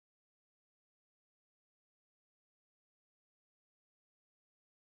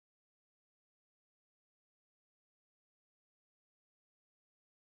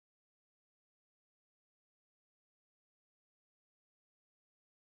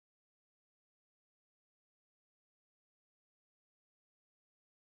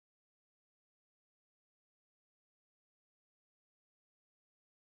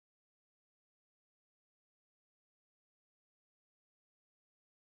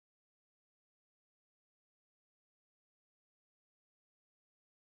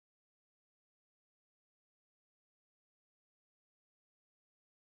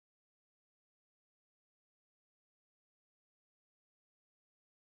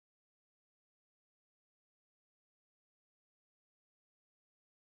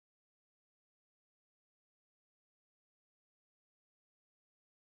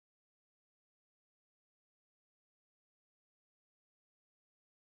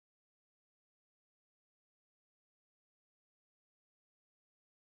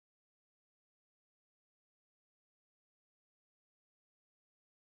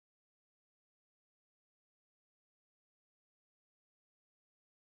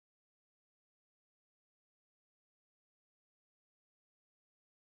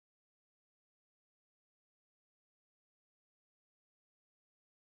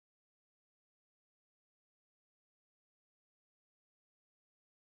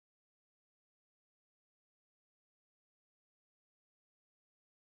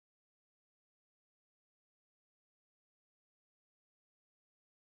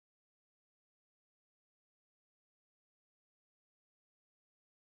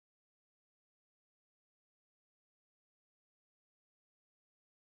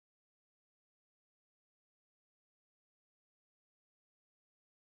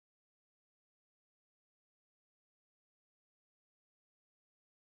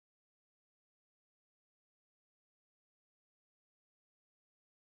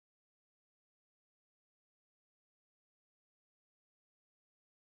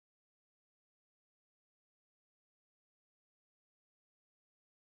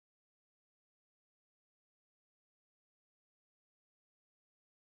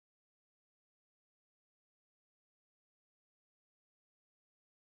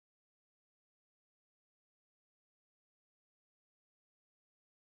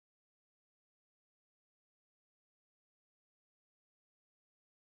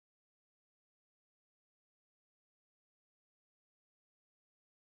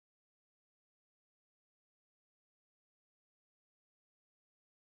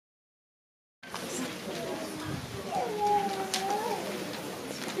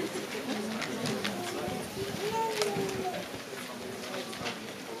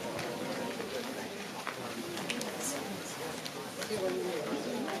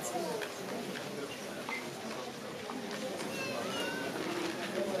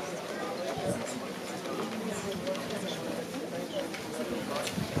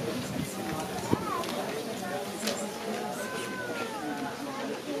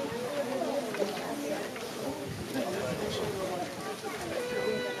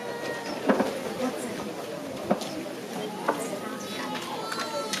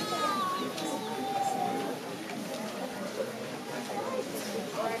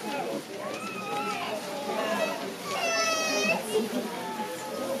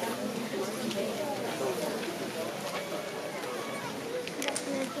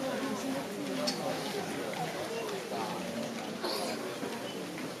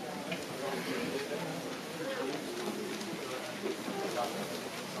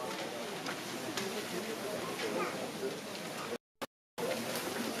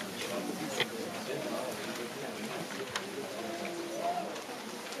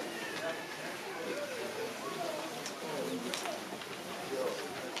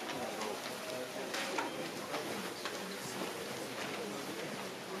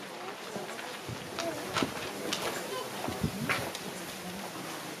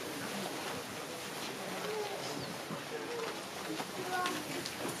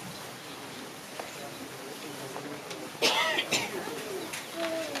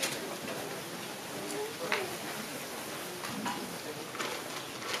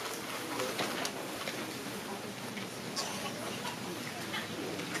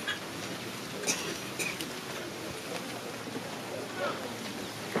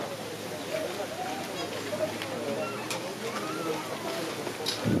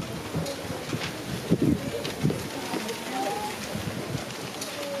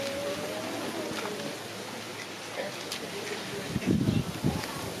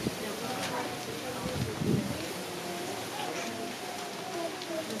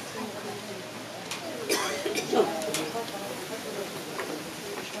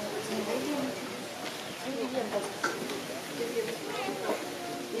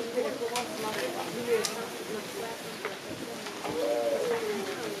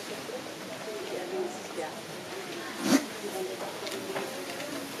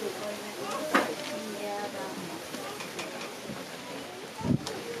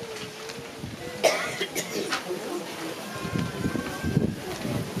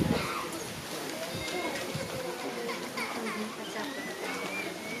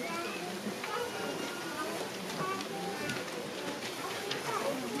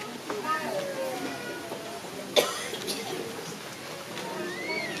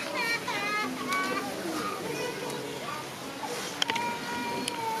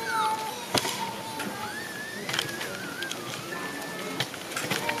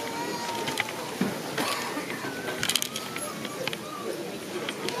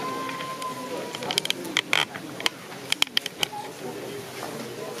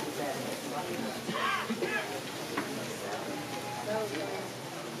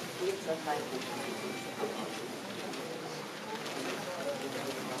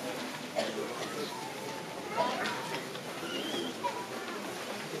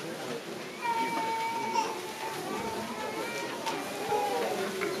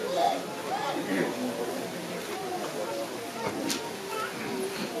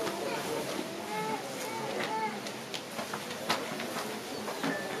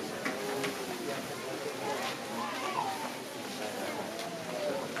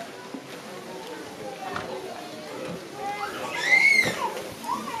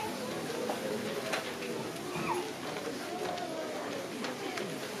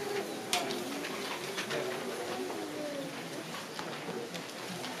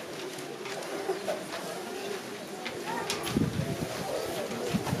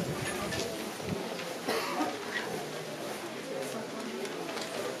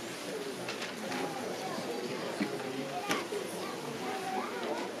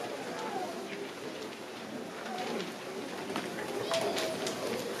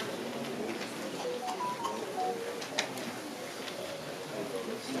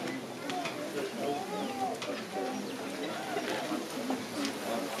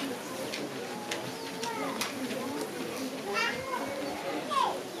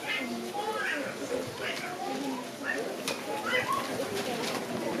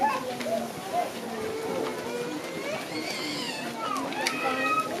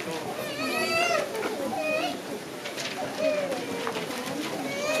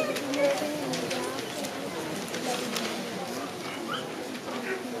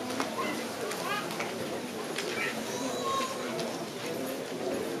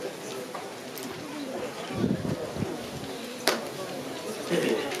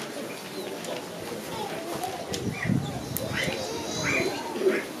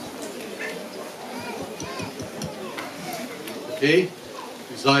Okay,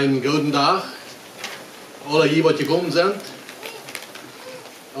 wir sagen guten Tag, alle hier, die gekommen sind,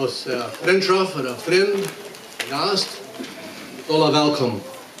 aus Freundschaft oder Freund, Gast, alle willkommen.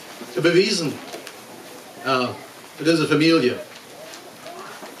 Zu beweisen für diese Familie.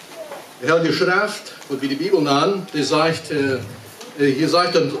 Die Heilige Schrift, wie die Bibel nennt, die sagt, hier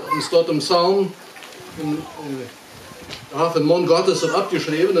sagt uns dort im Psalm, da hat den Mund Gottes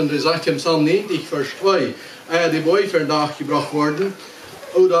abgeschrieben und die sagt im Psalm 90, Vers 2, die Bäufer nachgebracht worden,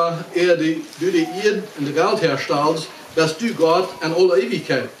 oder du die Erde und die Welt herstellst, dass du Gott an alle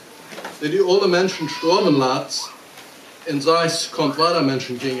Ewigkeit, dass du alle Menschen sterben lässt, und sagst, kommt wahre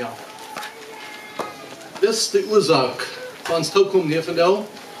Menschen gegen ab. Das ist die Ursache von der Zukunft hier von dir,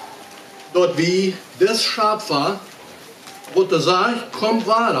 dort wie das Schöpfer, wo der sagt, kommt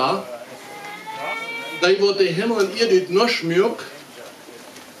wahre, die wird der Himmel und Erde nicht mehr,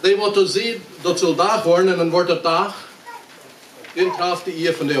 die wird sehen, dat soll Tag worden und dann wird der Tag, den traf die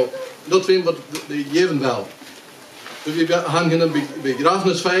Ehe von dir. Dat werden wir geben will. Wir haben hier eine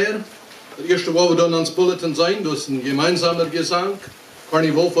Begrafnisfeier. Die erste Woche dann ans Bulletin sein, das ist ein gemeinsamer Gesang.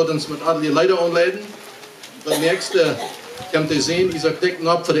 Barney Wolf wird uns mit alle Leiter anleiten. Das nächste könnt ihr sehen, dieser klicken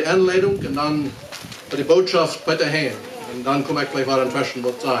ab für die Anleitung und dann für die Botschaft bei der Hand. Und dann komme ich gleich mal an Fashion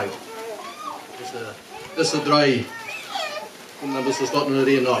was sagen. Das sind drei. Und dann ist das dort noch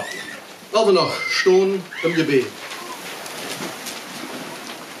reden ab. Lassen wir noch stehen im Gebet.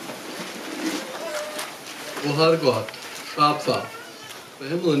 O Herr Gott, Schöpfer, bei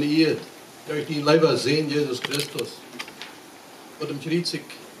Himmel und Erde, durch den Leiber sehen Jesus Christus. Und dem Krieg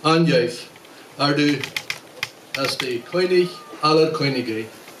angeeft, du als der König aller Könige.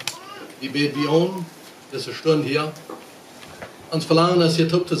 Die beten wir an, diese Stunde hier. Uns verlangen, dass hier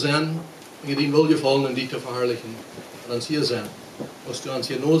top zu sein, und ihnen wohlgefallen und dich zu verherrlichen. Und uns hier sein. Musst du uns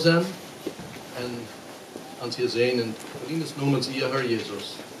hier nur sein und uns hier sehen. Und in des Namens ihr, Herr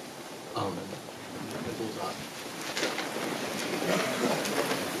Jesus. Amen.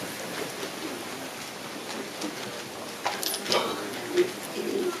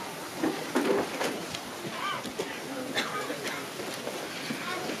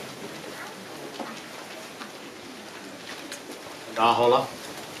 Ja, hallo.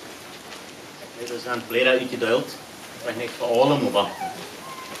 We zijn blij dat ik gedeeld. Ik ben niet voor allemaal, maar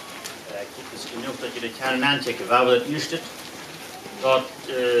het is genoeg dat je dat kan aanchecken. We hebben het eerste, dat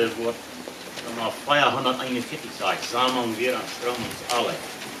wordt nummer 441 sagt, samen weer aan stroom ons alle.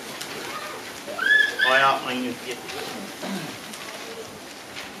 441.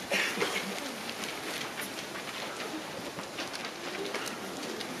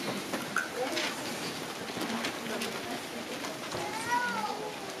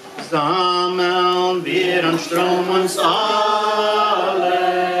 Samen weer een stroom ons alle,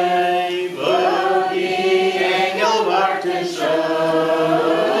 wo die Engel warten schon,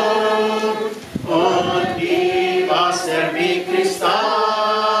 und die Wasser wie Kristalle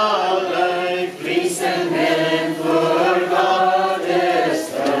fließen hin vor Gottes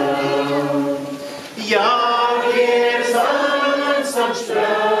Thron. Ja, wir sammeln uns am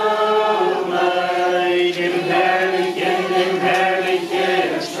Strom, dem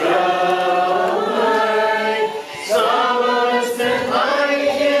herrlichen Strom, sammeln uns mit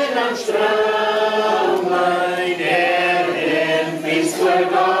Heiligen am Strom, der hinfließt vor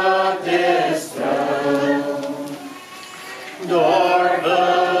Gottes Thron. Dort, wo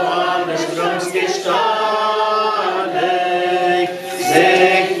an der Stromsgestade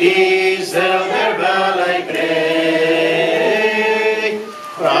sich die Silberwelle bricht,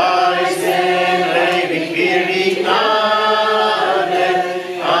 preisen ewig wir die Gnade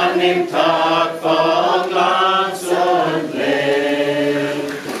an dem Tag voll Glanz und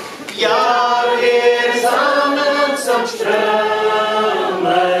Licht. Ja, wir sammeln uns am Strom,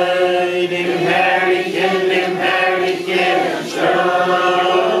 dem herrlichen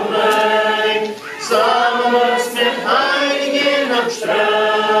Strom, sammeln uns mit Heiligen am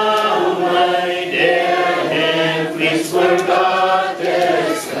Strom, der hinfließt vor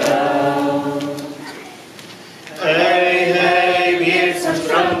Gottes Thron. Hey, hey, wir zum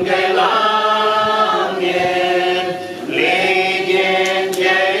Strom gelangen, legen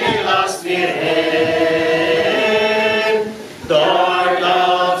jede Last wir hin, dort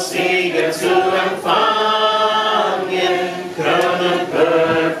auf Sieger zu empfangen, Kronen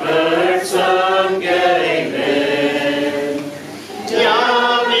Purpur zum Gewinn.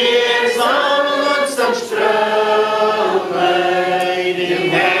 Ja, wir sammeln uns am Strom, dem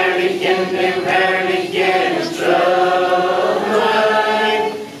herrlichen Strom,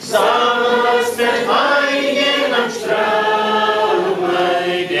 sammeln uns mit Heiligen am Strom,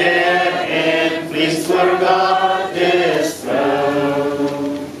 der hinfließt vor Gottes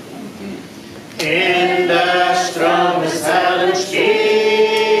Thron. In der Strom des hellen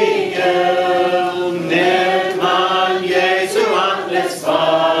Spiegel nimmt man Jesu Antlitz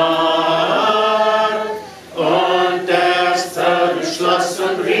wahr, und das Schloss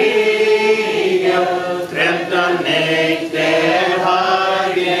und Riegel trennt dann nicht der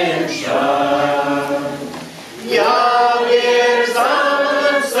Heiligen Schar. Ja, wir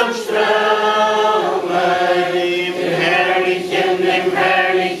sammeln uns am Strom, dem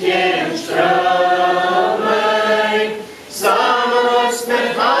herrlichen Strom, sammeln uns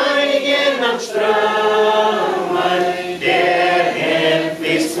mit Heiligen am Strom, der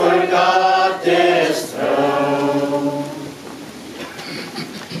hinfließt vor Gottes Thron.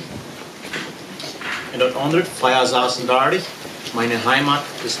 In 1836, meine Heimat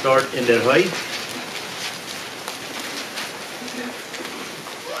ist dort in der Höhe.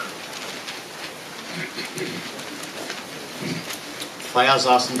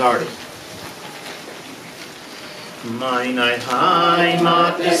 Meine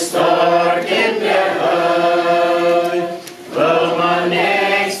Heimat ist dort in der Höhe, wo man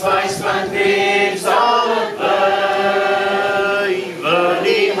nichts weiß von Krebsal und Blei, wo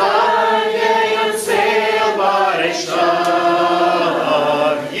die heilige und zählbare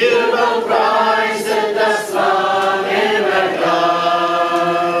Stadt jubeln preisen das Lamm immer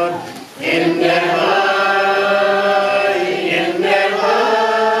Gott. In der Höhe,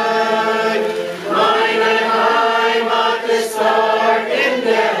 meine Heimat ist dort in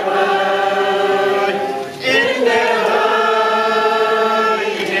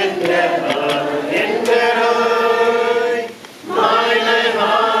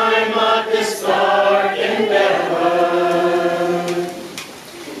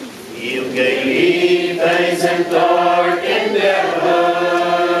geliebt, wij zijn dort in der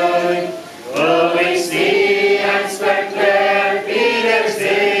Höhe, wo ich sie als verklärt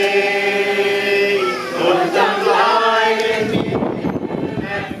wiederseh, und dann bleiben wir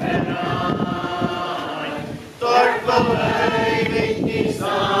vereint, dort wo ewig die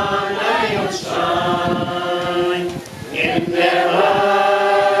Sonne uns scheint, in der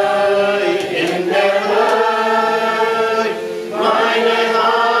Höhe, in der Höhe, meine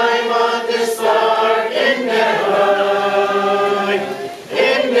Heimat ist dort in der Höhe,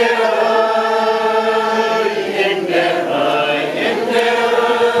 in der Höhe, in der Höhe, in der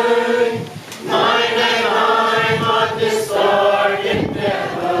Höhe, meine Heimat ist dort in der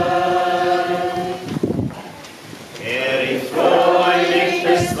Höhe. Ich freu mich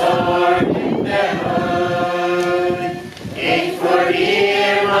bis dort in der Höhe, ich vor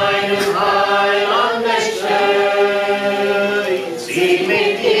dir meinem Heiland ersteh, zieh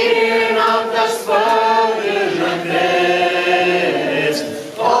mit dir nach das Vogelnest,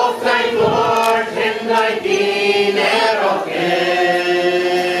 auf dein Wort hin dein Diener auch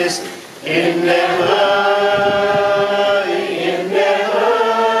ist, in der Höhe, in der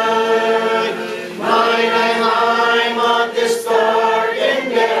Höhe, meine Heimat ist dort in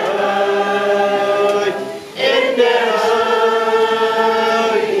der Höhe, in der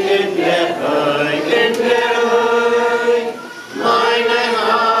Höhe, in der Höhe, in der Höhe, meine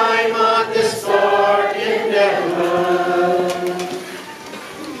Heimat ist dort in der Höhe.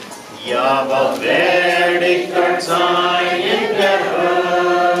 Ja, bald werd ich dort sein in der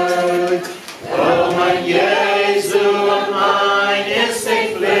Höhe, wo mein Jesu und mein ist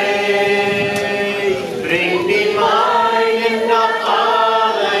ich fleh, bring die meinen doch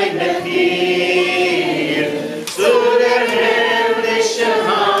alle mit dir, zu der himmlischen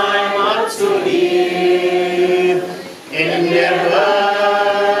Heimat zu dir, in der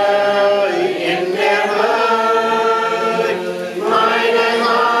Höhe, in der Höhe, meine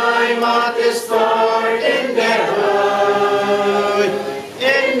Heimat ist dort in der Höhe,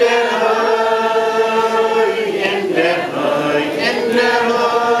 in der Höhe, in der Höhe, in der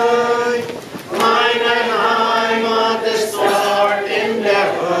Höhe, meine Heimat ist dort in der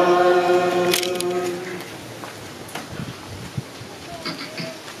Höhe.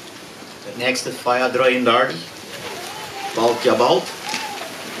 Het nächste Feier 33. Bald ja bald.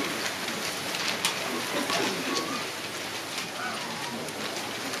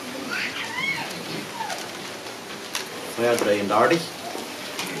 Feier 33.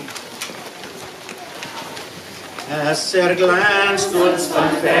 Es erglänzt uns von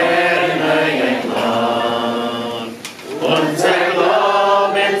ferne ein Land, unser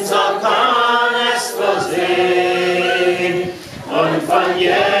Glauben so kann es wohl sehen, und von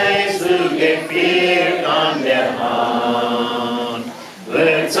Jesu geführt an der Hand,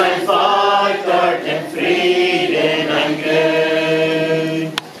 wird sein Volk dort in Frieden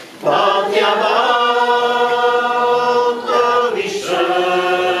eingehen. Bald ja bald, oh wie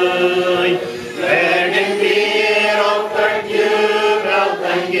schön, werden wir auf dort jubelnd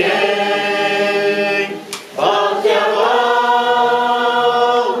eingehen. Bald ja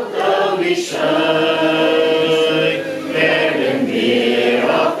bald, oh wie schön, werden wir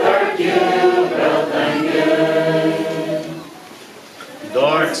auf dort jubelnd eingehen.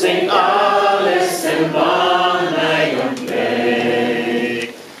 Dort singt alles in Wonne und Glück,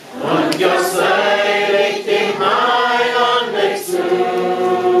 und Gott selig dem Heiland weg zu.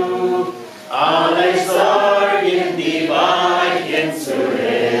 Alle Sorgen, die weichen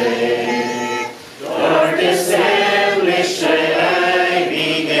zurück, dort ist himmlische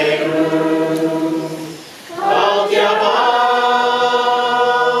ewige Ruhe. Bald ja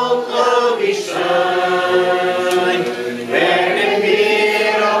bald, oh wie schön, werden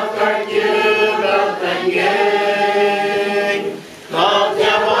wir auf dort jubelnd eingehen. Bald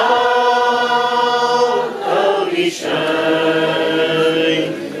ja bald, oh wie schön,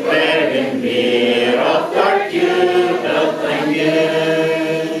 werden wir auf dort jubelnd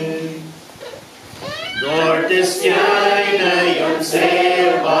eingehen. Dort ist eine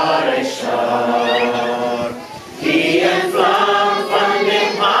unzählbare Schar, die entflammt von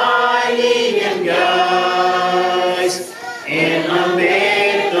dem Heiligen Geist, in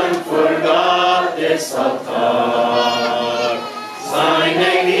Anbetung vor Gottes Altar,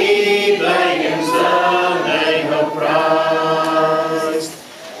 seine Liebe im Sonne preist.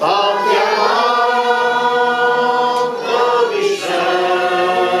 Bald ja bald, oh wie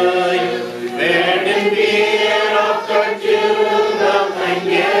schön, werden wir auf dort jubelnd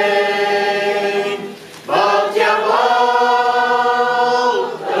eingehen. Bald ja bald,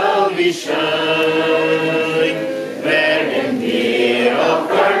 oh wie schön, werden wir auf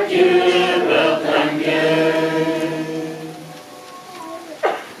dort jubelnd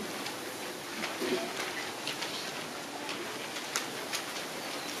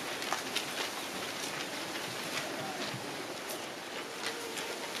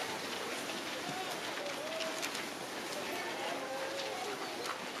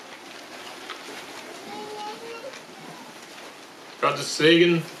Gottes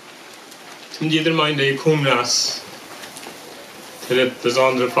Segen zum jedermann, der gekommen ist, zu das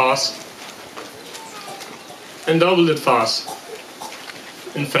besondere Fast. Ein doppeltes Fast.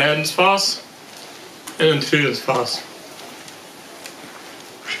 Ein Friedensfast und ein Friedensfast.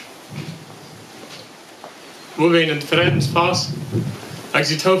 Wo wir in ein Friedensfast, als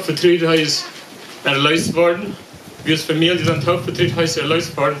die Taufvertreter heißt, erlöst worden, wir als Familie sind Taufvertreter heißt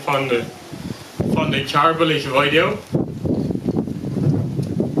erlöst worden von der körperlichen Video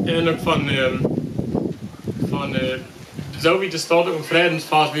und auch von so wie das dort im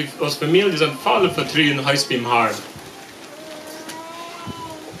Friedensfast, wie als Familie sind volle Vertrieben heißt beim Herrn.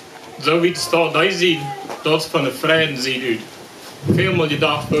 So wie das dort da sieht, dort von der Frieden sieht aus. Vielmal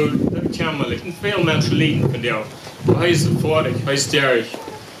gedacht, wo das kämmerlich, und viele Menschen liegen von dir. Heißt vorig, heißt derig.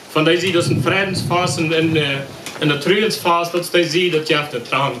 Von da sieht das ein Friedensfast und in der Trüelsfast, dass da sieht, das jeft der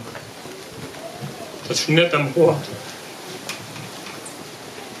Trank. Das ist nicht am Wort.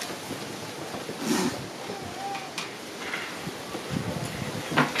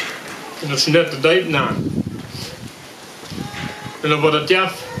 Dat is net de tijd na. En dan wordt het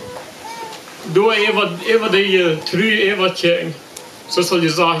jaf. Door even die trui even checken. Zo zal je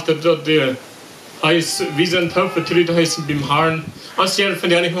zeggen dat wie zijn Taufvertreter dat heißt beim Herrn. Als je von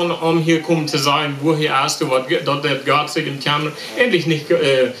der nicht mal um hier kommt zu sein, wo hier erst dort der Gott sich in Kämmer. Endlich nicht.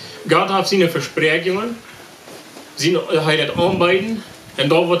 Gott hat seine Versprechungen. Sie hat arbeiten. Und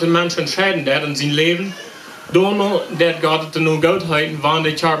da wird der Mensch entscheiden, der in sein Leben. Dono dat God het er nu goed heiden,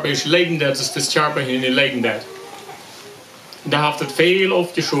 wanneer de charpe is legen dat, is de charpe in de legen dat. Daar heeft het veel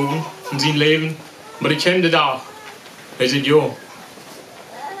opgeschoven in zijn leven, maar ik ken de dag. Hij zegt, joh,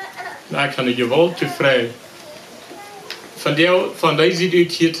 daar kan ik je wel tevreden. Van deze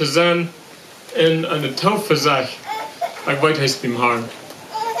uit hier te zijn in een taufverzeg, ik weet hij is bij hem.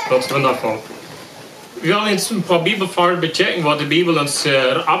 Dat is wondervol. Wir wollen jetzt ein paar Bibelverse bechecken, was die Bibel uns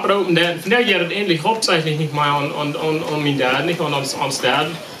abrauben. Von der geht es endlich hauptsächlich nicht mal an mein Dad, nicht an uns Dad,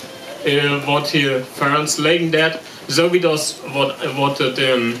 was hier für uns liegen wird. So wie das, was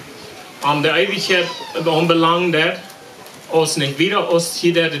an der Ewigkeit anbelangt wird, als nicht wieder, als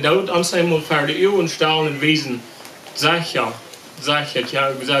hier der Tod an seinem für die Uhr und Stahl und Wesen. Sag ja, sag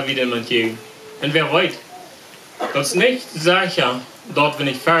wieder mit jedem. Und wer weiß, das nicht, sag ja. Dort bin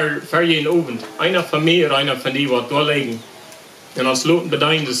ich für jeden Abend. Einer von mir, einer von die, was da liegen. Und als Loten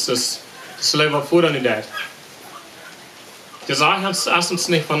bedient, das Leben vor an die Dad. Die Sache ist erstens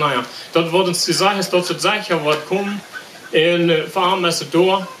nicht von naja. Dort wird uns die Sache ist dort zu sicher, was kommt. Und vor allem ist es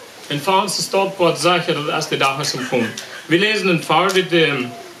da. Und vor allem ist es dort, was sicher, das erste Tag ist kommen. Wir lesen in Vers,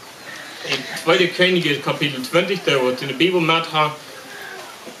 in 2. Könige, Kapitel 20, der wird in der Bibel mit hat.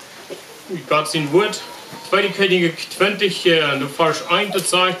 Gott sein Wort. 2. Könige 20, du Vers 1, das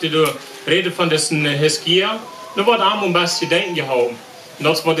sagt, du redest von dessen Hiskia, du wird am und best denken gehauen. Und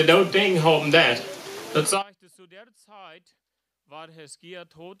das wird dort denken haben, das sagt, zu der Zeit war Hiskia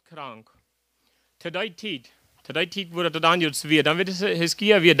todkrank. Zu der Zeit wurde das dann jetzt wieder. Dann wird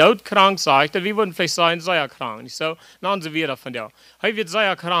Hiskia wieder todkrank, sagt er, wir würden vielleicht sagen, sei er krank. Ich so, dann sind wir davon da. Er wird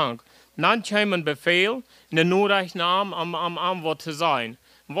sehr krank. Dann kam ein Befehl, in der Nurreich-Namen am Wort zu sein.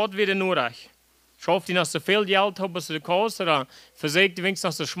 Was wird der Nurreich? Schafft ihn, dass so viel Geld hat, was es kostet, oder versägt die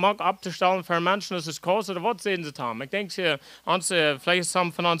wenigstens den Geschmack abzustellen für Menschen, dass es kostet, oder was sehen sie haben? Ich denke, vielleicht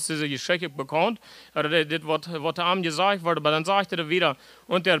haben von uns diese Geschichte bekannt, oder das, was am gesagt wurde, aber dann sagte er wieder,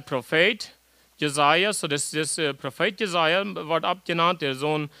 und der Prophet Jesaja, so das Prophet Jesaja wird abgenannt, der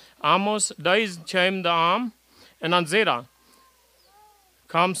Sohn Amos, da kam der Arm, und dann seht er,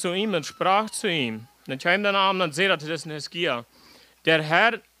 kam zu ihm und sprach zu ihm. Dann kam der Arm, dann seht er, das ist ein Hiskia. Der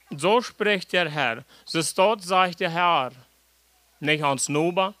Herr, so spricht der Herr. So dort sagt der Herr. Nicht ans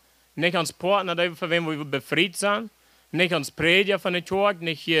Nober, nicht ans Partner, für wen wir befreit sind, nicht ans Prediger von der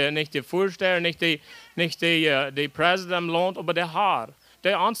Kirche, nicht die Vorsteher, nicht die Präsident im Land, aber der Herr,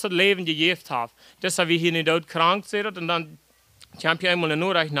 der uns das Leben gegeben hat. Deshalb wir hier nicht dort krank sind und dann kommt hier einmal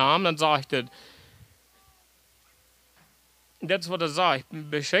nur recht Namen, dann sagt er, das ist, was er sagt,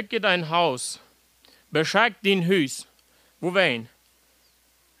 beschicke dein Haus, beschicke dein Haus, wo wen?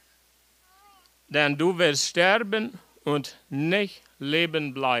 Denn du wirst sterben und nicht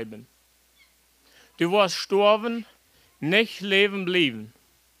leben bleiben. Du wirst sterben, nicht leben bleiben.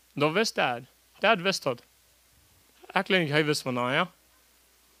 Du wirst das. Das wirst du. Ich glaube nicht, ich weiß von naja.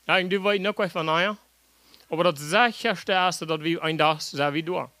 Du weißt nicht von naja. Aber das sicherste ist, dass wir ein Tag sind wie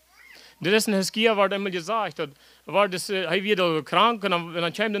du. Das ist ein Hiskia, was immer gesagt hat. Er wird krank und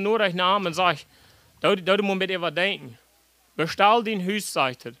dann kommt er nur recht nach und sagt, da musst du mit etwas denken. Bestell dein Haus,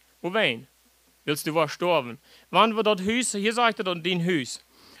 sagt er. Wo wen? Willst du was sterben? Wann wir dort Haus, hier sagt er dein Haus.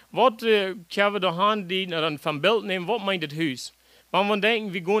 Was können wir da haben, die dann vom Bild nehmen, was meint das Haus? wenn wir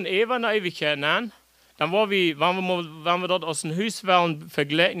denken, wir gehen ewig in der Ewigkeit an, dann wenn wir dort aus dem Haus wollen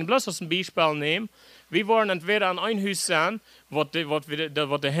vergleichen, bloß aus dem Beispiel nehmen, wir wollen entweder an ein Haus sein, wo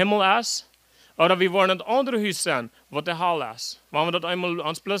der Himmel ist, oder wir wollen an ein anderes Haus sein, wo der Hall ist. Wenn wir dort einmal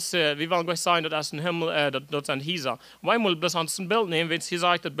ans bloß, wir wollen gleich sagen, das ist ein Himmel, das ist ein Häuser. Wenn einmal bloß ans ein Bild nehmen, wenn sie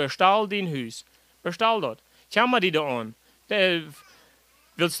sagt, bestell dein Haus, bestell dort. Schau mal die da an.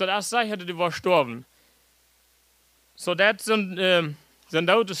 Willst du das sagen, hätte du war gestorben. So, das sind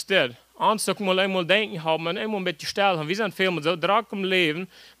das das. Anzug mal einmal denken haben und einmal mit gestellt haben. Wir sind viel mit so Drack im Leben,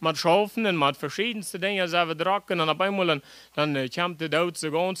 mit Schaufen und mit verschiedensten Dingen, selber Dracken und auf einmal dann kommt der Tod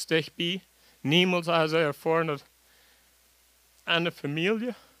so ganz dicht bei. Niemals hat er erfahren eine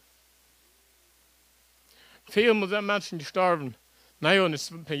Familie. Viele sind Menschen gestorben. Naja, und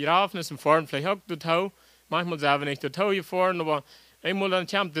es ist begraben, es ist im Fahren, vielleicht auch der Tau. Manchmal selber nicht der Tau gefahren, aber einmal dann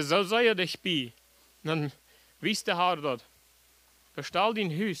kommt der so sehr dicht bei. Dann wisst der Herr dort. Bestell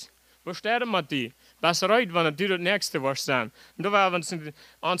dein Haus. Wo sterben wir die? Besser reut, wenn du das nächste was sein. Und da waren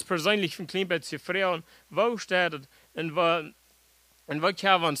uns persönlich von klein bisschen fragen, wo steht es und wo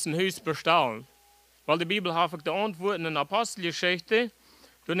können wir uns ein Haus bestellen? Weil die Bibel hat die Antworten in der Apostelgeschichte,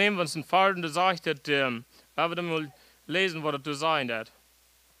 da nehmen wir uns einen Fall und da sagt, wenn wir dann mal lesen, was das sein hat.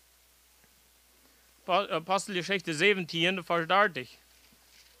 Apostelgeschichte 17, Vers 30.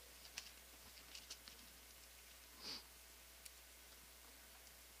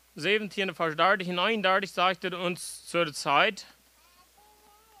 Vers 30 und 31 sagt er uns zur Zeit,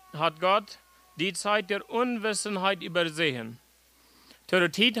 hat Gott die Zeit der Unwissenheit übersehen.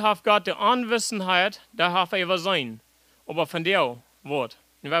 Zur Zeit hat Gott die Unwissenheit, da hat er sein. Aber von der Wort,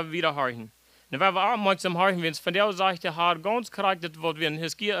 dann werden wir wieder hören. Dann werden wir aufmerksam hören, wenn es von der sagt, der hat ganz korrekt, was wir in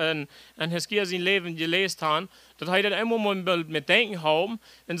Hiskia sein Leben gelesen haben, dass er das immer mal mit Denken haben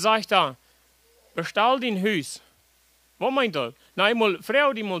und sagt da, bestell dein Haus. Was meint er? Na, einmal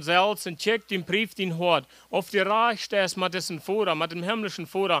Frau, die mal selbst und checkt den Brief, den hört, auf die Reich stehst mit diesem Vater, mit dem himmlischen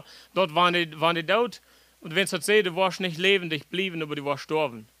Vater, dort waren die dort, und wenn es sagt, du warst nicht lebendig blieben, aber du warst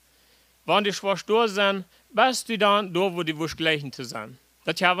gestorben. Wenn die schwarz sind, bist du dann da, wo du wirst gleichen zu sein.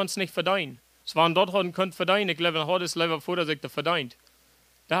 Das haben wir uns nicht verdient. Es waren dort, haben können verdienen, ich glaube, hat es lieber Vater sich das verdient.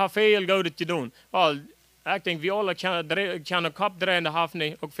 Da hat viel Gutes getan. Weil, ich denke, wir alle können den Kopf drehen, da haben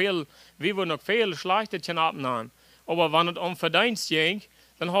nicht auch viel, wir würden auch viel Schlechtes abnehmen. Aber wenn es um Verdienst ging,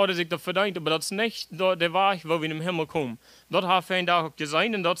 dann hat er sich das verdient. Aber das ist nicht der Weg, wo wir in den Himmel kommen. Dort hat er auch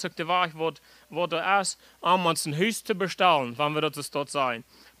gesagt, und dort ist der Weg, wo er ist, um uns ein Haus zu bestellen, wenn wir das dort sein.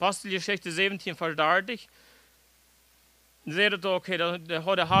 Apostelgeschichte 17, Vers 30. Seht ihr, okay, da hat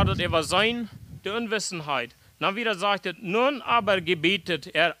der Herr dort sein, die Unwissenheit. Dann wieder sagt er, nun aber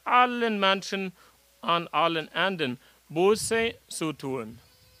gebietet er allen Menschen an allen Enden, Buße zu tun.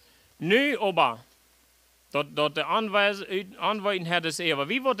 Nu aber, dort der Anweisen hat es aber.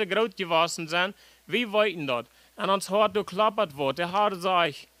 Wie wird der groß gewesen sein? Wie weiten dort? Und uns hat geklappert wird. Der Herr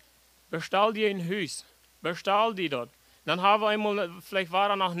sagt, bestell dir ein Haus. Bestell die dort. Dann haben wir einmal, vielleicht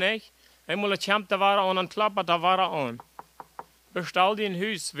war er noch nicht, einmal ein da war er an und klappert, da war er an. Bestell dir ein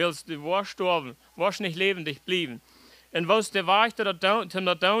Haus, willst du warst sterben, warst nicht lebendig bleiben. Und was der Weg da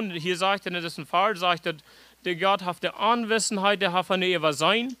hier sagt er, das ist ein Fall, sagt er, der Gott hat die Anwissenheit, der hat von ihr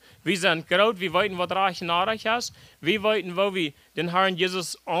sein. Wir sind groß, wir wissen, was reich und arg ist. Wir wissen, wo wir den Herrn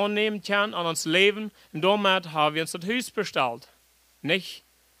Jesus annehmen können an uns Leben. Und damit haben wir uns das Haus bestellt. Nicht,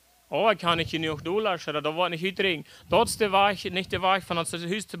 oh, ich kann nicht genug durchlassen, da wird nicht hitregen. Dort ist der Weg, nicht der Weg von uns das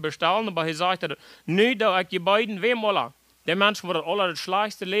Haus zu bestellen, aber er sagt, nicht, da ich die beiden, wem alle? Die Menschen, die alle das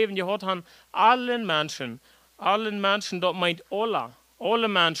schlechteste Leben gehabt haben, allen Menschen, dort meint alle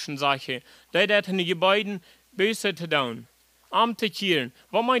Menschen, sage ich, die das in die beiden Böse zu tun. Am zu kehren.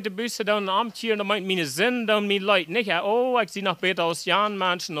 Was meint der Böse tun, am zu kehren, da meint meine Sünde und meine Leid. Nicht, oh, ich sehe noch besser aus Jan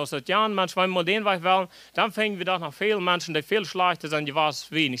Menschen, aus Jan Menschen, wenn wir den Weg wollen, dann fängen wir doch noch viele Menschen, die viel schlechter sind, die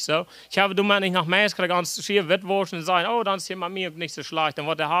was wenig so. Ich habe, du meinst nicht nach Mäßig ganz schier Wettwurschen und sagen, oh, dann ist jemand mir nicht so schlecht, und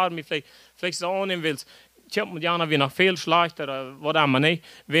was der Herr mir vielleicht so annehmen willst. Ich habe mit Jana wie noch viel schlechter, oder was auch immer nicht,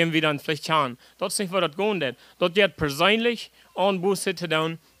 wem wir dann vielleicht kann. Das ist nicht, wo das geht. Das geht persönlich an Buße zu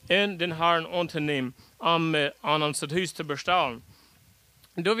tun, in den Herrn unternehmen, an uns das Haus zu bestellen.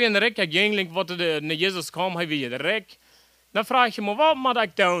 Und da wir in Reck gänglich, wo Jesus kam, haben wir Reck. Dann frage ich mich, was muss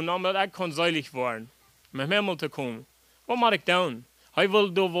ich tun, damit ich seilig werden, mit dem Himmel zu kommen? Was muss ich tun? Ich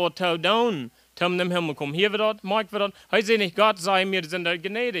will da was tun, zum dem Himmel kommen. Hier wird das, mag wird das. Ich sehe nicht, Gott sei mir, sind da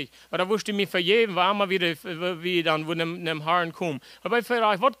gnädig. Aber da wusste ich mir vergeben, weil immer wieder, wie dann, wo dem Herrn kommen. Aber ich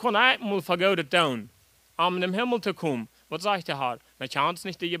frage, was kann ich mal vergeudet tun, um dem Himmel zu kommen? Was sagt der Herr? Na, kannst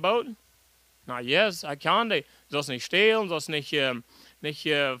nicht die Geboten? Na, yes, ich kann die. Du sollst nicht stehlen, du sollst nicht nicht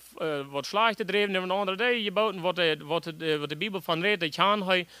wat schlechte dreven, en een andere day geboten, wat de Bibel van redt, ik aan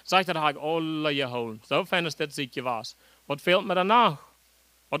hij, zegt dat hij alle je houden. Zo fijn is dat ziekje was. Wat fehlt me danach?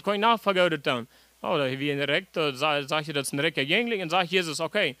 Wat kon je nog vergouden doen? Oh, da wie direkt, sag je dat is een rekke jengling, en zeg Jezus,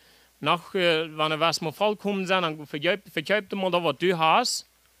 oké, nach, wanneer was maar volkomen zijn, dan verkauft hem dat wat du hast,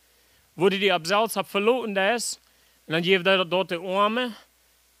 wo du die ab selbst hab verloren ist, und dann geeft er dort die Arme,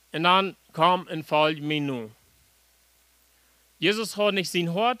 und dann komm und folg mir nun. Jesus hat nicht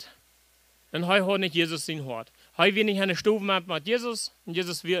sein Hort, und er hat nicht Jesus sein Hort. Er will nicht eine Stufe mit Jesus, und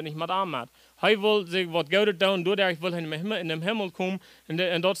Jesus wird nicht mit ihm mit. Er will sich was Gutes tun, dadurch will er in den Himmel kommen, und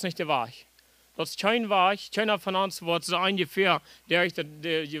das ist nicht der Weg. Dat is geen weg. Keiner von uns wordt zo ungefähr,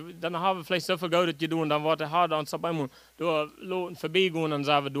 dann haben wir vielleicht so viel Geld getan, dann wird der Herr uns auf einmal durch Loten vorbeigehen und dann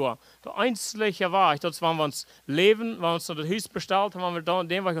sagen wir durch. Der einzige Weg, das wenn wir uns leben, wenn wir uns das Haus bestellt haben, wenn wir da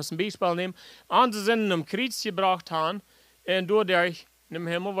den Weg aus dem Beispiel nehmen, andere sind in einem Krieg gebracht haben und dadurch in den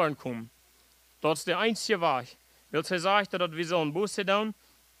Himmel wollen kommen. Das ist der einzige Weg. Weil sie sagt, dass wir sollen Buße tun.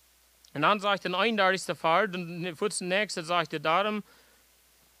 Und dann sagt der 31. Fall, dann für den nächsten sagt er darum,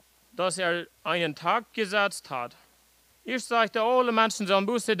 dass er einen Tag gesetzt hat. Erst sagte alle Menschen sollen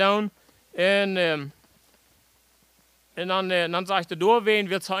Buße tun und dann sagte er, wen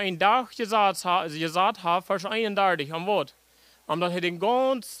wird zu einem Tag gesagt haben, für 31 am Wort. Und dann hat den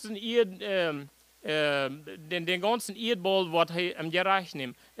ganzen Erdball, was er im Gerecht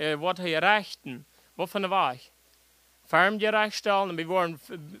nimmt, was er rechten, wovon er war. Ferm gerecht stellen, und wir wollen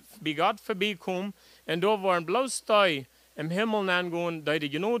bei Gott vorbeikommen, und da waren bloß die im Himmel angehen, durch die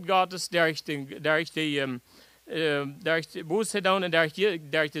Genot Gottes, durch die Buße tun und durch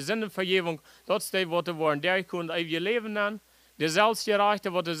die Sündenvergebung, das ist die, was wir wollen, durch und ewige Leben dann, der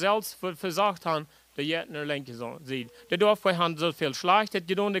Selbstgerechte, was er selbst versagt hat, der jetzt in der Linke sieht. Der Dorf haben so viel Schlechtes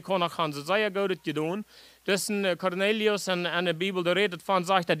getan, der Konach haben so sehr Gutes getan. Das ist Cornelius in der Bibel, der redet von,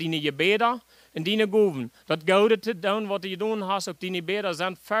 sagt er, deine Gebete und deine Gaben. Das Gute zu tun, was du getan hast, auf deine Gebete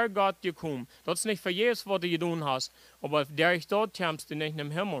sind für Gott gekommen. Das ist nicht für Jesus, was du getan hast, aber durch dort kommst du nicht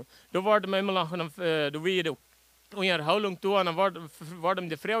im Himmel. Da wird immer noch, du wirst in Erholung tun, und dann wird ihm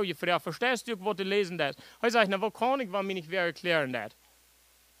die Frau gefragt, verstehst du, was du lesen das? Er sagt, na, wo kann ich, wenn mir nicht wer erklären das?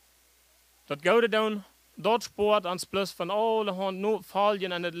 Das Gute tun, dort sport ans Plus von allen Hand nur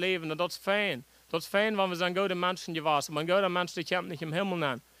fallen in das Leben, und das ist fein. Das ist fein, wenn wir so ein guter Menschen gewesen. Aber ein guter Mensch, der kommt nicht im Himmel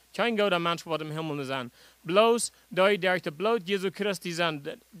nennen. Kein guter Mensch wird im Himmel sein. Bloß, durch das Blut Jesu Christi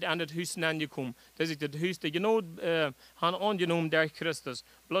sind an das Haus angekommen. Das ist das Haus, der genau haben angenommen durch Christus.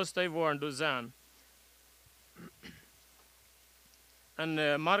 Bloß die wollen du sein. Und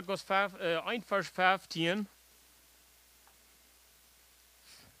Markus 1, Vers 15.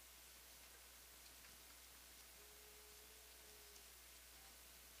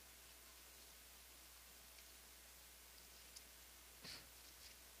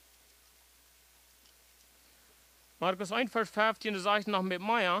 Markus 1, Vers 15, da sagt noch mit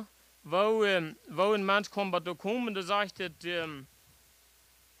Meier, wo ein Mensch kommt, was da kommt, und da sagt in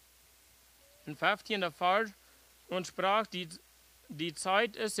 15. Vers, und sprach, die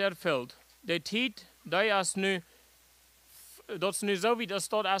Zeit ist erfüllt. Der Zeit, der ist nu, das ist nu so, wie das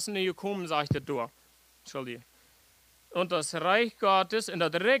dort ist nu gekommen, sagt er da. Entschuldigung. Und das Reich Gottes und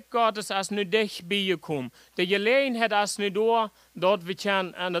das Reich Gottes ist nu dich beigekommen. Die Gelegenheit ist nu da, dort wir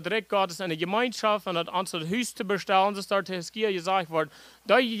können an das Reich Gottes eine Gemeinschaft und das unsere Haus zu bestellen, das dort hier gesagt wird.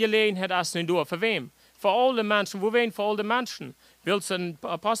 Die Gelegenheit ist nu da. Für wem? Für alle Menschen. Wo wen? Für alle Menschen. Willst du eine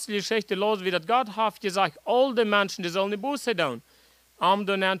Apostelgeschichte los, wie das Gott hat gesagt, alle Menschen, die sollen die Buße tun. Am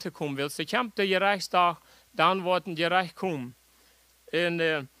Donante kommen. Willst du kämpfen, der Gerichtstag, dann werden die Recht kommen.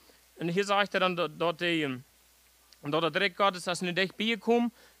 Und hier sagt er dann dort und dort der Recht Gottes ist nicht echt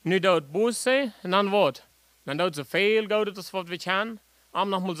beigekommen, nicht dort Buße, und dann was? Dann dort so viel Geld, das was wir können, am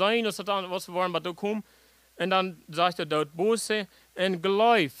noch mal sein, was wir wollen, was da kommen, und dann sagt er dort Buße, und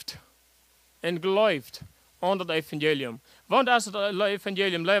geläuft unter das Evangelium. Wann ist das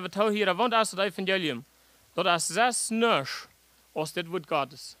Evangelium? Leute, tau hier, wann ist das Evangelium? Das ist 6 nicht aus dem Wort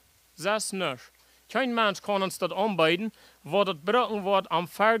Gottes. 6 nicht. Kein Mensch kann uns das anbieten, wo das brauchen wird, am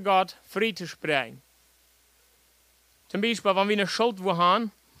für Gott frei zu sprechen. Zum Beispiel, wenn wir eine Schuld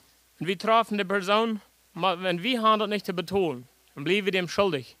haben, und wir treffen die Person, wenn wir haben das nicht zu betonen, dann bleiben wir dem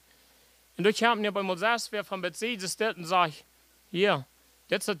schuldig. Und durch haben wir bei Moses, wer von Belize steht und sagt, hier,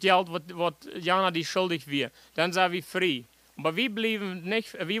 das ist das Geld, was Jana die schuldig wird. Dann sind wir frei. Aber wir bleiben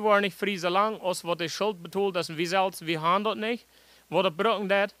nicht, wir waren nicht frei, solange uns die Schuld betont ist, und wir selbst, wir haben das nicht. Wo das brauchen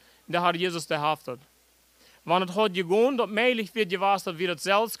das, da hat Jesus gehaftet. Wenn es heute gegangen, dass möglich wird gewesen, dass wir das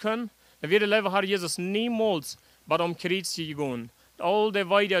selbst können, dann wird der Leben hat Jesus niemals bei dem Kreuz gegangen. all de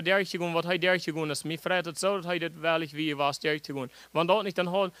weide derchgegangen, was derchgegangen ist. Mir fragt es so, dass das wirklich wie was derchgegangen. Wenn dort nicht,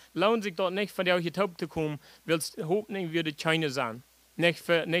 dann lohnt sich dort nicht von der Taub zu kommen, willst Hoffnung würde keine sein. Nicht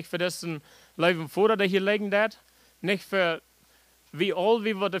für das Leben vor, der hier liegen dat. Nicht für wie all,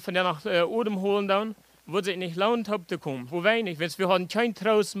 wie wir von der nach Odem holen dann, würde sich nicht lohnen, Taub zu kommen. Wo wenig, wenn wir haben kein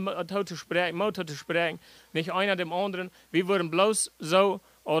Trost, Taub zu sprechen, Motor zu sprechen, nicht einer dem anderen, wir würden bloß so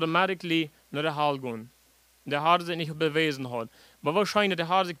automatisch nach der Hall gehen. Der hat sich nicht bewiesen hat. Aber wahrscheinlich der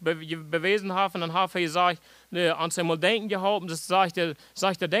hat sich bewiesen haben, dann hat er gesagt, an sein Mal denken gehabt, das sagt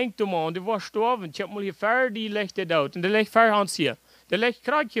er, denk du mal, und du warst gestorben, ich hab mal hier Pferd, die legt der dort, und der legt Pferd ans hier, der legt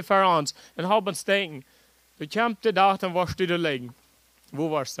gerade hier Pferd ans, und hab uns denken. Du kämpft der Tag, dann warst du da liegen. Wo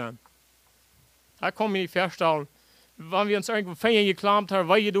warst du dann? Da kann ich nicht feststellen, wenn wir uns irgendwo Finger geklammert haben,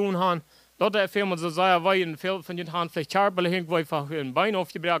 was wir tun haben, dort er viel so sehr weit, viel von den Haaren vielleicht körperlich irgendwo einfach ein Bein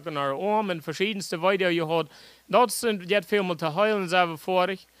aufgebracht und einen Arm und verschiedenste Weide gehabt. Dort sind jetzt viel mal zu heulen selber vor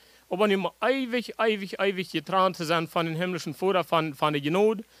ich. Aber nicht mehr ewig getrennt zu sein von den himmlischen Vater, von der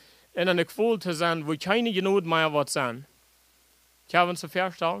Genot, in einer Gefühl zu sein, wo keine Genot mehr wird sein. Ich habe uns so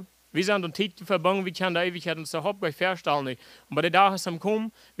feststellen. Wir sind und Titel verbunden, wir können da Ewigkeit uns so hauptsächlich feststellen nicht. Und bei der Tag ist am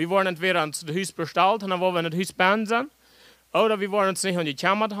Kommen, wir wollen entweder ans Haus bestellt, und dann wollen wir in das Haus band sein, oder wir wollen uns nicht an die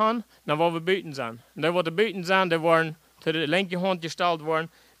Kammer haben, dann wollen wir beten sein. Und da wollen beten sein, die wollen zu der linken Hand gestellt worden,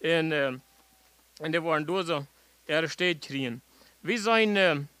 und die wollen durch so arrestiert kriegen. Wir sind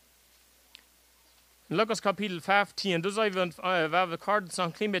in Lukas Kapitel 15, da sollen wir Karten so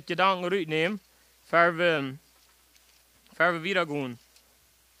ein klein bisschen Gedanken rücknehmen, bevor wir wieder gehen.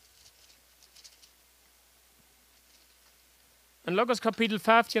 In Lukas Kapitel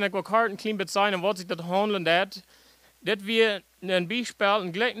 15, ich will Karten klein bisschen sein, was sich das handeln hat, das wir ein Beispiel,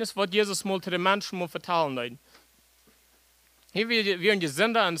 ein Gleichnis, was Jesus mal zu den Menschen mal vertellen hat. Hier werden die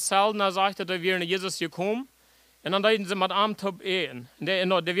Sünder in Zelden, da sagt er, da werden Jesus gekommen, und dann reden sie mit einem Taub eten. Und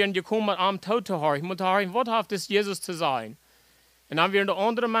die werden gekommen mit einem Taub zu hören. Ich muss hören, was hat das Jesus zu sein? Und dann werden die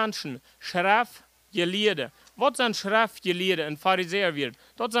anderen Menschen Schriftgelehrte. Was sind Schriftgelehrte in Pharisäer wird?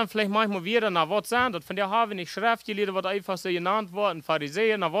 Dort sind vielleicht manchmal wieder, na was sind das? Von der haben nicht Schriftgelehrte, was einfach so genannt worden,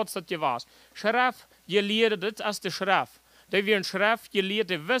 Pharisäer, na was das was? Schriftgelehrte, das ist die Schrift. Die werden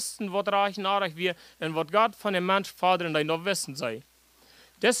Schriftgelehrte wissen, was reich nachreich wird und was Gott von dem Menschen fordert, die noch wissen sei.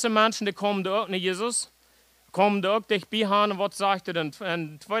 Diese Menschen, die kommen da auch nicht Jesus, kommen da auch dich behind, was sagt er denn?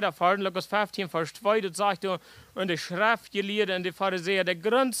 In 2. Vers, Lukas 15, Vers 2, das sagt er, und die Schriftgelehrte und die Pharisäer, die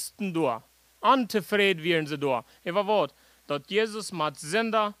grünsten da. Antefried werden sie da. Über was? Dass Jesus mit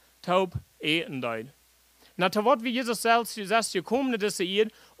Sünder taub eten deut. Na, zu was wie Jesus selbst gekommen ist,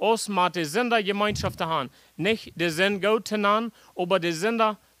 aus mit der Sündergemeinschaft zu haben. Nicht der Sinn gut zu nennen, aber der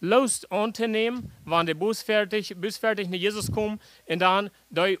Sünder los anzunehmen, wenn der busfertig nach Jesus kommt, und dann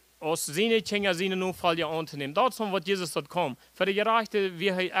die aus seine Kinder, seine Notfall ja anzunehmen. Das ist was Jesus dort kommt. Für die Gerechte, wie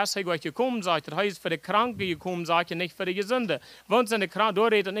er erst gekommen sagt, das heißt für die Kranke gekommen, sagt er nicht für die Gesunde. Wenn sie krank, du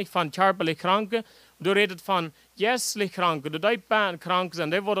redet nicht von körperlich Kranke, du redet von geistlich Kranke, du die krank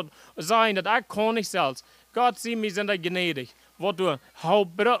sind, die würden sagen, dass ich kann nicht selbst. Gott sieht mir, sind gnädig. Was du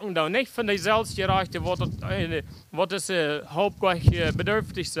Hauptbrücken da, nicht von die Selbstgerechte, was das hauptsächlich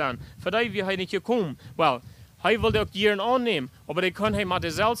bedürftig sein. Für die wir nicht gekommen. Well, er will auch gerne annehmen, aber die können mit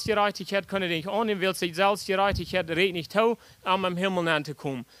der Selbstgerechtigkeit nicht annehmen, weil die Selbstgerechtigkeit redet nicht zu, um im Himmel zu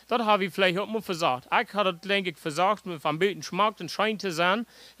kommen. Das habe ich vielleicht auch mal versagt. Ich habe das, denke ich, versagt, von Beten schmeckt und scheint zu sein,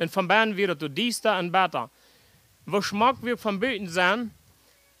 und von Beten wird es dies da und besser. Was schmeckt wird von Beten sein,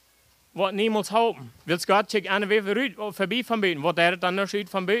 was niemals halten. Willst Gott sich eine Weg vorbei von Beten, was er dann noch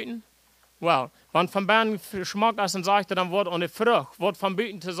von Beten? Well, wenn von Beten Geschmack ist, dann sagt er, dann wird eine Frucht, was von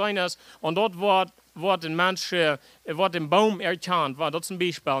Beten zu sein ist, und dort wird ein Mensch, wird ein Baum erkannt, das ist ein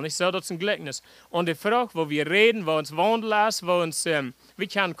Beispiel, nicht so, das ist ein Gleichnis. Und die Frucht, wo wir reden, wo uns wandeln ist, wo uns, wir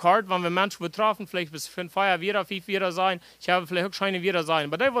können kalt, wenn wir Menschen betroffen, vielleicht bis 5 wieder, 5 wieder sein, ich habe vielleicht auch keine wieder sein,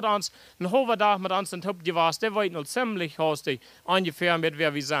 aber der wird uns einen halben Tag mit uns in Top gewasst, der wird noch ziemlich hastig, ungefähr mit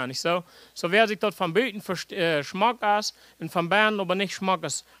wer wir sein, nicht so? So wer sich dort vom Beten Geschmack ist, und vom Beten aber nicht Geschmack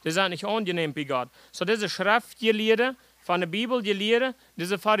ist, der sind nicht angenehm bei Gott. So diese Schriftgelehrte, von der Bibel gelehrt,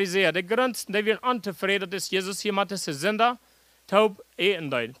 diese Pharisäer, die Grünsten, die werden unzufrieden, dass Jesus hier mit diesen Sünder taub eten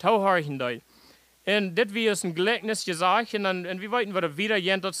deut, taub horchen deut. Und das wird ein Gleichnis gesagt, und wir wollten wieder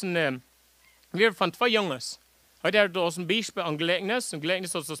gehen, das wir von 2 Jungs. Heute hat er aus dem Beispiel ein Gleichnis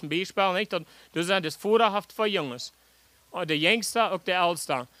ist aus dem Beispiel, nicht? Du sagst, das Vater hat 2 Jungs. Der Jüngste und der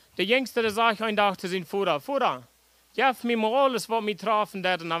Älteste. Der Jüngste, der sagt einen Tag zu seinem Vater, gib mir mal alles, was mich trafen, und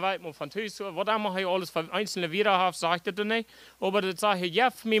dann weiß man von Tisch, was immer ich alles von einzelnen Widerhaft, sagt er nicht, aber dann sage ich,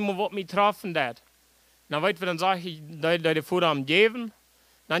 gib mir mal, was mich trafen, dann weiß wir, dann sage ich, der Vater am Geben,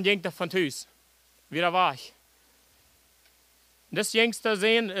 dann ging er von Tisch, wieder weg. Das jüngste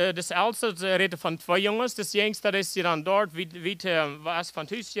sehen, das älteste redet von 2 Jungs, das jüngste ist sie dann dort, wie was von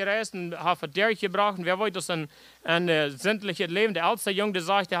Hüs gereist und hat Dyck gebracht. Und wer wollte das ein sämtliches Leben? Der älteste Junge, der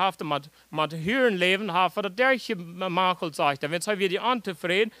sagt, er hat mit Hören leben, hat für Dyck gemacht, sagt er. Wenn es wir die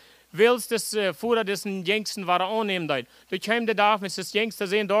anzufrieden, willst das Fuhrer des Jüngsten war annehmen. Du kämst der Tag, mit das Jüngste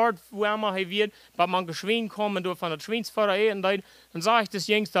sehen dort, wo immer er wird, weil man geschwingen kommen, du von der Schweinsfahrer ehen, dann sage ich das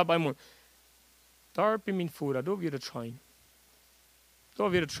Jüngste bei mir, dort bin mein Fuhrer, du wirst scheinen. So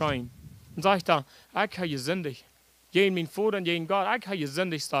wird es scheinen. Und sag ich da, ich habe sündig. Jeden mein Vater und jeden Gott, ich habe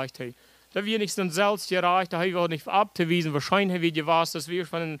sündig, sagt er. Da wir nicht sind selbst gereicht, da haben wir auch nicht abzuwiesen. Wahrscheinlich wie die was, dass wir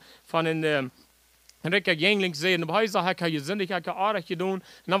von den Ricker Jüngling sehen. Aber ich sage, ich habe sündig, ich habe Arbeit getan. Und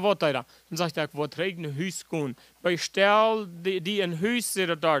dann wird er da. Dann sagt er, ich will trägen ein Haus gehen. Bei Stell, die in Haus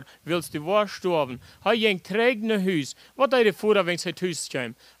sind dort, willst du wohl sterben. Er ging trägen ein Haus. Was er der Vater, wenn er Haus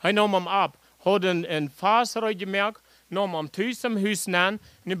kommt? Er nahm ihm ab, hat ein Fass gemerkt, nahm am Thuis am Huis nan,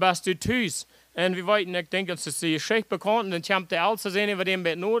 nu best du thuis. En we weten, ik denk dat ze zich schlecht bekannt, en dan komt de oudste zijn, wat hem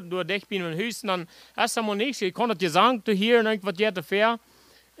bij nood, door dicht bij mijn huis, en dan is helemaal niks. Je kon het je zeggen, du hier, en wat je te ver.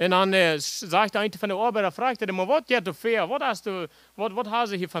 En dan zegt een van de arbeider, vraagt hij, maar wat je te ver, wat has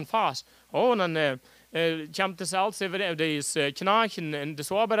je hier van vast? Oh, en dan komt de oudste, die is knaag, en de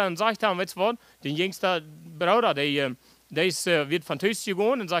arbeider, en zegt hij, weet je wat, de jongste broeder, die wird van thuis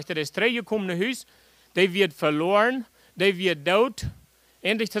gegaan, en zegt hij, die is teruggekomen naar huis, die wird verloren, die wird dood.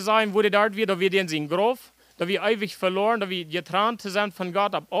 Endlich zu sein, wo die dort wird, da wird in sein Grab, da wird ewig verloren, da wird getrennt zu sein von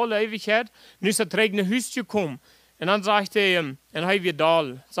Gott ab alle Ewigkeit. Nun ist er trägt eine Hüste gekommen. Und dann sagt er, und er wird da.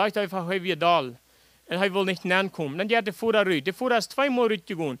 Sagt einfach, er wird da. Und er will nicht kommen. Dann geht der Vater rüt. Der Vater ist 2-mal rüt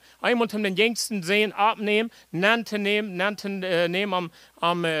gegangen. Einmal um den jüngsten Sehen abnehmen, nehmen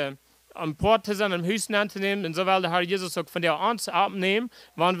am Port zu sein, am Hüsten anzunehmen, und so will der Herr Jesus auch von der Angst abnehmen,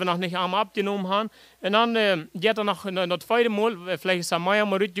 wann wir noch nicht am abgenommen haben. Und dann geht er noch das zweite Mal, vielleicht ist er mal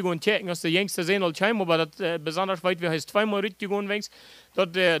richtig und checken, dass der Jüngste sehen soll, aber das besonders weit, wie heißt 2-mal richtig und wenigstens.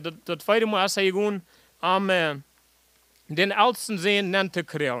 Das zweite Mal ist er gegangen, den ältesten Sehen nennt er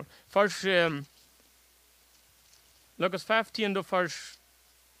kriegen. Vers, Lukas 15, du Vers.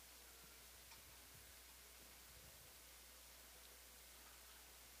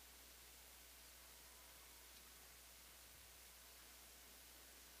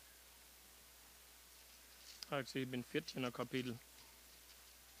 Ich bin 14. Kapitel.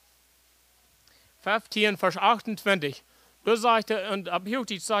 15, Vers 28. Da sagte und ab hier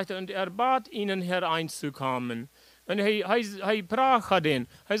sagte, und er bat ihnen hereinzukommen. Und er brach den.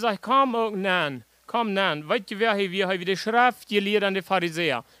 Er sagt, komm nan. Weißt du, wer hier wie die Schrift gelehrt an die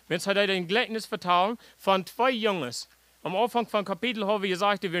Pharisäer? Wenn er den Gleichnis vertalen von 2 Jungs. Am Anfang von Kapitel haben wir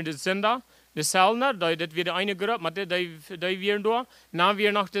gesagt, die werden die Sünder. De Sellner, dat weer de ene groep, maar die weer door. Na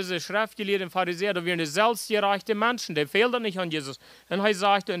weer nog deze schriftgeleerden Pharisäer, dat weer de zelfgerechte Menschen, die fehlten nicht an Jesus. Und er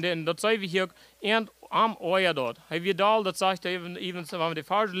sagte, und das sei wie hier, und am Euer dort. Er wird da, das sagt er eben, wenn wir die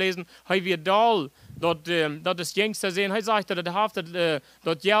Verse lesen, er wird da, dat das Jüngste sehen. Er sagte, dat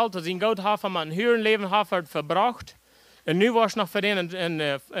das Geld, das ihn Gott hat, man ein höheren Leben hat verbracht. Und nu war es noch für den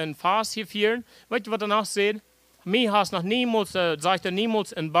ein Fass hier führen. Weißt du, was er noch sieht? Mir hast noch niemals, sagt er,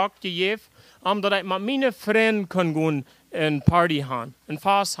 niemals ein Back gegeben, dat ik met mijn vrienden kan gaan een party gaan, een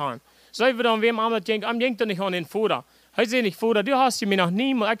Fass gaan. Zij we dan wem anders denken, am denkt er nicht an den Vater. Hij zei nicht, Vater, du hast mir noch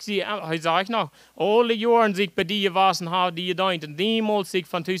niemals, hij sagt noch, alle Jahren sich bei dir gewesen haben, die je denkt, und niemals sich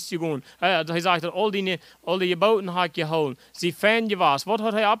von Tisch zu gehen. Hij sagt, all die Gebauten hat geholt, sie fan gewesen. Was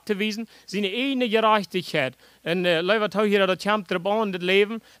hat er abgewiesen? Seine eigene Gerechtigkeit. Und Leute, hier, das kommt drauf an, das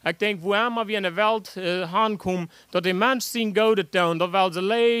Leben. Ich denke, wo immer wir in der Welt ankommen, dass die Menschen sind Gott tun, da will sie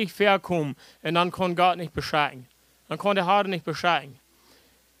leicht verkommen. Und dann kann Gott nicht beschränken. Dann kann der Herr nicht beschränken.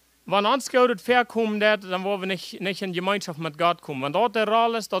 Wenn uns Gott verkommen, dann wollen wir nicht in Gemeinschaft mit Gott kommen. Wenn dort der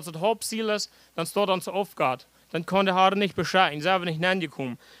Rolle ist, dass das Hauptziel ist, dann steht uns auf Gott. Dann kann der Herr nicht beschränken, selber nicht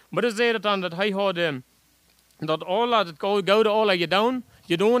hingekommen. Aber das seht dann, dass er hat, dat alle, dat Gott alle gedaan,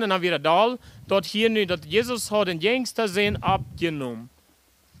 und dann wieder da, dort hier nu, dat Jesus hat den jüngsten Sehen abgenommen.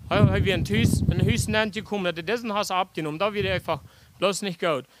 Er hat wir ein Hüs nennt gekommen, dat diesen Hass abgenommen, da wird einfach bloß nicht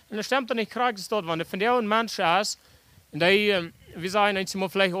gut. Und das stimmt dann nicht krank, dass dort, wenn er von der ein Mensch ist, und der, wir sagen einmal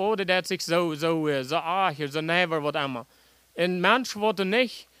vielleicht, oh, der hat sich so arg, so never, was immer. Ein Mensch wurde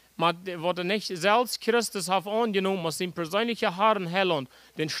nicht selbst Christus hat angenommen, aus dem persönlichen Herrn Helland,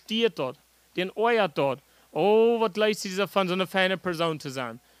 den steht dort, den euert dort. Oh, was leist dieser von so einer feinen Person zu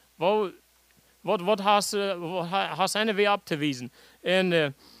sein? Was hast eine Weg abzuwiesen?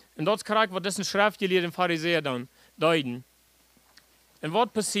 Und dort kriegt, was das ein schriftgelehrten Pharisäer dann deuten. Und was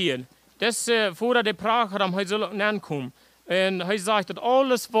passiert? Das Vater der Prager am heute soll ankommen. Und er sagt, dass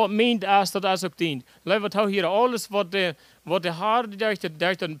alles, was meint ist, das auch dient. Leute, hier alles, was wat de Herr durch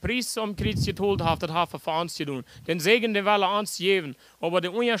den Priester am Kreuz getold hat, das hat für uns zu tun. Den Segen, den will uns geben. Aber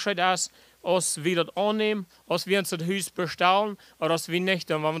der Unterschied ist, als wir das annehmen, als wir uns das Haus bestellen, oder als wir nicht,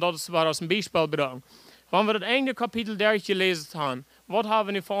 wenn wir das war aus dem Beispiel bringen. Wenn wir das eigene Kapitel durchgelesen haben, was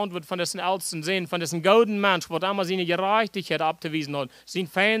haben wir verantwortet von diesen Ältesten sehen, von diesen golden Mensch, was einmal seine Gerechtigkeit abgewiesen hat, sein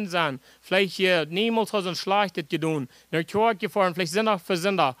Fan sein, vielleicht niemals hat er Schlechtes getan, nach Kirche gefahren, vielleicht Sonntag für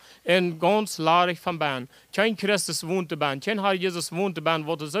Sonntag, und ganz laarig von Bahn. Kein Christus wohnte Bahn, kein Herr Jesus wohnte Bahn,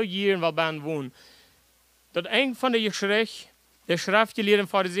 wo er so hier in Bahn wohnen. Das eng von der Geschrift, der schriftgelehrten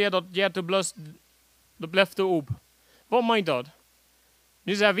Pharisäer, das geht bloß, das bleibt da oben. Was meint das?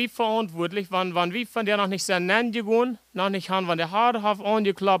 Nu sind wir verantwortlich, wenn wir von der noch nicht sein Nennen gegangen, noch nicht haben, wenn der Herr hat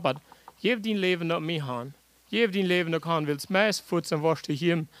angeklappert, gib dein Leben nach mir an. Gib dein Leben nach an, willst meist futzen, was du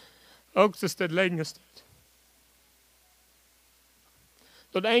hier auch das längste.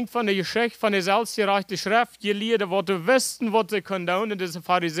 Das eng von der Geschichte, von der selbstgerechten Schrift, die Lieder, was du wüssten, was sie können tun, und diese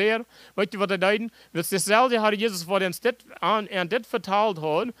Pharisäer, weißt du, was sie deuten? Willst dasselbe Herr Jesus, was uns das verteilt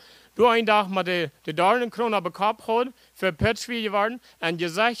hat, du ein Tag mal die Dornenkrone bekommen hat, für Petschwie geworden, und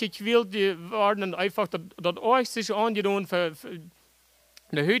gesagt, gequält geworden, und einfach das euch sich angetan, für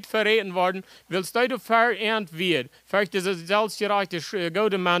der Hüt verraten worden, willst du verehrt werden, für diese selbstgerechte,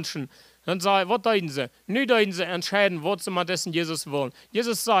 gute Menschen. Dann sagt, was deuten sie? Nu deuten sie entscheiden, was sie mit dessen Jesus wollen.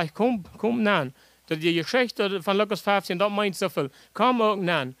 Jesus sagt, komm nan. Die Geschichte von Lukas 15, das meint so viel. Komm auch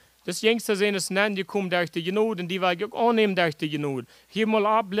nan. Das jüngste sehen ist nan, die kommen durch die Genode, und die will ich auch annehmen durch die Genode. Hier mal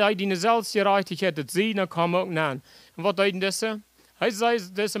ableiten, die eine Selbstgerechtigkeit hat, sie, dann komm auch nan. Und was deuten diese? Er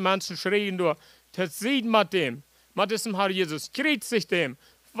sagt, diese Menschen schreien durch, das sieht mit diesem Herr Jesus, kriegt sich dem,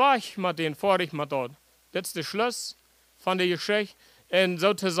 wach mit dem, vor ich mit dort. Das ist der Schluss von der Geschichte. Und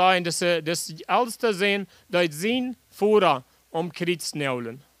sozusagen, dass die Ältesten sehen, dass sie vorher Kreuz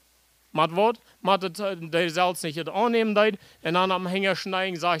neulen. Mit was? Mit der selbst nicht annehmen, und dann am Hänger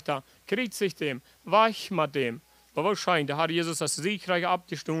schneiden, sagt er, kriegt sich dem, wach mit dem. Aber wahrscheinlich, der Herr Jesus das siegreich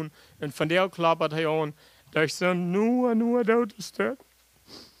abgestoßen, und von der klappert er an, dass ich so nur dort ist. Und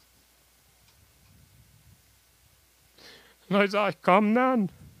er sagt, komm dann,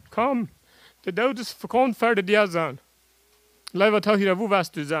 komm, der Tod ist verkommen, fertig dir sein. Leider taucht hier, wo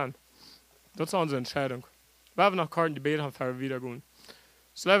wirst du sein? Das ist unsere Entscheidung. Wir haben noch kein Gebet, haben wir wieder gehen.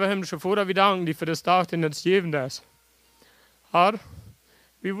 Das Leiber himmlische Vater, wir danken dir für das Tag, den uns gegeben ist. Herr,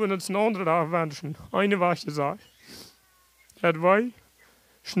 wir wollen uns einen anderen Tag wünschen. Eine Wache sagt, hat wei,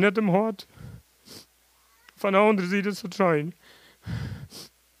 Schnitt im Hort, von der anderen Seite zu scheinen.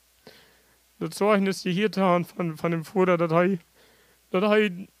 Das Zeugnis, die hier haben von dem Vater, dass er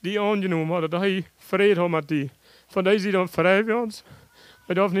die angenommen hat, dass er Frieden hat mit dir. Von der Seite frei wir uns.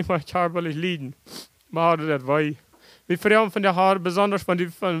 Wir dürfen nicht mehr körperlich leiden. Aber das wei. Wir freuen von der Herr, besonders von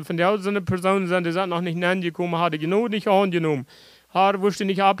der einzelnen Personen sind, die sind noch nicht angekommen, haben die Genode nicht angenommen. Herr, wusste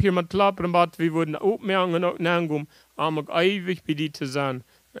nicht ab hier mit Klappern, wir wurden aufmerken und angekommen, um ewig bei dir zu sein.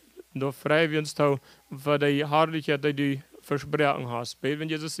 Und da freuen wir uns da für die Herrlichkeit, die du versprochen hast. Beten wir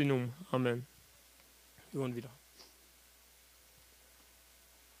Jesus in Namen. Amen. Wir gehen wieder.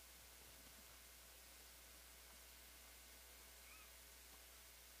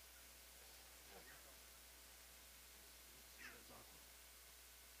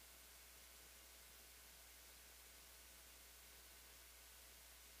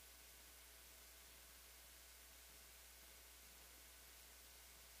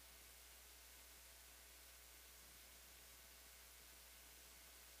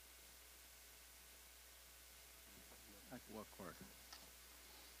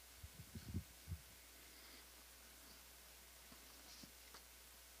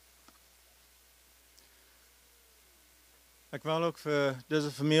 Ik wil ook voor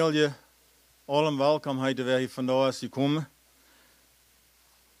deze familie allen welkom die hier vandaag is gekomen.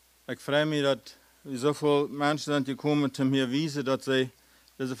 Ik freue mich, dat er zoveel mensen zijn gekomen om hier wijzen dat ze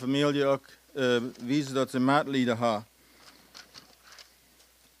deze familie ook wijzen dat ze Mitglieder hebben.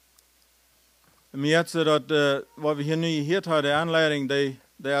 Mir jetzt dat wat we hier nu gehoord hebben, de aanleiding, die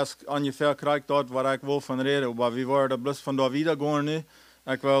is ongeveer krijgt dat waar ik wil van reden. Maar we worden er bloos vandaag wieder gaan nu.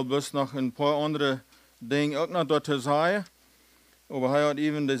 Ik wil bloos nog een paar andere dingen ook nog dat te zeggen. Aber hij had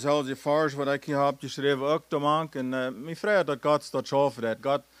even dezelfde vers wat ik hier heb geschreven ook te maken. En ik vrees dat God dat schaffen heeft.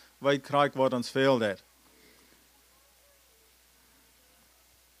 God weet krijgt wat ons veelt.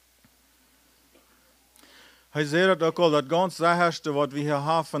 Hij zei dat ook al, dat ganz sicherste wat we hier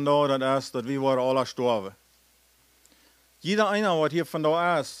hebben vandaag, dat is dat we worden alle sterven. Jeder einer wat hier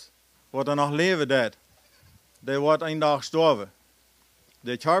vandaag is, wat er nog leven deed, die wordt een dag sterven.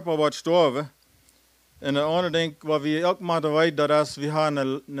 De körper wordt sterven. En het andere ding wat we ook moeten weten, dat is, we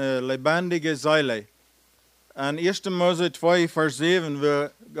hebben een lebendige ziel. En 1. Mose 2, vers 7,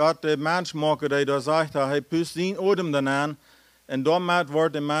 waar God de mens maken, die daar zegt, hij pust zijn odem dan aan, en daarmee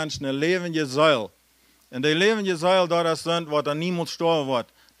wordt de mens een levende ziel. En die levende ziel, dat is dat wat er niemand sterven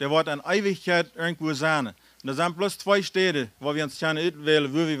wordt. Der wordt een eeuwigheid irgendwo zijn. En er zijn plus 2 steden, waar we ons kunnen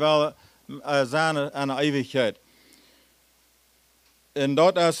uitwählen, waar we willen zijn aan de eeuwigheid. En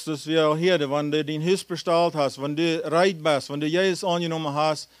dat is dus weer hier, wanneer du dein huis besteld hast, wenn du reit bist, wenn du Jesus angenommen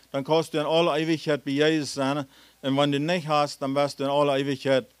hast, dann kannst du in alle Ewigkeit bei Jesus sein. Und wenn du nicht hast, dann bist du in alle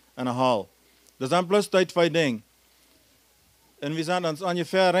Ewigkeit in der Hall. Das sind bloß die 2 Dinge. Und wir sind uns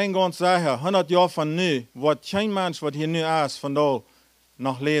ungefähr reingehend sicher, 100 Jahre von nu, wird kein Mensch, was hier nu ist, von da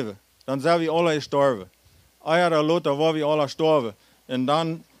noch leben. Dann sind wir alle gestorben. Eier Lothar, wo wir alle sterben. Und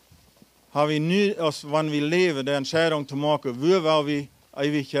dann haben wir nu, als wenn wir leben, die Entscheidung zu machen, wo wollen wir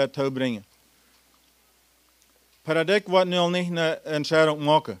Ewigkeit zubringen. Per Dyck wird nu nicht eine Entscheidung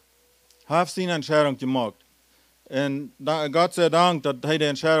machen. Hat seine Entscheidung gemacht. Und Gott sei Dank, dass er die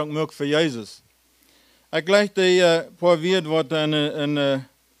Entscheidung macht für Jesus. Ich gleich die paar Wort, was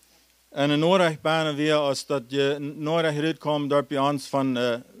eine Nachrichtbahn wäre, als dass die Nachricht rauskommt, dort bei uns von,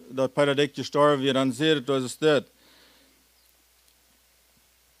 dass Per Dyck gestorben wird, dann seht ihr, dass es steht.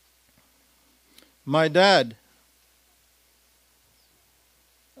 My dad,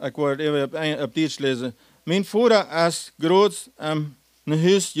 ik word even op Duits lezen. Mijn vader is groot naar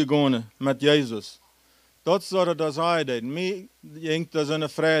huis gegaan met Jezus. Dat is wat dat zei deed. Mij denkt dat een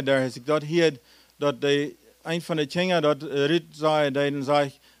vrede daar is. Ik dat hier, dat een van de kinderen dat Ruud zei deed, en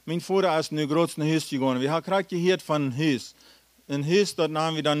zei, mijn vader is nu groot naar huis gegaan. We hebben graag gehoord van een huis. Een huis, dat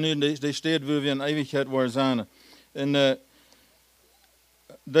namen we dan nu, die stad waar we in eeuwigheid worden zijn. En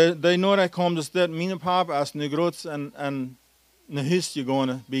de Noord kwam dus dat mijn papa is nu groot en naar huis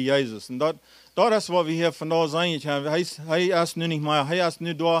gegaan bij Jezus. En dat is wat we hier vandaag zijn. Hij is nu niet meer, hij is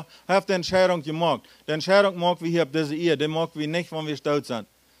nu daar, hij heeft de Entscheidung gemacht. De Entscheidung maken we hier op deze eeuw, die maken we niet, wanneer we stout zijn.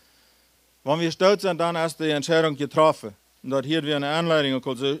 Wanneer we stout zijn, dan is de Entscheidung getroffen. En dat hier weer een aanleiding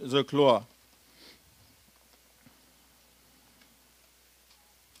ook zo klar.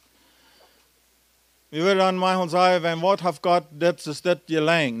 We willen dan maar zeggen, wenn wat heeft God dit is dit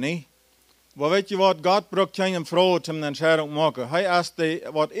gelang, niet? Maar weet je wat, God braucht keine Frau zum Entscheidung machen. Hij is de,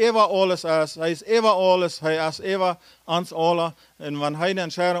 wat ever alles is, hij is ever alles, hij is ever ons alle. En wenn hij de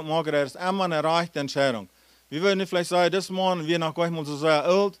Entscheidung macht, er ist immer eine rechte Entscheidung. Wir würden vielleicht sagen, das Mann, wir noch gleich mal so sehr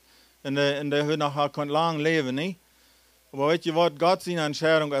alt, und der wird noch lang leben, nicht? Aber weet je wat, Gott seine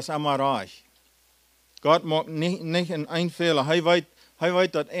Entscheidung ist immer reich. Gott macht nicht einen Fehler. Hij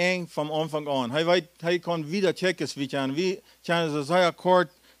weet dat eng vom Anfang an. Hij kann wieder checken, wie kann. Wir können so sehr kort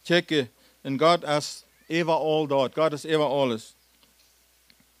checken. Und Gott ist überall dort. Gott ist über alles.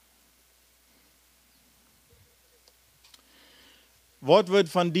 Was wird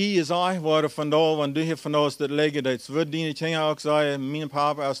von dir gesagt worden von da, wenn du hier von da aus das Lege denkst? Wird deine Kinder auch sagen, mein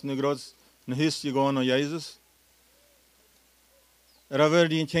Papa ist nu groß nach Hause gegangen nach Jesus? Oder würde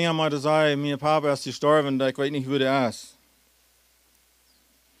deine Kinder mal sagen, mein Papa ist gestorben, ich weiß nicht, wo der ist?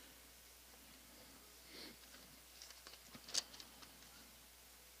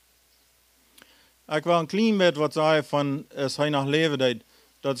 Ik wil een klein beetje wat zeggen van als hij nog leven deed.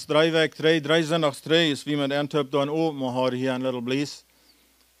 Dat is 3 weken 3 zondags 3 is wie met een type dan open hadden hier in Little Belize.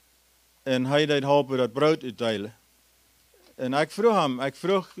 En hij deed helpen dat brood uitdelen. En ik vroeg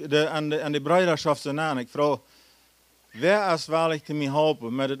aan de bruiderschaft zijn aan, ik vroeg, wer is waarlijk te mij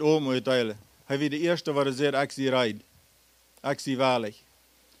helpen met het open uitdelen? Hij was de eerste wat zei, ik zie rijd. Ik zie waarlijk.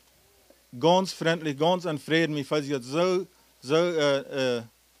 Ganz vriendelijk, ganz in vrede, mij voelt zich zo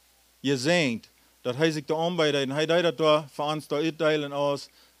gezegend. Dat hij zich daar aanbiedt en hij deed dat daar voor ons daar uitdelen als.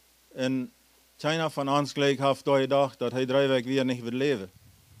 En keiner van ons gelijk heeft daar gedacht dat hij 3 weken weer niet wil leven.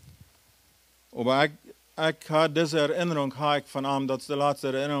 Maar ik had deze herinnering van hem, dat is de laatste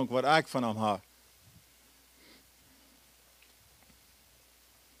herinnering wat ik van hem heb.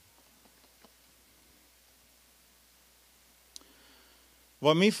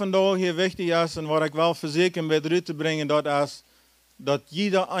 Wat mij vandaag hier wichtig is en wat ik wel verzekeren bij eruit te brengen, dat is dat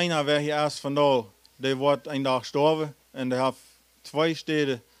jeder einer, wer hier ist vandaag, der wordt een dag sterven en der heeft 2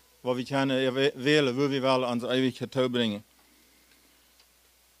 steden waar we kunnen wählen, wo wir wel ans Ewigkeit terugbringen.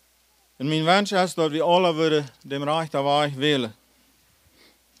 En mijn wens is dat we alle willen dem Reich der Weg wählen.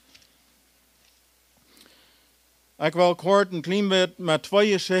 Ik wil kort een klein beetje met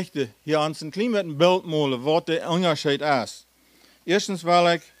 2 geschichten hier ans een klein beetje een beeld malen wat de onderscheid is. Eerstens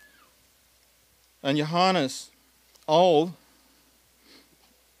wil ik in Johannes 11,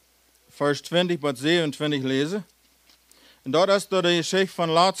 vers 20 tot 27 lezen. En dat is de geschichte van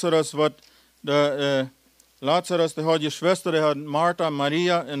Lazarus, wat Lazarus, die hat je Schwester, die hat Martha,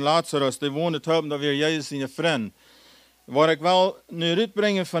 Maria en Lazarus, die woonden oben, dat weer Jezus zijn vriend. Wat ik wel nu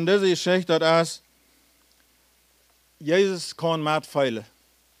uitbrengen van deze geschichte, dat is, Jezus kan metveilen.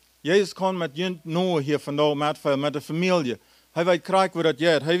 Jezus kan met jent nou hier vandaag metveilen, met de familie. Hij weet krijg hoe dat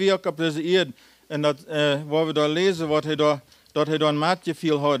gaat. Hij weet ook op deze eerd, en dat, waar we daar lezen, wat hij daar, dat hij dan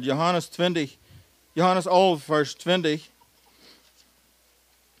metgeviel had. Johannes 11, vers 20.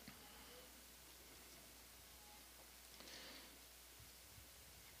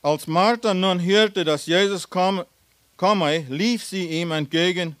 Als Martha nun hörte, dass Jesus komme, lief sie ihm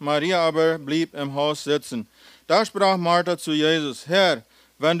entgegen, Maria aber blieb im Haus sitzen. Da sprach Martha zu Jesus, Herr,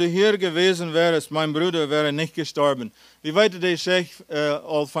 wenn du hier gewesen wärst, mein Bruder wäre nicht gestorben. Wie weten die zegt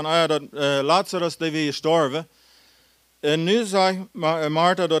al van dat Lazarus die weer gestorben. En nu zegt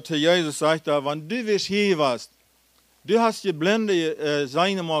Martha dat te Jezus, zegt dat, want du wist hier was. Du hast je blinde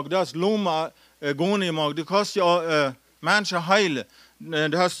zijn gemaakt, du hast loma gone gemaakt, du hast je mensen heilen.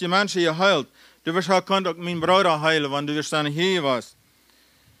 Du hast die Menschen geheilt. Du wirst auch auch meinen Bruder heilen, wenn du wirst dann hier warst.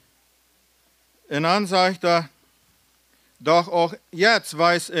 Und dann sagt er, doch auch jetzt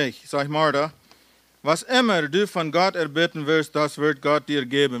weiß ich, sagt Martha, was immer du von Gott erbitten wirst, das wird Gott dir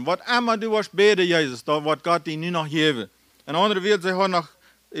geben. Was immer du wirst beten, Jesus, das wird Gott dir nu noch geben. Ein anderer wird sich auch noch,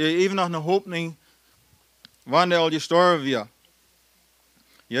 even noch eine Hoffnung, wann der all gestorben wird.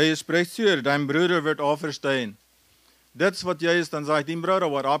 Jesus spricht zu ihr, dein Bruder wird auferstehen. Dat is wat Jezus dan zegt, die Bruder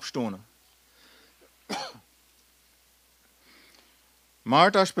wordt opstaan.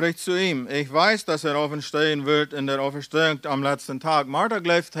 Martha spricht zu ihm, ich weiß, dass auferstehen wird in der Auferstehung am letzten Tag. Martha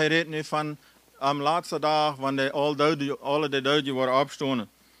glaubt, hij redt nu van am laatste dag, wanneer alle de doden worden opstaan.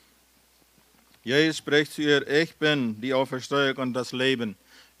 Jezus spricht zu ihr, ich bin die Auferstehung und das Leben.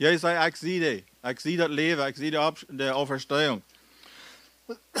 Jezus sagt, ich sehe das Leben, ich sehe die Auferstehung.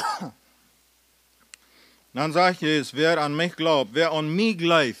 Dan sagt Jesus, wer an mich glaubt, wer an mich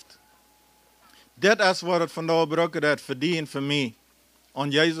glaubt, das ist, was es von der Brücke hat, für die und für mich.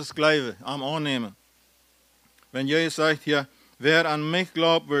 An Jesus glauben, am annehmen. Wenn Jesus sagt hier, wer an mich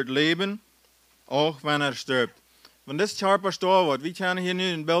glaubt, wird leben, auch wenn er stirbt. Wenn das scharper Stor wird, wie kann hier nu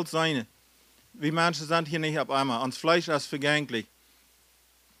ein Bild sein? Wie Menschen sind hier nicht auf einmal, ans Fleisch ist vergänglich.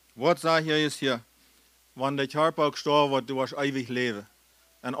 Was sagt Jesus hier? Wenn der scharper auch Stor wird, du wirst ewig leben.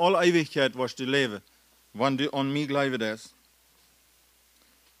 In alle Ewigkeit wirst du leben. Wann du an mich glaubst.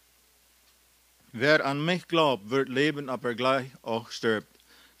 Wer an mich glaubt, wird leben, aber gleich auch stirbt.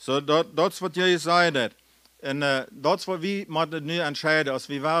 So, das ist, was Jesus sagt. Und das ist, was wir nu entscheiden. Als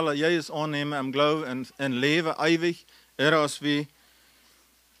wir wollen Jesus annehmen im Glauben und leben ewig, als wir,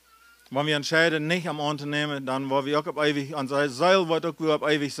 wenn wir entscheiden, nicht am anzunehmen, dann wollen wir auch auf ewig, an sein Seil wird auch auf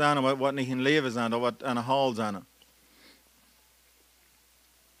ewig sein, aber wird nicht ein Leben sein, das wird eine Heil sein.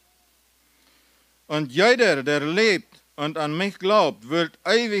 Und jeder, der lebt und an mich glaubt, wird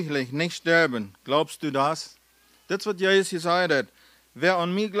ewiglich nicht sterben. Glaubst du das? Das ist, was Jesus gesagt hat. Wer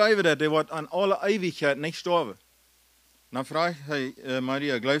an mich glaubt, der wird an alle Ewigkeit nicht sterben. Dann fragt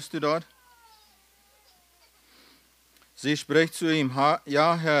Maria, glaubst du das? Sie spricht zu ihm,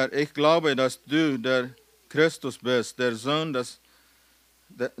 ja Herr, ich glaube, dass du der Christus bist, der Sohn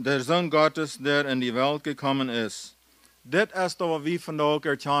Gottes, der in die Welt gekommen ist. Das ist was wir vandaag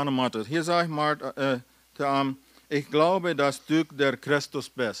erkennen moeten. Hier sagt Martha ich glaube, dass du der Christus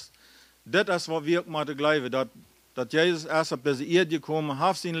bist. Das ist, was wir moeten glauben, dass Jesus erst auf diese Erde gekommen,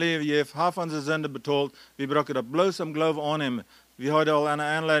 hat sein Leben gegeben, hat an seine Sünde betont. Wir brauchen das bloß im Glauben annehmen. Wir haben auch eine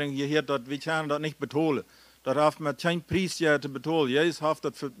Einleitung gehört, dass wir können das nicht betonen. Das hat mit kein Preis zu betonen. Jesus hat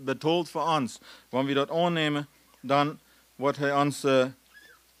das betont für uns. Wenn wir das annehmen, dann wird er uns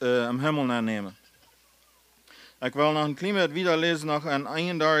im Himmel annehmen. Ich will noch ein kleines wieder lesen, noch an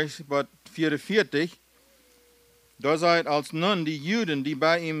 31:44. Da sagt, als nun die Juden, die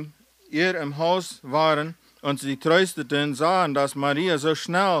bei ihm im Haus waren und sie trösteten, sahen, dass Maria so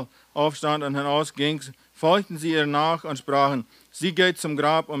schnell aufstand und hinausging, folgten sie ihr nach und sprachen, sie geht zum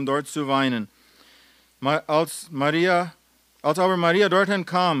Grab, um dort zu weinen. Als aber Maria dorthin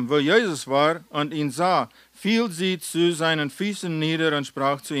kam, wo Jesus war und ihn sah, fiel sie zu seinen Füßen nieder und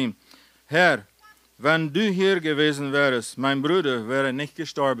sprach zu ihm, Herr, wenn du hier gewesen wärst, mein Bruder wäre nicht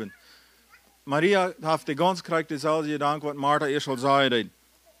gestorben. Maria hat die ganz korrekt dieselbe Gedanke, was Martha erst al zei.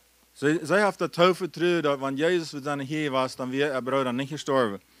 Sie hat das Taufe vertraut, dass wenn Jesus mit seiner hier war, dann wäre ihr Bruder nicht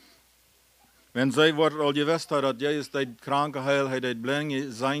gestorben. Wenn sie al gewusst hat, dass Jesus die Kranke heilt, hat die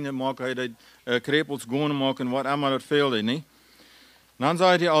Blinde seine machen, hat die Krepels gehen machen, was immer das fehlte, nicht? Dann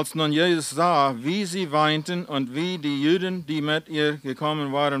sagt er, als nun Jesus sah, wie sie weinten und wie die Juden, die mit ihr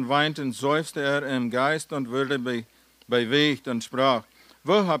gekommen waren, weinten, seufzte er im Geist und wurde bewegt und sprach,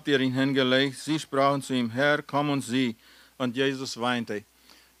 wo habt ihr ihn hingelegt? Sie sprachen zu ihm, Herr, komm und sieh. Und Jesus weinte.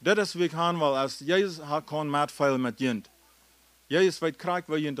 Das ist, wie ich haben will, als Jesus hat kein Mitfeil mit Jent. Jesus weet krijg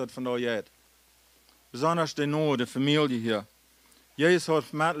wat Jent dat van daar heeft. Besonders de Nood, de familie hier. Jesus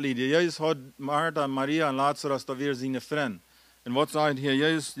hat Mitleid. Jesus hat Martha, Maria und Lazarus, da wir seine Freunde. Und was sagt hier?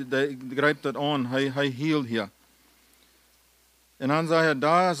 Jesus greift das an, er hielt hier. Und dann sagt er,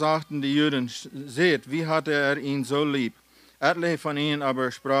 da sagten die Juden, seht, wie hatte er ihn so lieb. Etliche von ihnen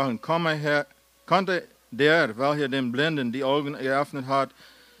aber sprachen, konnte der, welcher den Blinden die Augen geöffnet hat,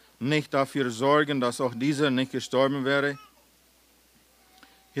 nicht dafür sorgen, dass auch dieser nicht gestorben wäre?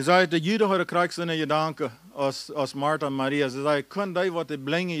 Je zei, de Juden hadden krijg zijn gedanken als Martha en Maria. Ze zei, kun die wat de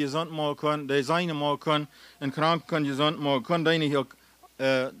blinde gezond maken kunnen, de zijne maken kunnen, en krank kunnen gezond maken, kun die niet ook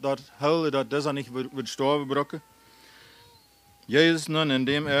dat huilen, dat deze niet wordt sterven brokken? Jezus nun,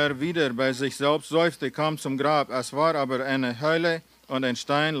 indem wieder bei sich selbst seufzte, kam zum Grab. Es war aber eine Höhle und ein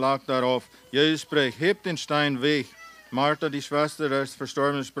Stein lag darauf. Jesus spricht, hebt den Stein weg. Martha, die Schwester des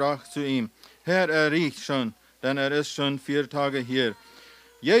Verstorbenen, sprach zu ihm, Herr, riecht schon, denn ist schon 4 Tage hier.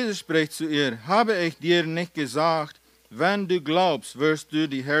 Jesus spricht zu ihr, habe ich dir nicht gesagt, wenn du glaubst, wirst du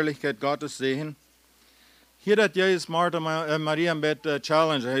die Herrlichkeit Gottes sehen? Hier hat Jesus Martha Maria ein bisschen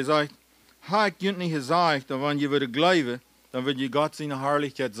challenge. Er sagt, habe ich nicht gesagt, wenn je würde glauben, dann wird je Gott seine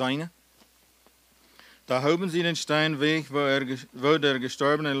Herrlichkeit sein. Da hoben sie den Stein weg, wo der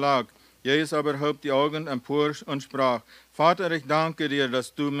Gestorbene lag. Jesus aber hob die Augen empor und sprach, Vater, ich danke dir,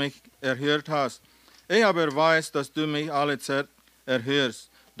 dass du mich erhört hast. Ich aber weiß, dass du mich alle Zeit erhörst.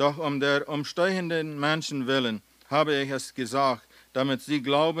 Doch um der umstehenden Menschen willen habe ich es gesagt, damit sie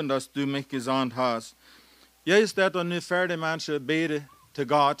glauben, dass du mich gesandt hast. Jesus hat dann nicht für die Menschen beten zu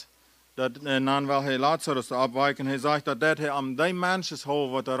Gott, dat dann will er Lazarus abweichen. Er sagt, dass er am den Menschen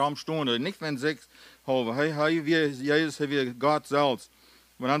holen, was darum stond, nicht wenn sich holen. Jesus wie Gott selbst.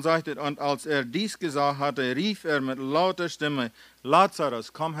 Und dann sagt er, und als er dies gesagt hatte, rief er mit lauter Stimme,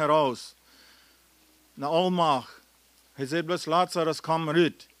 Lazarus, komm heraus. Na Allmacht. Er sagt bloß, Lazarus, komm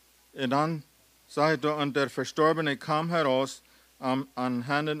raus. Und dann sagt er, und der Verstorbene kam heraus, an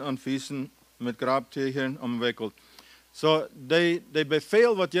Händen und Füßen mit Grabtüchern umwickelt. So, der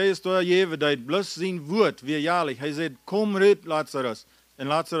Befehl, was Jesus da gegeben hat, bloß sein Wort, wie jährlich. Er sagt, komm raus, Lazarus. Und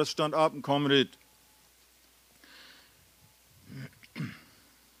Lazarus stand ab und kam raus.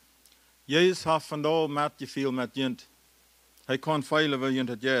 Jesus hat von da mitgefühlt mit Jent. Er kann feilen, wie Jent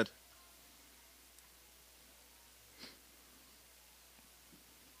hat geht.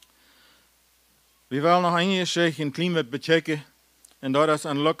 Wir wollen noch eine Geschichte in Klima bechecken, und das ist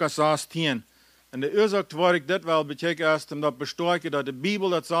an Lukas 16. Und die Ursache, warum ich das will bechecken, ist, um das bestärken, dass die Bibel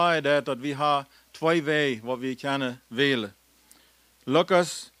das sagt, dass wir haben 2 Wege, die wir können wählen.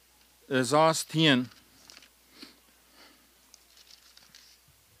 Lukas 16.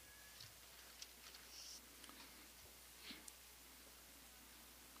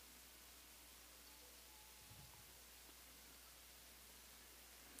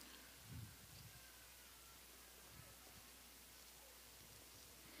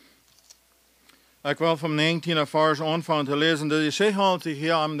 Ich will vom 19. Vers anfangen zu lesen. Die Geschichte handelt sich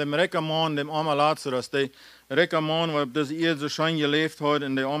hier um den reichen Mann, dem armen Lazarus. Der reiche Mann, der auf dieser Erde so schön gelebt hat,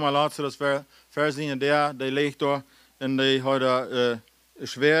 und der arme Lazarus, versehen, der liegt da, und der hat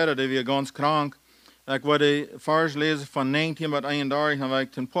schwer, der wird ganz krank. Ich will die Vers lesen von 19 bis 31, dann will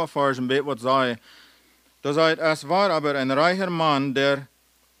ich ein paar Vers ein bisschen was sagen. Da sagt, es war aber ein reicher Mann, der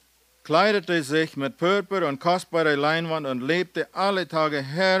kleidete sich mit Purpur und kostbarer Leinwand und lebte alle Tage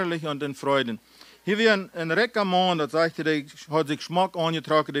herrlich und in Freuden. Hier wie ein reicher Mann, das sagt, der hat sich Schmuck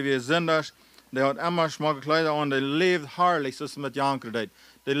angetragen, der wie Sünders, der hat immer schmucke Kleider an, der lebt herrlich, so mit Jankerdeit.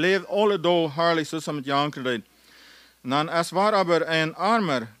 Der lebt alle da herrlich, so mit Jankerdeit. Dann, es war aber ein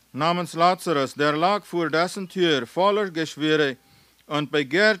Armer namens Lazarus, der lag vor dessen Tür voller Geschwüre und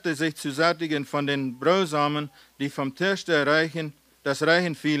begehrte sich zu sättigen von den Brosamen, die vom Tisch des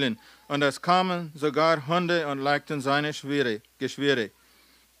Reichen fielen. Und es kamen sogar Hunde und leckten seine Geschwüre.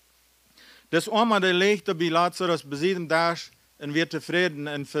 Das Oma, der legte bei Lazarus bei 7 Tagen und wird zufrieden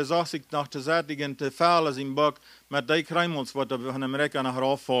und versucht sich nach zu sättigen, zu fehlen im Bock mit den Kremels, die von Amerika nach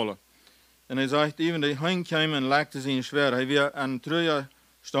rauffallen. Und er sagt, eben die Hunde kamen und leckten sie schwer, er wird an Trüger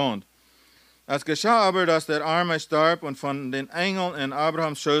stand. Es geschah aber, dass der Arme starb und von den Engeln in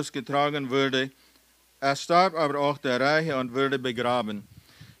Abrahams Schoß getragen wurde. Es starb aber auch der Reiche und wurde begraben.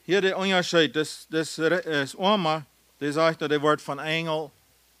 Hier der Unterschied, das Oma, die sagt, der wird von Engeln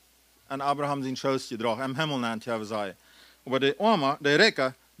an Abraham sein Schoß getragen, im Himmel nennt er sei. Aber der Oma, der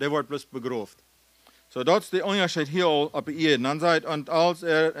Reiche, der wird bloß begraben. So, das ist der Unterschied hier auf Erden. Dann sagt, und als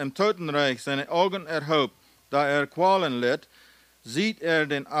er im Totenreich seine Augen erhob, da er Qualen litt, sieht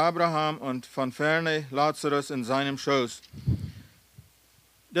den Abraham und von ferne Lazarus in seinem Schoß.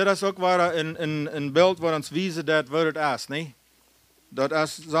 Dat is ook waar een beeld waar ons wijzen dat wordt as, nee? Dat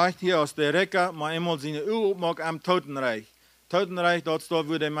as zegt hier aus der Recke, maar eenmaal zijn uw opmaak am Totenreich. Totenreich, dat staat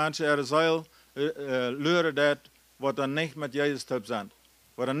wo die mensen ihre Seil leren dat, wat dan niet met Jezus top zijn.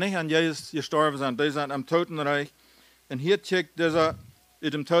 Wat dan niet aan Jezus gestorben zijn, die zijn am Totenreich. En hier checkt dieser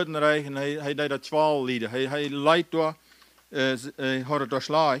uit dem Totenreich en hij deed dat 12 lieden. Hij leidt door, had het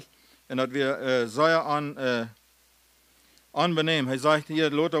doorslagen. En dat we zeer anbenehmen. Hij zegt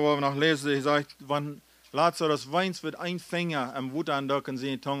hier, Lothar, wo wir noch lesen, hij zegt, wann Lazarus weint, wird ein Finger am Wut andocken,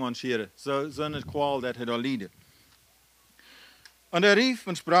 seine Tongue anscheren. So eine Qual, dat hij da liede. Und rief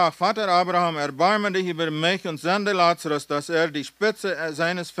und sprach, Vater Abraham, erbarme dich über mich und sende Lazarus, dass die Spitze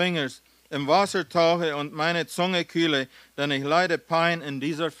seines Fingers im Wasser tauche und meine Zunge kühle, denn ich leide Pein in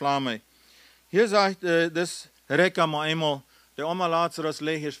dieser Flamme. Hier sagt das Rekka mal einmal, der Oma Lazarus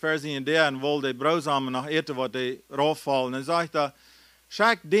legt hier Versien der und will die Brausamen noch eten, was die rauffallen. Und sagt er,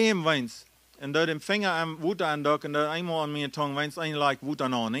 schak dem weins. Und da dem Finger am Wut andocken, da einmal an meine Tongue weins eigentlich Wut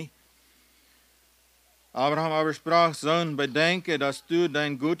an, nicht? Abraham aber sprach, Sohn, bedenke, dass du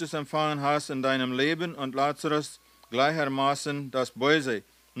dein Gutes empfangen hast in deinem Leben und Lazarus gleichermaßen das Böse.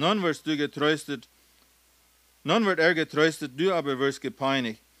 Nun wird er getröstet, du aber wirst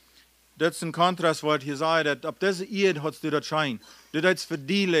gepeinigt. Dat is een contrast wat hier zei, dat op deze eerd had du dat schijn. Du deedst voor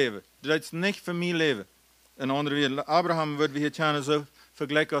die leven, du deedst niet voor mij leven. En andere weer, Abraham wordt we hier tjane zo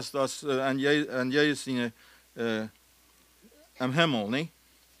vergelijken als aan Jezus am Himmel, niet?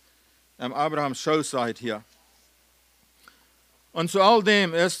 Am Abrahams Schoß seid hier. Und zu all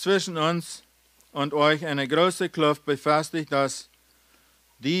dem ist zwischen uns und euch eine große Kluft befestigt, dass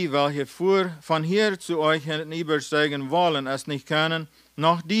die, welche von hier zu euch hinübersteigen wollen, es nicht können,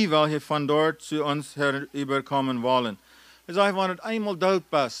 noch die, welche von dort zu uns herüberkommen wollen. Ich sage, wenn es einmal dort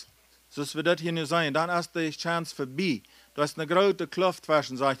passt, so wir das hier nicht sein, dann ist die Chance vorbei. Das ist eine große Kluft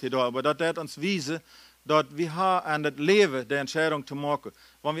zwischen, sagt ihr da, aber das wird uns wiesen, dass wir an das Leben der Entscheidung zu machen.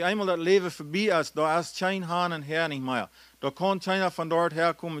 Wenn wir einmal das Leben vorbei ist, da ist kein Hahn und Herr nicht mehr. Da kann keiner von dort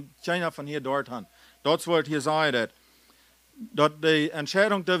herkommen, keiner von hier dort hin. Das wird hier sagen, dass die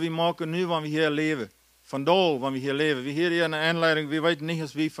Entscheidung, die wir machen, nur wenn wir hier leben, von da, wenn wir hier leben. Wir hier in der Einleitung, wir wissen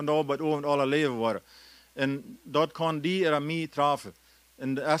nicht, wie von da bis oben alle leben worden. Und dort kann die oder mich treffen.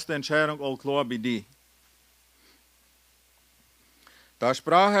 Und die erste Entscheidung all klar bei die. Da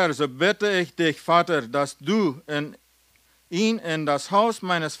sprach er, so bitte ich dich, Vater, dass du ihn in das Haus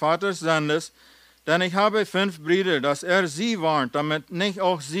meines Vaters sendest, denn ich habe 5 Brüder, dass sie warnt, damit nicht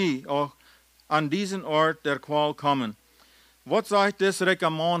auch sie auch an diesen Ort der Qual kommen. Was sagt das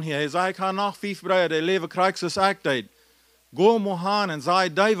Rekkamon hier? Er sagt, ich habe noch 5 Brüder, die leben kriegsus Echtheit. Go mohan und sei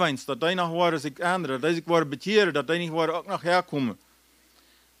die weinst, dass die noch waren sich ändern, dass sich waren betieren, dass die nicht waren auch noch herkommen.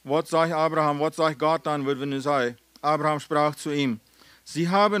 Was sagt Abraham, was sagt Gott dann, wird wenn du sei? Abraham sprach zu ihm, sie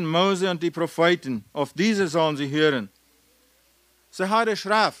haben Mose und die Propheten, auf diese sollen sie hören. Sie haben die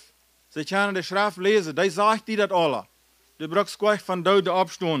Schrift, sie können die Schrift lesen, die sagt die das alle. Du brauchst gleich von dort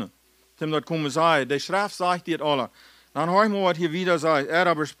abstoßen, dem das kommen sei, die Schrift sagt die das alle. Dann hör ich mal, was hier wieder sagt. Er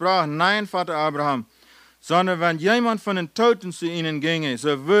aber sprach, nein, Vater Abraham, sondern wenn jemand von den Toten zu ihnen ginge,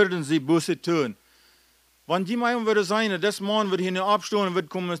 so würden sie Buße tun. Wenn jemand würde sein, das Mann würde hier nicht abstoßen und würde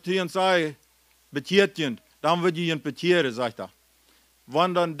kommen und sagen, betiertjen, dann würde jemand betieren, sagt er.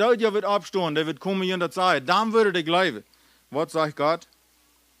 Wenn dann dort ja wird abstoßen, der wird kommen und das sagen, dann würde der glauben. Was sagt Gott?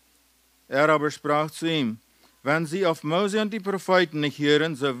 Er aber sprach zu ihm, wenn sie auf Mose und die Propheten nicht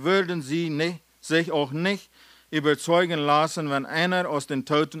hören, so würden sie sich auch nicht überzeugen lassen, wenn einer aus den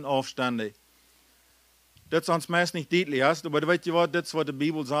Toten aufstande. Das ist uns meist nicht deutlich, aber weißt du was, das ist, was die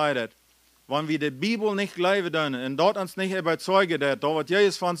Bibel sagt. Wenn wir die Bibel nicht glauben und dort uns nicht überzeugen, da was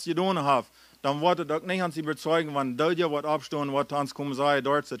Jesus von uns getan hat, dann wird es auch nicht uns überzeugen, wenn dort ja was abstehen, was uns kommen sei,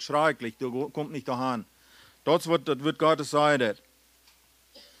 dort ist es schrecklich, du kommst nicht dahin. Das wird Gottes sagen.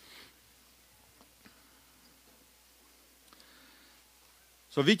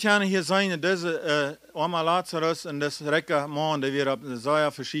 So wie kann hier sein, diese Oma Lazarus und das Rekka Mann, die wir auf sehr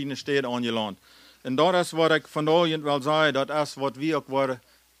verschiedene Städte angelangt. Und das ist, was ich von da will sagen, das ist, was wir auch waren,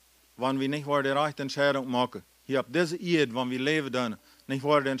 wenn wir nicht die rechte Entscheidung machen. Hier auf diese Erde, wenn wir leben dann, nicht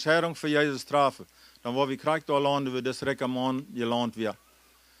die Entscheidung für Jesus treffen, dann wollen wir kriegt da landen, wie das Rekka Mann gelandet wird.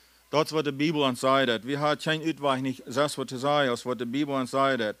 Das ist, was die Bibel uns sagt. Wir haben kein Ausweg, nicht das, was zu sagen, als was die Bibel uns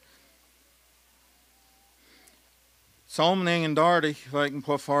sagt. Psalm 39, will ich ein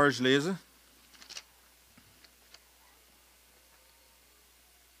paar Verse lesen.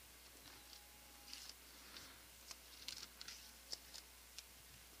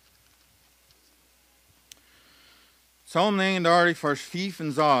 Psalm 39, vers 5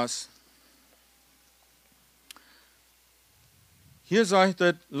 en 6. Hier sagt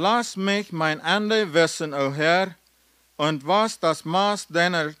es, lass mich mein Ende wissen, o Herr, und was das Maß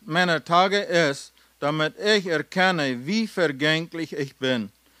meiner Tage ist, damit ich erkenne, wie vergänglich ich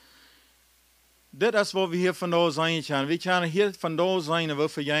bin. Das ist, was wir hier von da sein können. Wir können hier von da sein, wie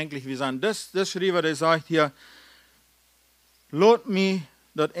vergänglich wir sind. Das Schreiber, der sagt hier, lass mich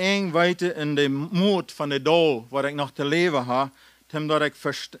dat eng weite in de moed van de doel wat ik nog te leven heb,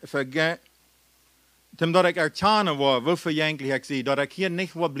 dat ik erkennen word, hoe vergänglich ik zie, dat ik hier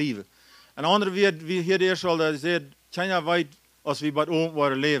niet wil blijven. En andere wie hier de eerste al dat zegt, China weit als we bij ons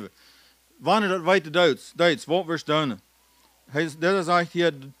worden leven. Wanneer dat weite Duits, wat we doen? Dat zegt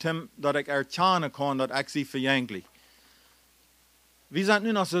hier, dat ik erkennen kan, dat ik zie vergänglich. We zijn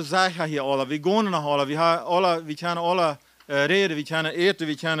nu nog zo zeker hier alle, we gaan nog alle, we kennen alle reden, we kunnen eten,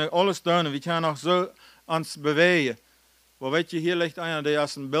 we kunnen alles doen, we kunnen nog zo ons bewegen. Maar weet je, hier ligt een, dat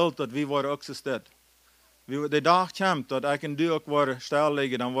is een beeld dat we worden ook gesteld. De dag komt dat ik en du ook worden stil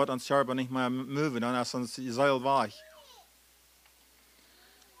liggen, dan wordt ons scherper niet meer moven, dan is ons zeil weg.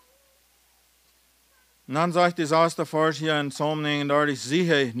 En dan zegt de zesde vers hier in Psalm 39,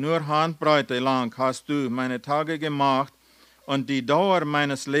 siehe, nur Handbreite lang hast du meine Tage gemacht, und die Dauer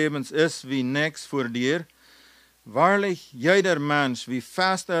meines Lebens ist wie nichts vor dir. Wahrlich, jeder Mensch, wie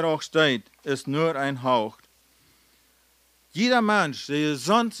fest auch steht, ist nur ein Hauch. Jeder Mensch, der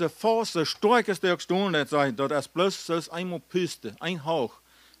sonst der fast starkeste auch stehen, sagt, das ist bloß so einmal Puste, ein Hauch,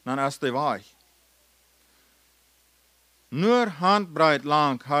 dann ist der weich. Nur handbreit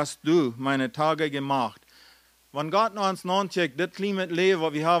lang hast du meine Tage gemacht. Wenn Gott uns nachcheckt, das Klima Leben,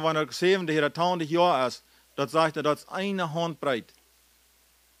 was wir haben, wenn er 70 oder 80 Jahre ist, das sagt er, das ist eine Handbreit.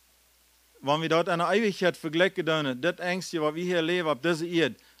 Wenn wir dort eine Ewigkeit vergleichen können, das Ängste, was wir hier leben, auf dieser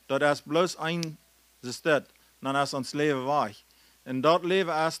Erde, das ist bloß ein Stadt, dann ist uns Leben weg. Und dort leben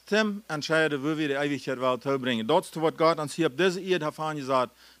ist Tim entscheiden, wo wir die Ewigkeit zubringen. Das ist, was Gott uns hier auf dieser Erde hat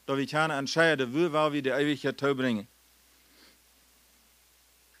gesagt, dass wir können entscheiden, wo wir die Ewigkeit zubringen.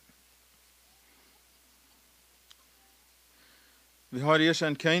 Wir haben hier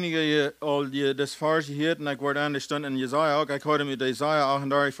schon einige das Vers gehört, und ich wurde an der Stunde in Jesaja auch, ich hatte mit Jesaja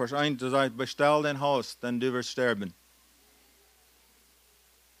 38, Vers 1, das sagt, bestell dein Haus, denn du wirst sterben.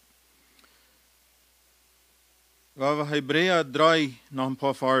 Weil wir Hebräer 3 noch ein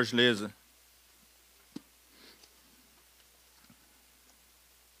paar Vers lesen.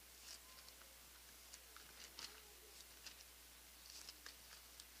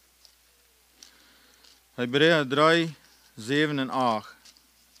 Hebräer 3, 7 en 8.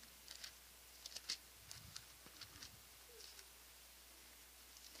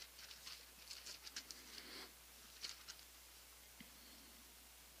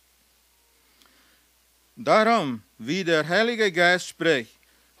 Darum, wie der Heilige Geist spricht,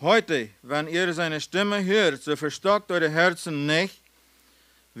 heute, wenn ihr seine Stimme hört, so verstockt eure Herzen nicht,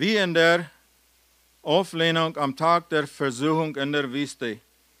 wie in der Auflehnung am Tag der Versuchung in der Wüste.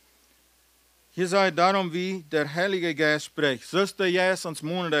 Hier sagt darum, wie der Heilige Geist spricht. So ist der Jesus uns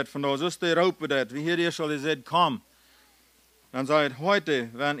Monat von da, so ist der Raupe das, wie hier ihr schon gesagt, komm. Dann sagt heute,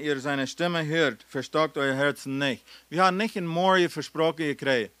 wenn ihr seine Stimme hört, verstockt euer Herzen nicht. Wir haben nicht in Morgen versprochen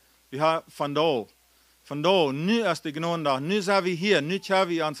gekriegt. Wir haben von da, nu ist die Gnade, nu sind wir hier, nu können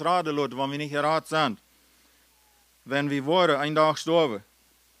wir ans Radelot, wenn wir nicht gerat sind. Wenn wir waren, ein Tag sterben,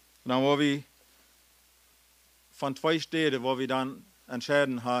 dann waren wir von 2 Städten, wo wir dann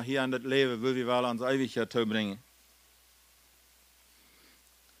entscheiden haben, hier an das Leben, wo wir wollen ans Ewigkeit zu bringen.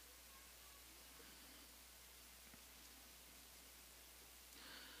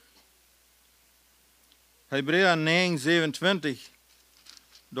 Hebräer 9, 27,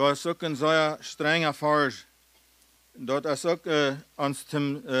 da ist auch ein sehr strenger Vers. Dort ist auch ans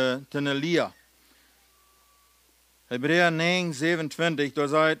Tenelia. Hebräer 9, 27, da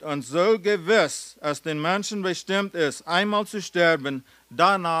sagt, und so gewiss, als den Menschen bestimmt ist, einmal zu sterben,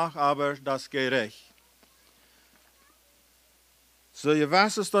 danach aber das Gericht. So, je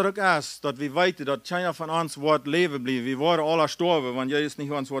weiß es doch auch ist, dass wir weiter, dass keiner von uns wird leben bleiben. Wir waren alle gestorben, wenn Jesus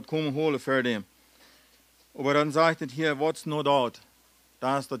nicht uns wird kommen holen für den. Aber dann sagt es hier, was nur dort,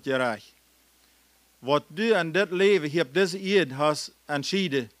 da ist das Gericht. Was du an das Leben hier auf dieser Erde hast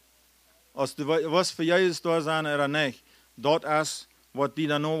entschieden, als du was für Jesus da sein oder nicht, dort ist, was die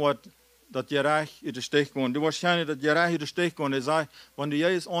dann noch, das Gerecht in den Stich gehen. Du wahrscheinlich das Gerecht in den Stich gehen. Der sagt, wenn du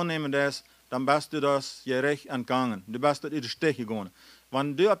Jesus annehmen lässt, dann bist du das Gerecht entgangen. Du bist in den Stich gegangen.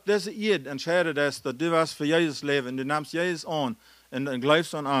 Wenn du auf dieser Erde entscheidest, dass du was für Jesus leben, du nimmst Jesus an und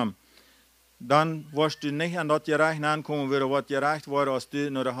glaubst an ihm, dann wirst du nicht an das Gerecht ankommen, was gerecht wurde, als du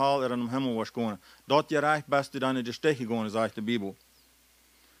nach der Hall oder im Himmel wirst gehen. Dort gerecht bist du dann in die Steche gehen, sagt die Bibel.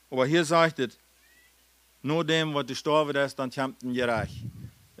 Aber hier sagt es, nur dem, was gestorben ist, dann kommt ein Gerecht.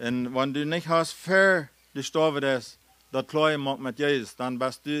 Und wenn du nicht hast, für gestorben ist, das Kleine macht mit Jesus, dann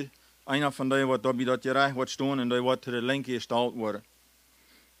bist du einer von denen, was da bei das Gerecht wird stehen und die wird zu der Linke gestellt worden.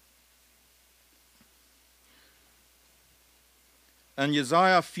 In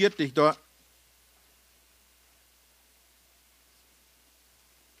Jesaja 40, da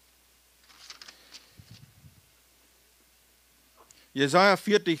Jesaja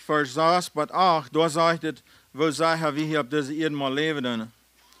 40, Vers 6 bis 8, da sagt es, wo sei wie hier auf diese Erde mal leben können.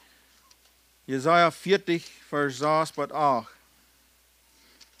 Jesaja 40, Vers 6 bis 8.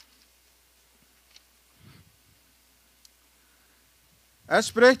 Er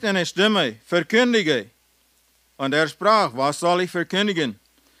spricht eine Stimme, verkündige. Und er sprach, was soll ich verkündigen?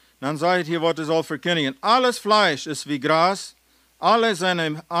 Dann sagt hier, was er soll verkündigen. Alles Fleisch ist wie Gras, alle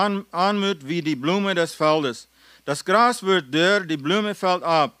seine Anmut wie die Blume des Feldes. Das Gras wird dürr, die Blume fällt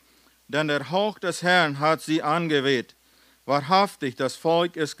ab, denn der Hauch des Herrn hat sie angeweht. Wahrhaftig, das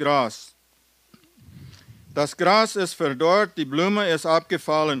Volk ist Gras. Das Gras ist verdorrt, die Blume ist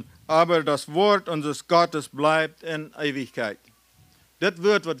abgefallen, aber das Wort unseres Gottes bleibt in Ewigkeit. Das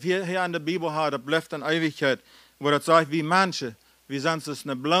Wort, was wir hier in der Bibel haben, das bleibt in Ewigkeit. Wo das sagt, wie manche, wie sonst ist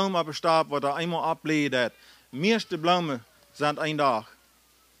eine Blume auf dem Stab, wo da einmal ablegt. Meiste Blumen sind ein Tag.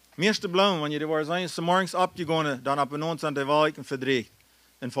 Meeste Blumen, wenn ihr die war sein, morgens abgegangen, dann ab und an sind die Wolken verdreht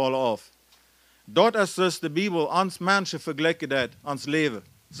und fallen auf. Dort ist es die Bibel ans Menschen verglichen hat, ans Leben.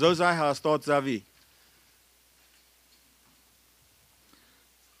 So sei es dort sehr wie.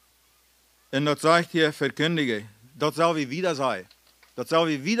 Und das sagt hier, verkündige. Das soll wie wieder sein. Das soll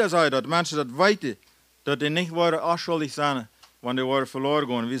wie wieder sein, dass Menschen das weiten, dass die nicht schuldig sind, wenn die verloren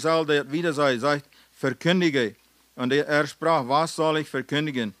gehen. Wie soll das wieder sein? Sagt, verkündige. Und er sprach, was soll ich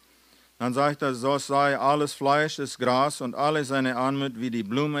verkündigen? Dann sagt er, so sei, alles Fleisch ist Gras und alle seine Anmut wie die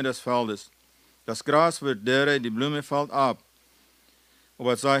Blume des Feldes. Das Gras wird dürre, die Blume fällt ab.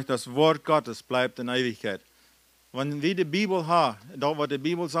 Aber es sagt, das Wort Gottes bleibt in Ewigkeit. Wenn wir die Bibel haben, dort, was die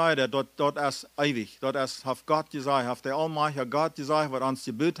Bibel sagt, dort ist ewig. Dort ist, hat Gott gesagt, hat der allmächtige Gott gesagt, was uns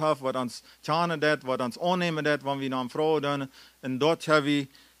gebüht hat, was uns tun hat, was uns annehmen hat, wenn wir noch froh sind. Und dort haben wir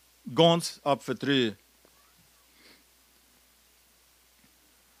ganz abvertraut.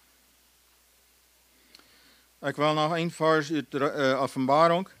 Ich will noch ein Vers aus der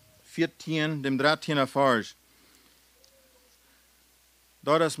Offenbarung 14, dem 13. Vers.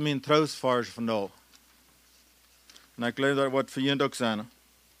 Dat is mijn troostvers vandaag. En ik geloof dat wat voor jullie ook zijn.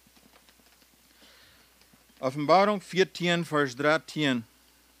 Offenbarung 14, Vers 13.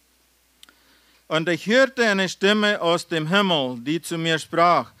 Und ich hörte eine Stimme aus dem Himmel, die zu mir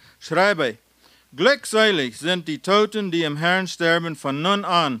sprach, schreibe, glückselig sind die Toten, die im Herrn sterben von nun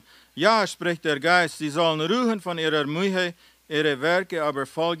an. Ja, spricht der Geist, sie sollen ruhen von ihrer Mühe, ihre Werke aber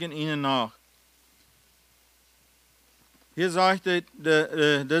folgen ihnen nach. Hier sagt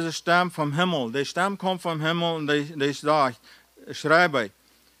diese Stamm vom Himmel, der Stamm kommt vom Himmel und der sagt, schreibe.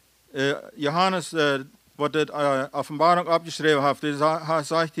 Johannes, was die Offenbarung abgeschrieben hat, der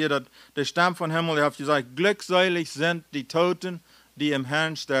sagt hier, dass der Stamm vom Himmel, der hat gesagt, glückselig sind die Toten, die im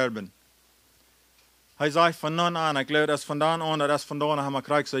Herrn sterben. Er sagt von nun an, ich glaube, das von dann an, das von da an haben wir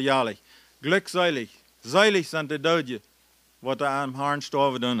gekriegt, so jährlich. Glückselig, selig sind die Toten, die da am Herrn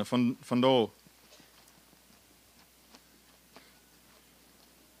sterben, von da.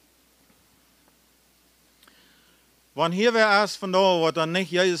 Wenn hier wer ist von da, was dann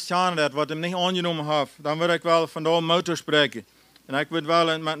nicht Jesus getan hat, was ihm nicht angenommen hat, dann würde ich wel von da Motor sprechen. Und ich würde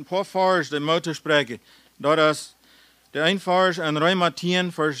wel mit ein paar Vers den Motor sprechen. Das ist der ein Vers in Römer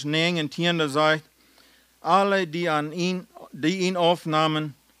 10, Vers 9 und 10, der sagt, alle, die ihn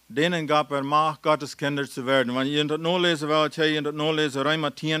aufnahmen, denen gab Macht, Gottes Kinder zu werden. Wenn ihr das nur lesen wollt, ihr das nur lesen,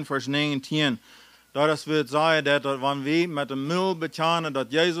 Römer 10, Vers 9 und 10. Das wird sagen, dass wenn wir mit dem Müll bekennen, dass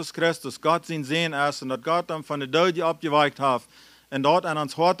Jesus Christus Gott sein Sehen ist und dass Gott ihn von der Tod abgeweicht hat und dort an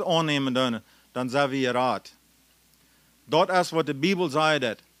uns Hort annehmen dürfen, dann sind wir rat. Dort ist, was die Bibel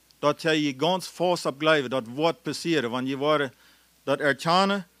sagt, dort je ganz fest abgleiben, dort wird passieren, wenn ihr dort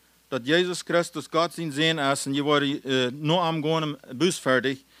erkennen, dass Jesus Christus Gott sein Sehen ist und ihr nur am Gehen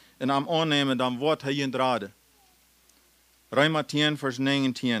bußfertig und am Annehmen, dann wird er ihn raten. Römer 10, Vers 9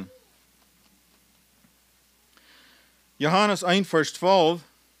 und 10. Johannes 1, Vers 12,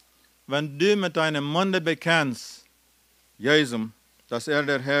 wenn du mit deinem Munde bekennst, Jesus, dass er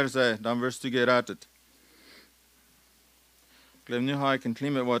der Herr sei, dann wirst du gerettet. Ich glaube, nu habe ich ein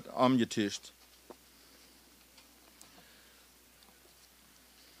kleines Wort angetischt.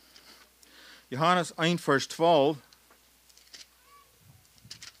 Johannes 1, Vers 12.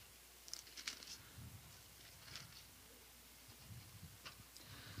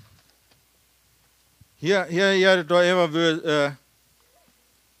 Hier da even weer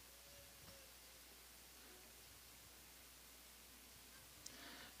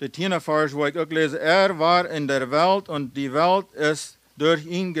de 10e Vers, wo ich auch lese, war in der Welt und die Welt ist durch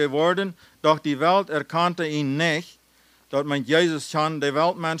ihn geworden, doch die Welt erkannte ihn nicht. Dat meint Jesus schon, die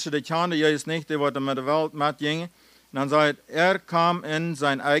Weltmenschen, die kannten Jesus nicht, die wollten mit der Welt mitgingen. Und dann sagt, kam in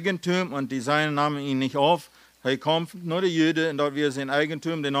sein Eigentum und die Seinen nahmen ihn nicht auf. Er kommt nur die Juden und dort wir sein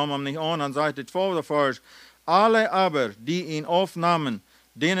Eigentum, die nahmen ihn nicht an. Dann sagt der 12. Vers, alle aber, die ihn aufnahmen,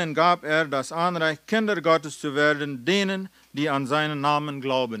 denen gab das Anrecht, Kinder Gottes zu werden, denen, die an seinen Namen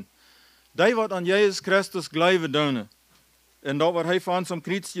glauben. Die, wat an Jesus Christus glauben doen, en dat wat hij van zum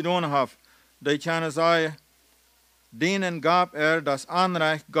Kreuz gedaan hat, die kunnen sagen, denen gab das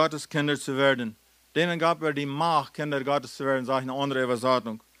Anrecht, Gottes Kinder zu werden. Denen gab die Macht, Kinder Gottes zu werden, sage ich eine andere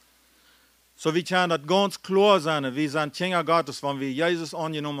Übersetzung. So wie kann das ganz klar sein, wie sind Kinder Gottes, wenn wir Jesus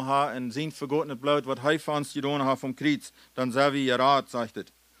angenommen haben und sind vergottenes Blut, was er für uns getan hat vom Kreuz, dann sind wir gerat, sagt es.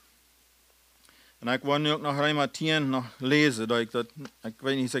 Und ich wollte nur noch Römer 10 noch lesen, da ich weiß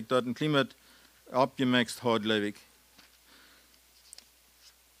nicht, ob ich das ein klein abgemixt habe, glaube ich.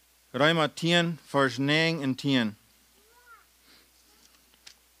 Römer 10, Vers 9 und 10.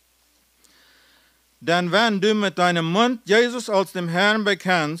 Denn wenn du mit deinem Mund Jesus als dem Herrn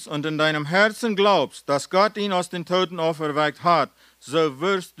bekennst und in deinem Herzen glaubst, dass Gott ihn aus den Toten auferweckt hat, so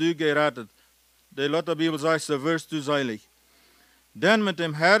wirst du gerettet. Die Lutherbibel sagt, so wirst du selig. Denn mit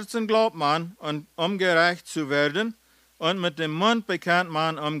dem Herzen glaubt man, um gerecht zu werden, und mit dem Mund bekennt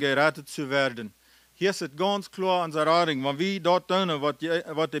man, um gerettet zu werden. Hier ist es ganz klar unsere Radung, wenn wir dort tun,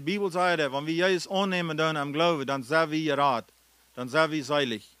 was die Bibel sagt, wenn wir Jesus annehmen im Glauben, dann sind wir gerettet, dann sind wir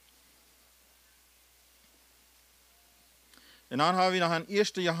selig. Und dann haben wir noch ein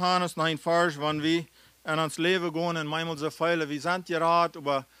 1. Johannes, noch ein Vers, wenn wir in uns Leben gehen und manchmal so viele, wir sind gerat,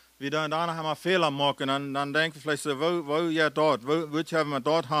 aber wir dann danach einmal Fehler machen, dann denken wir vielleicht so, wo ja dort, wo haben wir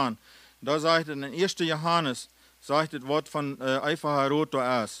dort hin? Da sagt es in 1. Johannes, sagt das Wort von einfacher Rot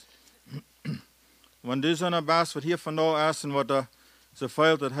da ist. Wenn du so eine Bass, was hier von da ist und was da so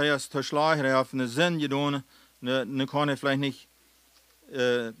fehlt, dass er ist verschlagen, er hat einen Sinn getan, dann kann er vielleicht nicht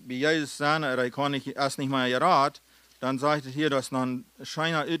wie Jesus sein, oder er kann erst nicht mehr gerat. Dann sagt es hier, dass noch ein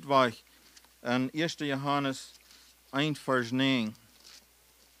scheiner Utweich in 1. Johannes 1, Vers 9.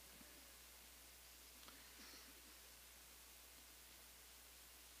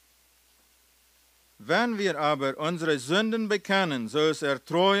 Wenn wir aber unsere Sünden bekennen, so ist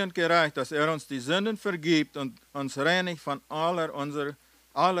treu und gerecht, dass uns die Sünden vergibt und uns reinigt von aller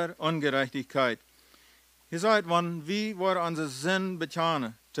Ungerechtigkeit. Hier sagt, wenn wir unsere Sünden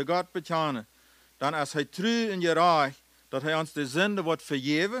bekennen, zu Gott bekennen, dann ist er treu und gerecht, dass er uns die Sünde wird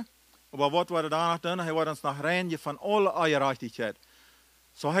vergeben, aber was wir danach tun, er wird uns nach reinigen von aller Ungerechtigkeit.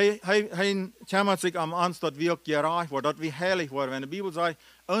 So er kümmert sich um uns, dass wir auch gerecht werden, dass wir heilig werden. Wenn die Bibel sagt,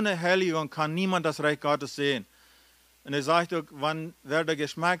 ohne Heiligung kann niemand das Reich Gottes sehen. Und er sagt auch, wer der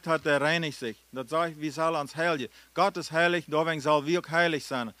geschmeckt hat, der reinigt sich. Das sagt, wir sollen uns heiligen. Gott ist heilig, deswegen soll wir auch heilig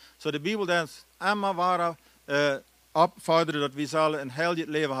sein. So die Bibel, der ist immer wahrer, abfordert, dass wir sollen ein heiliges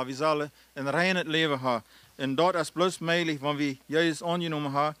Leben haben, wir sollen ein reines Leben haben. Und dort ist bloß möglich, wenn wir Jesus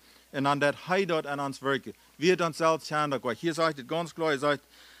angenommen haben, und dann dat hij dort an uns wirken. Wir dann selbst schauen. Hier sagt es ganz klar, er sagt,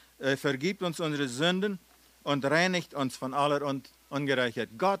 vergibt uns unsere Sünden und reinigt uns von aller Ungerechtigkeit.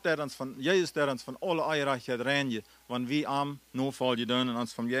 Gott, Jesus, der uns von aller Ungerechtigkeit reinigt, wenn wir am Notfall tun und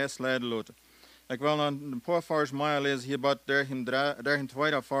uns vom Jesus leiden lassen. Ich will noch ein paar Vers mehr lesen, hier bei der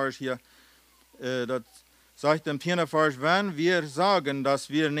 2. Vers hier, das sagt im 10. Vers, wenn wir sagen, dass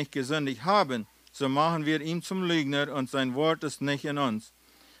wir nicht gesündigt haben, so machen wir ihn zum Lügner und sein Wort ist nicht in uns.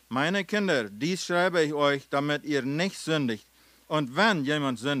 Meine Kinder, dies schreibe ich euch, damit ihr nicht sündigt. Und wenn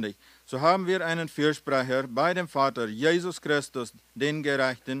jemand sündigt, so haben wir einen Fürsprecher bei dem Vater, Jesus Christus, den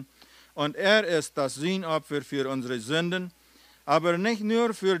Gerechten. Und er ist das Sühnopfer für unsere Sünden, aber nicht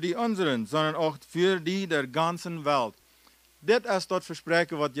nur für die unseren, sondern auch für die der ganzen Welt. Das ist das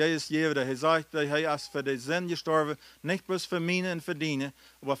Versprechen, was Jesus gibt. Er sagt, er ist für die Sünden gestorben, nicht bloß für mich und für die,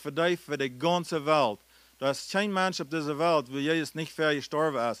 aber für die ganze Welt. Da ist kein Mensch auf dieser Welt, wo Jesus nicht für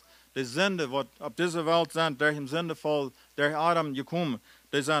gestorben ist. Die Sünde, die auf dieser Welt sind, durch den Sündefall, durch Adam gekommen,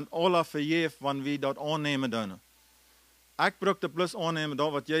 die sind alle vergeben, wenn wir das annehmen können. Ich brauche bloß annehmen,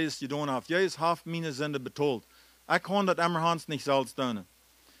 das, was Jesus getan hat. Jesus hat meine Sünde betont. Ich kann das immer nicht selbst tun.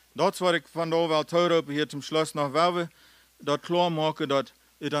 Das, was ich von da will tun, hier zum Schluss noch, weil wir das klar machen, dass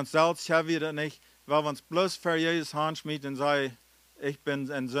wir uns selbst schaffen wir das nicht, weil wir uns bloß für Jesus Hand schmieden und sagen, ich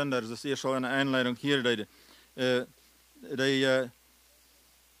bin ein Sünder. Das ist hier schon eine Einleitung hier.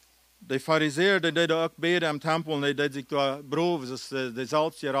 Die Pharisäer, die da auch beten am Tempel, die sich da Brot, das ist die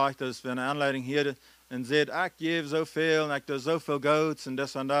Salz gereicht, das ist eine Anleitung hier, und sagt, ich gebe so viel, und ich tue so viel Gutes und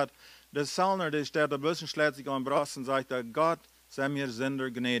das und das. Der Salner, der steht ein bisschen schlägt sich am Brust und sagt, Gott sei mir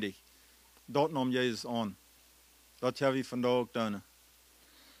Sünder gnädig. Dort nahm Jesus an. Das habe ich von da auch getan.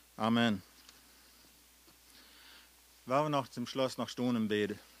 Amen. Wollen wir noch zum Schluss noch Stunden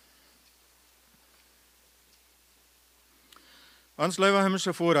beten. Ons lieber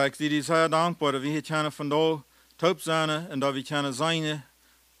himmlische Vater, ik zie die zeer dankbaar dat we hier kunnen vandaag taub zijn en dat we kunnen zijn,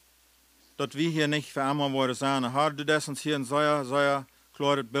 dat we hier niet voor immer worden zijn. Herr, du das uns hier ein sehr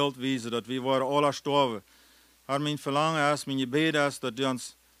klares Bild weisen, dat we worden alle sterben. Herr, mein Verlangen ist, mein Gebet ist, dat du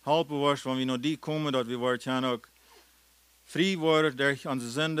uns helfen wirst, wenn wir noch die kommen, dat we worden auch frei worden, durch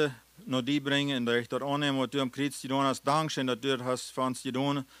unsere Sünde noch die bringen und durch das annehmen, was du am Kreuz getan hast. Dankeschön, dass du das hast für uns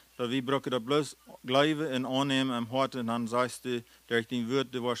getan. Dat we brauchen das bloß glauben und annehmen im Hort und dann sagst du, durch den Wort,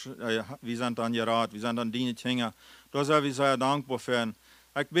 wir sind dann gerat, wir sind dann deine Kinder. Da sind wir sehr dankbar für.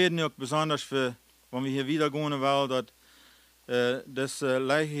 Ich bete auch besonders für, wenn wir hier wieder gehen wollen, dass das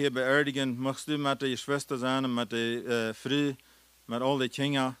Leiche hier beerdigen, machst du mit den Schwestern sein, mit den Frau, mit all den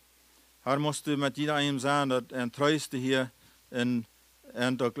Kindern. Herr, musst du mit jeder einem sein, dass treust du hier und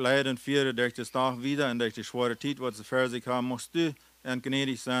auch leiden führen durch das Tag wieder und durch die schwere Zeit, was sie für sich haben, musst du und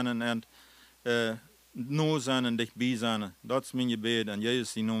gnädig sein und nur sein und dich bei sein. Das ist mein Gebet in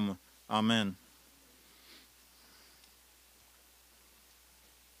Jesu Namen. Amen.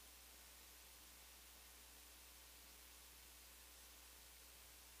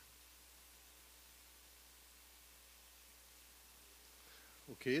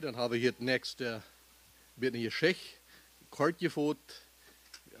 Okay, dann haben wir hier das nächste Geschichte. Kort gefot.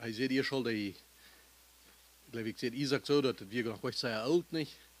 Ich sehe hier schon die. Ich glaube, ich sehe Isaac so, dass wir noch recht sehr alt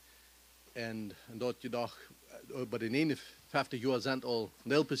nicht. Und dort gedacht, bei den 51 Jahren sind all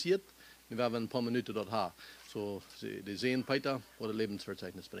schnell passiert. Wir werden ein paar Minuten dort haben. So, die sehen Peter oder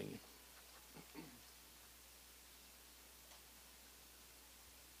Lebensverzeichnis bringen.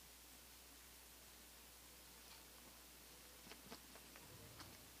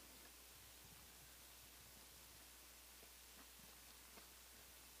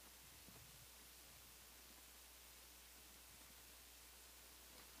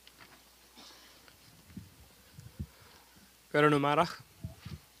 Goedemiddag.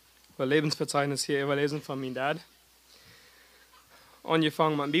 Wir Lebensverzeichnis hier überlesen von meinem Dad.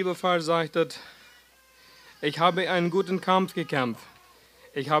 Angefangen mit dem Bibelvers sagt es, ich habe einen guten Kampf gekämpft.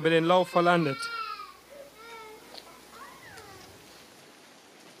 Ich habe den Lauf vollendet.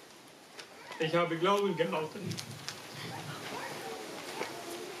 Ich habe Glauben gehalten.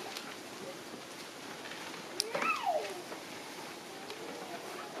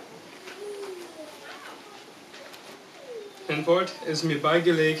 Ein Wort ist mir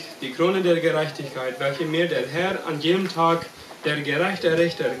beigelegt, die Krone der Gerechtigkeit, welche mir der Herr an jedem Tag, der gerechte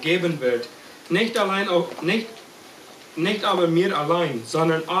Richter, geben wird. Nicht aber mir allein,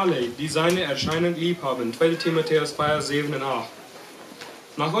 sondern alle, die seine Erscheinung lieb haben. 2 Timotheus 4, 7 und 8.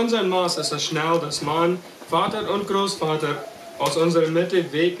 Nach unserem Maß ist es schnell, dass Mann, Vater und Großvater aus unserer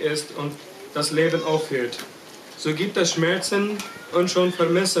Mitte weg ist und das Leben aufhört. So gibt es Schmerzen und schon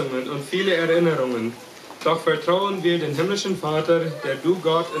Vermissungen und viele Erinnerungen. Doch vertrauen wir den himmlischen Vater, der du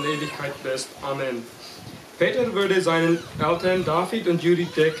Gott in Ewigkeit bist. Amen. Peter wurde seinen Eltern David und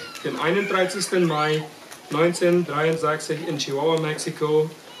Judith Dyck den 31. Mai 1963 in Chihuahua, Mexiko,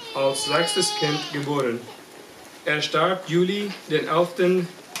 als 6. Kind geboren. Er starb Juli den 11.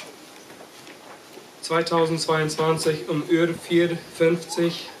 2022 um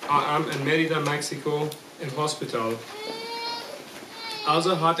 4:50 am in Mérida, Mexiko, im Hospital.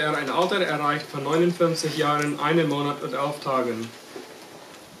 Also hat er ein Alter erreicht von 59 Jahren, 1 Monat und 11 Tagen.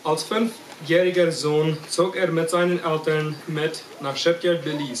 Als 5-jähriger Sohn zog er mit seinen Eltern mit nach Shipyard,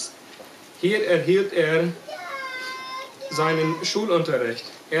 Belize. Hier erhielt er seinen Schulunterricht.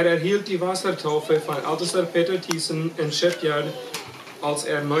 Er erhielt die Wassertaufe von ältester Peter Thiessen in Shipyard, als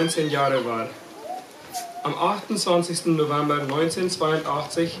er 19 Jahre war. Am 28. November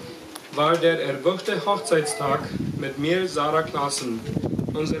 1982 war der erwünschte Hochzeitstag mit mir, Sarah Klassen.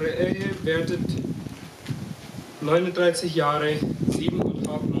 Unsere Ehe währte 39 Jahre,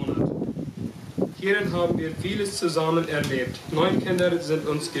 7,5 Monate. Hierin haben wir vieles zusammen erlebt. 9 Kinder sind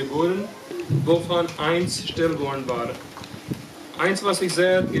uns geboren, wovon 1 stillborn war. Eins, was ich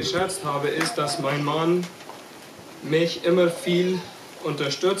sehr geschätzt habe, ist, dass mein Mann mich immer viel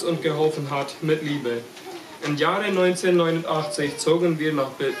unterstützt und geholfen hat mit Liebe. Im Jahre 1989 zogen wir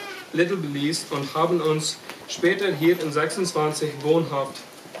nach Little Belize und haben uns später hier in 26 wohnhaft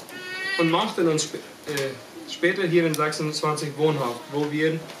und machten uns später hier in 26 wohnhaft, wo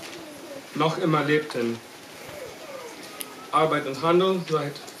wir noch immer lebten. Arbeit und Handel.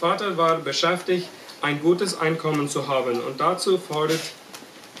 Sein Vater war beschäftigt, ein gutes Einkommen zu haben und dazu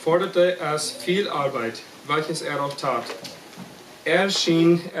forderte es viel Arbeit, welches er auch tat. Er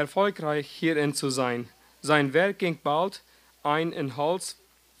schien erfolgreich hierin zu sein. Sein Werk ging bald ein in Holz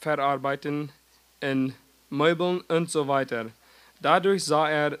verarbeiten, in Möbeln und so weiter. Dadurch sah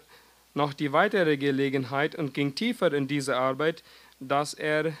er noch die weitere Gelegenheit und ging tiefer in diese Arbeit, dass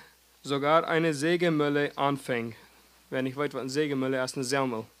er sogar eine Sägemühle anfing. Wer nicht weiß, was eine Sägemühle ist, eine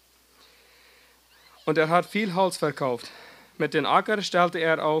Säumel. Und er hat viel Holz verkauft. Mit dem Acker stellte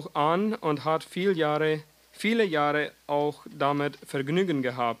er auch an und hat viele Jahre auch damit Vergnügen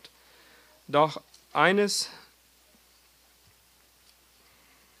gehabt. Doch eines,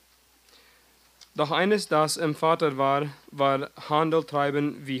 das im Vater war Handel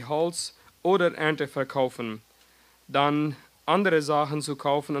treiben wie Holz oder Ernte verkaufen, dann andere Sachen zu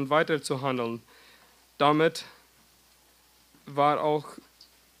kaufen und weiter zu handeln. Damit war auch,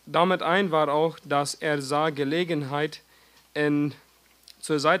 dass er sah Gelegenheit in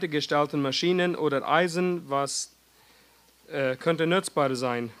zur Seite gestellten Maschinen oder Eisen, was könnte nutzbar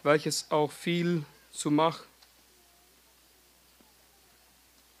sein, welches auch viel zu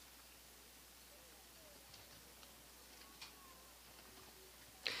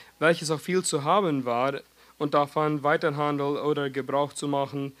haben war und davon Weiterhandel oder Gebrauch zu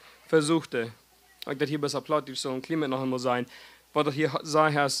machen versuchte. Ik dat hier best wel plat is, zo'n klimaat nog eenmaal zijn. Wat ik hier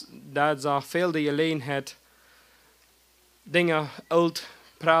zei, is dat ze veel die alleen het dingen oud,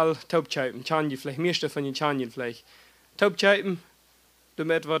 praal, taubtjeipen, tjanje vlecht, meeste van je tjanje vlecht. Taubtjeipen,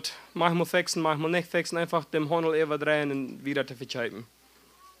 damit wat manchmal fixen, manchmal nicht fixen, einfach dem Handel eher drehen und wieder zu vertjeipen.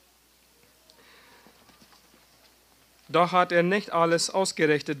 Doch hat er nicht alles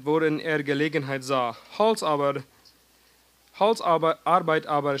ausgerichtet, worin er Gelegenheit sah. Holzarbeit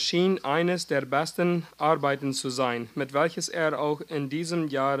aber schien eines der besten Arbeiten zu sein, mit welches er auch in diesem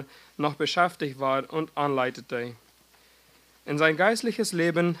Jahr noch beschäftigt war und anleitete. In sein geistliches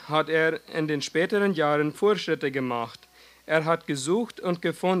Leben hat er in den späteren Jahren Fortschritte gemacht. Er hat gesucht und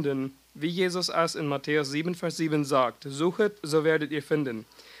gefunden, wie Jesus es in Matthäus 7, Vers 7 sagt, suchet, so werdet ihr finden.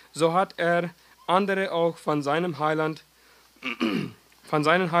 So hat er andere auch von seinem Heiland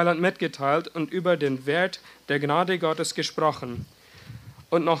mitgeteilt und über den Wert der Gnade Gottes gesprochen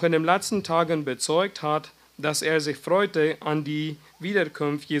und noch in den letzten Tagen bezeugt hat, dass er sich freute an die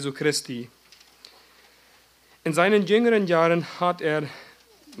Wiederkunft Jesu Christi. In seinen jüngeren Jahren hat er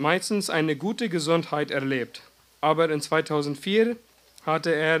meistens eine gute Gesundheit erlebt, aber in 2004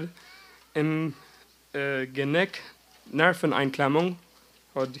 hatte er im Genick Nerveneinklemmung,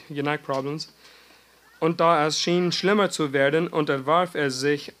 oder Genickproblems, und da es schien schlimmer zu werden, unterwarf er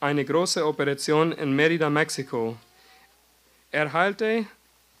sich eine große Operation in Mérida, Mexiko. Er heilte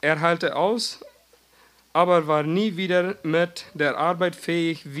aus, aber war nie wieder mit der Arbeit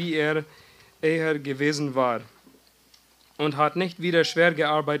fähig, wie er eher gewesen war, und hat nicht wieder schwer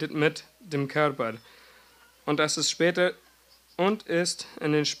gearbeitet mit dem Körper. Und ist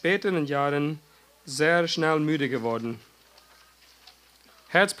in den späteren Jahren sehr schnell müde geworden.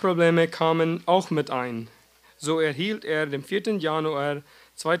 Herzprobleme kamen auch mit ein. So erhielt er am 4. Januar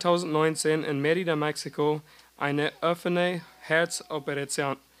 2019 in Mérida, Mexiko, eine offene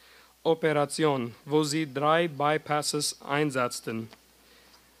Herzoperation, wo sie 3 Bypasses einsetzten.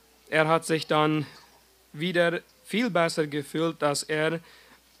 Er hat sich dann wieder viel besser gefühlt, dass er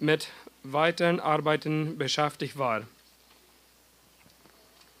mit weiteren Arbeiten beschäftigt war.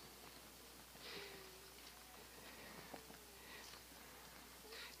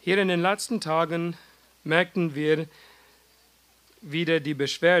 Hier in den letzten Tagen merkten wir wieder die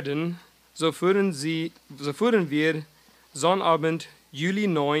Beschwerden, so fuhren wir Sonnabend, Juli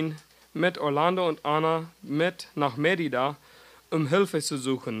 9, mit Orlando und Anna mit nach Mérida, um Hilfe zu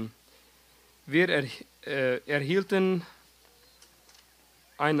suchen. Wir erhielten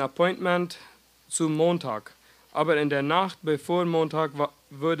ein Appointment zum Montag, aber in der Nacht bevor Montag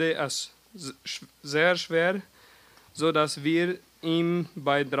wurde es sehr schwer, so dass wir ihn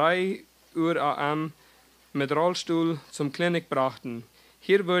bei 3 Uhr am mit Rollstuhl zum Klinik brachten.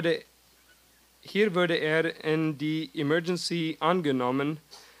 Hier wurde er in die Emergency angenommen,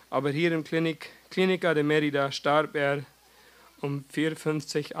 aber hier im Clinica de Mérida starb er um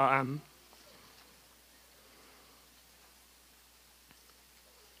 4:50 am.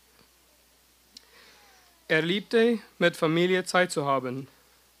 Er liebte, mit Familie Zeit zu haben.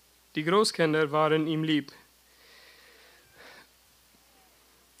 Die Großkinder waren ihm lieb.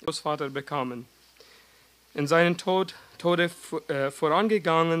 Großvater bekamen. In seinen Tode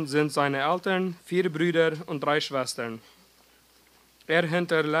vorangegangen sind seine Eltern, 4 Brüder und 3 Schwestern. Er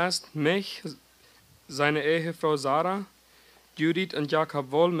hinterlässt mich, seine Ehefrau Sarah, Judith und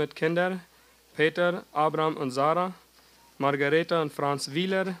Jakob Wohl mit Kindern, Peter, Abraham und Sarah, Margareta und Franz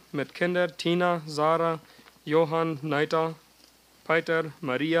Wieler mit Kindern, Tina, Sarah, Johann, Neita, Peter,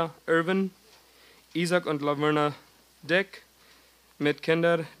 Maria, Irvin, Isaac und Laverna Dyck mit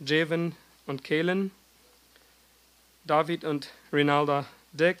Kindern, Javen und Kalen, David und Rinalda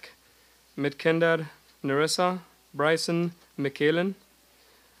Dyck mit Kindern, Nerissa, Bryson, Michaelen,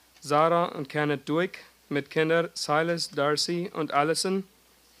 Sarah und Kenneth Dyck mit Kindern, Silas, Darcy und Allison,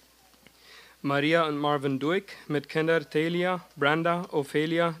 Maria und Marvin Dyck mit Kindern, Talia, Brenda,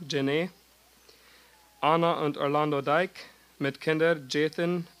 Ophelia, Jenny, Anna und Orlando Dyck mit Kindern,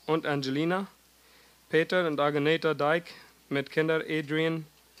 Jathan und Angelina, Peter und Agneta Dyck mit Kindern, Adrian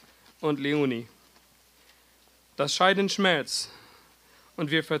und Leonie. Das Scheiden schmerzt und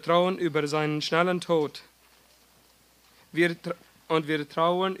wir vertrauen über seinen schnellen Tod. Wir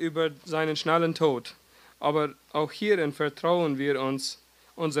trauern über seinen schnellen Tod. Aber auch hierin vertrauen wir uns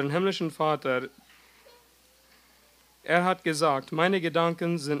unseren himmlischen Vater. Er hat gesagt, meine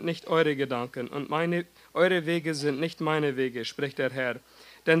Gedanken sind nicht eure Gedanken und eure Wege sind nicht meine Wege, spricht der Herr.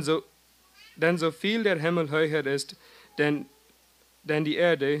 Denn so viel der Himmel höher ist, denn die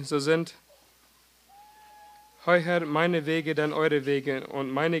Erde, so sind höher meine Wege denn eure Wege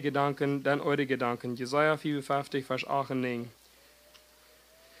und meine Gedanken denn eure Gedanken. Jesaja 54, Vers 8 und 9.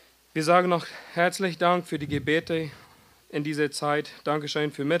 Wir sagen noch herzlich Dank für die Gebete in dieser Zeit.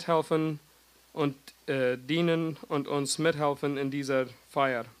 Dankeschön für Mithelfen und Dienen und uns mithelfen in dieser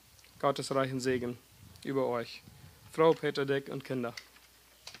Feier. Gottes reichen Segen über euch. Frau, Peter, Dyck und Kinder.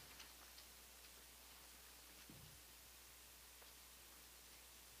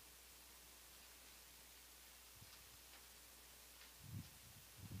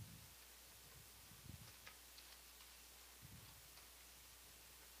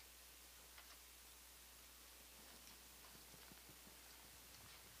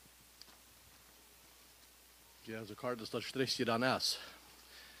 Ja, so kort ist das Strichchen dann aus.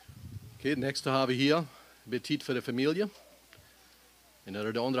 Okay, nächste habe ich hier Betit für die Familie. En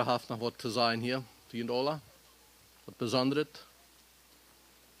er de andere haft nog wat te zijn hier, $10. Wat Besonderes.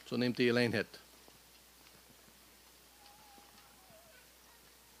 Zo neemt hij alleen het.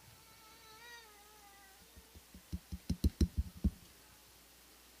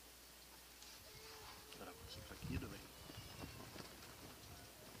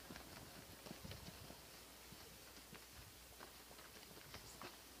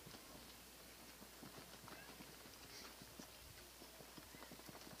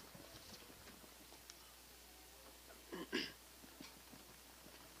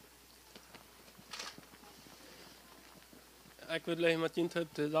 Ik wil alleen met je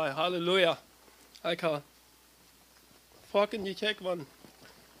te zeggen, halleluja. Ik ga fucking je kijk van.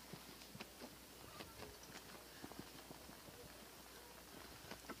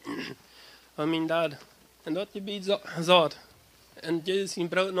 Van mijn dad. En dat je bij zat. En Jezus zijn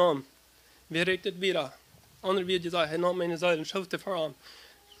brood nam. Wie reikt het weer? Ander weer je zei, hij nam mijn zeil en schoof de vooraan.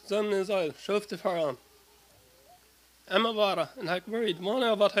 Zijn zeil, schoof de vooraan. Emma waren. En hij worried,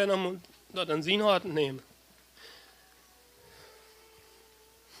 wanneer wat hij nam dat in zijn hart nemen.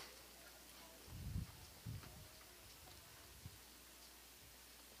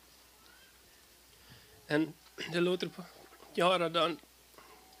 En de later jaren dan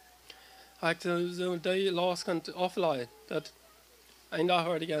had ik zo die last kant afleiden. Dat een dag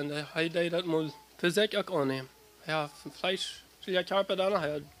hoorde ik en hij deed dat moet fysiek ook aannemen. Ja, vlees, zie je karpen dan,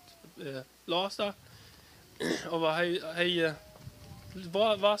 hij had last daar. Maar hij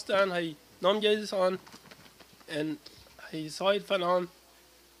was dan, hij nam Jezus aan en hij zei van aan,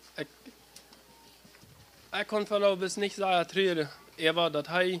 ik kon van bis niet zeggen treden. War dat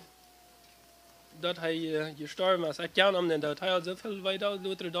hij gestorben is. Ik ken hem niet, dat hij al zoveel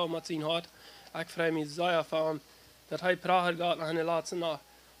weiter daar met zijn hart. Ik vrees me zeer van dat hij praat gaat naar de laatste nacht.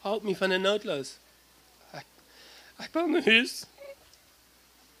 Houd me van de noodloos. Ik ben naar huis.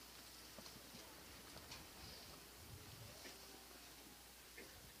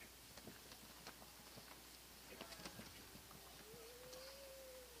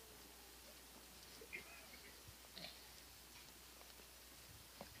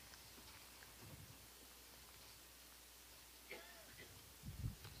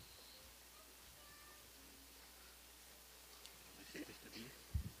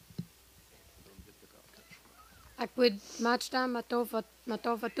 Ik wil matchen met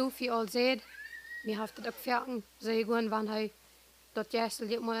wat Toefie al zei. We hebben het ook verken. Ze gewoon wanneer hij dat juist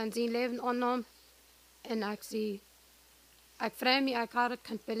dit mal in zijn leven aannam. En ik zie, ik vreemd me, ik had het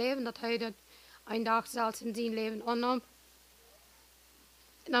kunnen beleven dat hij dat een dag zelfs in zijn leven annam.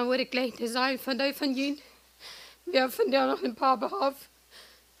 En dan word ik gleich te zijn van die van jullie. We hebben van daar nog een paar behalve.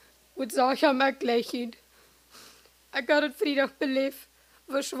 Wat zag je mij gleich in? Ik had het vrijdag beleefd,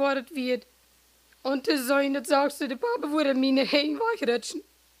 hoe zwaar het werd. En te zijn, dat zag ze de papa worden mijn heen wegrutschen.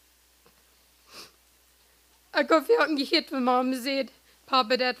 Ik heb elke keer van mama gezegd,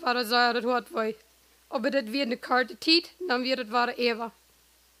 papa, dat waren zij dat hoort wij. Aber dat weer een karte tijd, dan weer het waren eeuwen.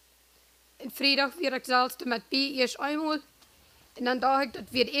 En vrijdag weer ik zelfs met bij eerst eenmaal. En dan dacht ik dat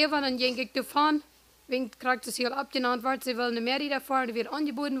weer eeuwen, dan ging ik ervan. Wink krijgt ze heel opgenaamd wordt, ze wil niet meer daarvoor, die weer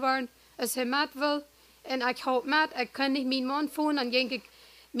aangeboden worden. Als hij met wil. En ik houd met, ik kan niet mijn man voelen, dan ging ik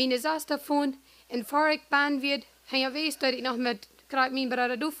mijn zuster voelen. En voor ik ben weer, hij weet dat ik nog met mijn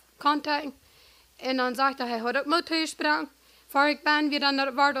broer Doef contact. En dan zegt hij had ook moet gesproken. Voor ik ben weer,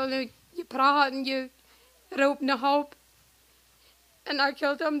 dan wordt al je praten, je roept naar hoop. En ik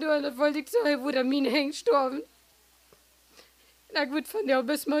hield hem door en dat wilde ik zeggen, hoe er mijn heen gestorven. En ik moet van jou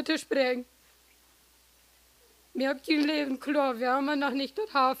bis moeten spreken. Mir habt je leven klar, wir haben noch nicht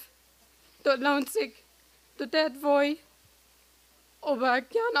das Haus. Das lohnt sich, das wohl. Aber ich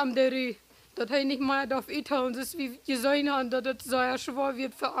kann am der Rü, dass er nicht mehr darf eintauchen, das ist wie gesehen haben, dass das sehr schwer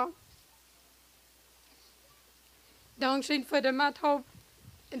wird für ihn. Dankeschön für den Mathaupt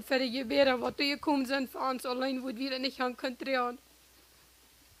und für die Gebete, was du gekommen sind für uns allein, wo wir nicht haben konzentrieren.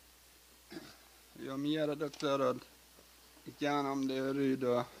 Ja, mir hat er ich kann am der Rü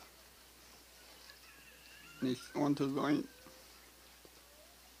da nicht unter sein.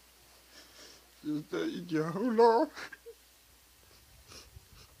 Das ist der Ideal.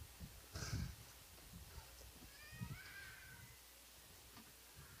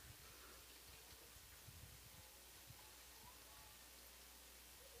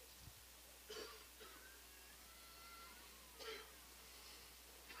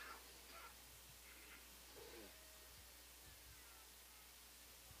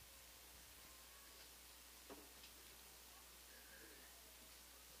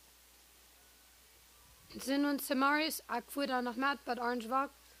 Sind uns Samaris, ich fuhr dann noch mit bei Orange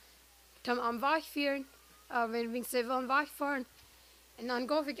Walk, zum am Weg führen, wenn sie wollen wegfahren. Und dann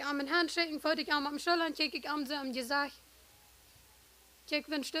gab ich am Handschütteln, wollte ich am Schultern, check ich am sie und gesagt, check,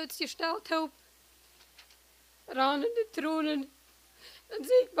 wenn stolz gestellt hab, ranende Tronen, dann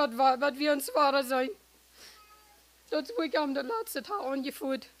sehe ich, was wir uns wahr sein. Das wo ich am den letzten Tag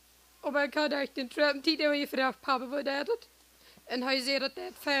angeführt. Aber ich hatte echt den Treppentitel gefragt, Papa, wo der das? Und er sagt, das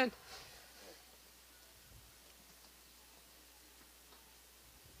ist Fan.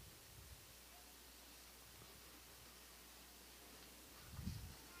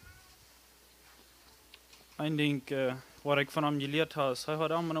 Ein Ding, wat ik van hem geleerd heb, hij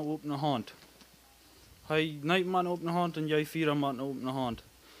had allemaal een opene hand. Hij neemt maar een opene hand en jij vier maar een opene hand.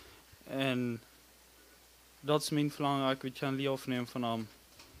 En dat is mijn verlangen, ik wil leren afnemen van hem.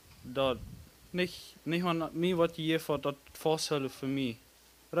 Dat niet van mij wat je heeft, dat vasthouden voor mij.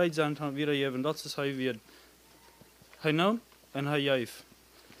 Rijd zijn han weer geven, dat is hij weer. Hij nou en hij geeft.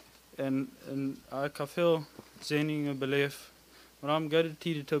 En ik heb veel zenuwen beleefd. Maar ik heb de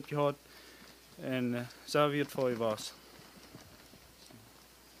tijd op gehad. En zo wie het voor je was.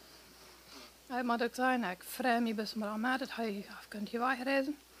 Ik moet ook zeggen, ik vrij me best maar aan dat hij kunt je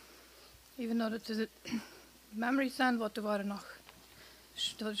wegreizen. Even though het memories zijn, wat er waren nog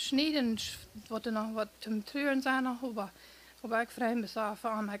sneden, wat er nog wat te treuren zijn nog, maar ik vrij me zelf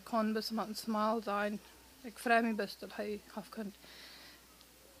aan, hij kon best maar een smal zijn. Ik vrij me best dat hij kunt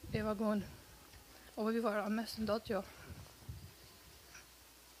even gewoon. Maar we waren aan mesten dat ja.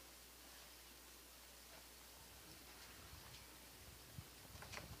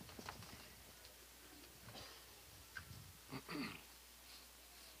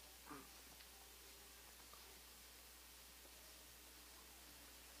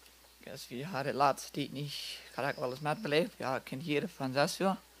 Dus we hadden de laatste tijd niet, ik had ook wel eens met beleefd, ja, ik ken hier van 6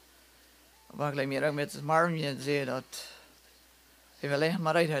 jaar. Maar ik meer ook met zijn Marvin zei dat hij wil echt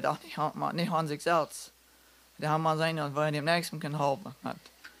maar uit, hij dacht niet aan zichzelf. Die gaan maar zijn dat wij hem niks kunnen helpen. Met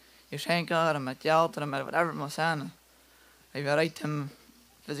geschenken en met geld en met whatever het moet zijn. Hij wil uit hem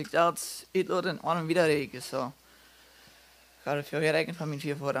voor zichzelf uitlaten en aan hem weer rekenen. So. Ik had er veel gerekend van mijn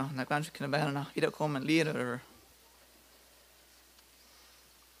 4 voeten en ik wens ik kunnen bijna nog weer komen en leren.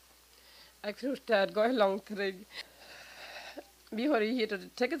 Ik vroeg dat ga lang terug. We hadden hier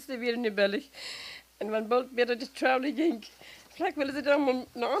de tickets die weer niet billig. En wanneer bald weer de trouwelijk ging, vlak willen ze dan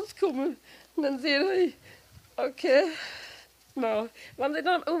naar ons komen. En dan zei hij, oké, nou, wanneer ze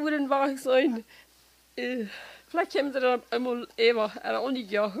dan over de wagen zijn, vlak hebben ze dan eenmaal even en al niet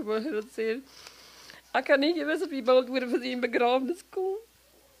jaar geworden, dat zei. Ich kann nicht wissen, wie bald wir für sie in Begräbnis kommen.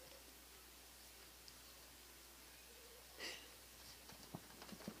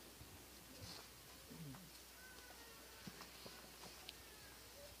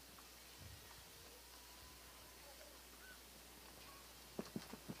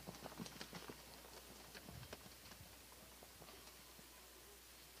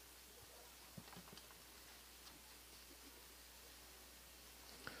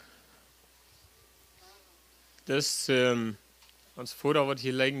 Dus als Vater wat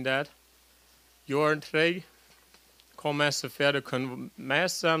hier liggen dat, jaren terug, kan mensen verder kunnen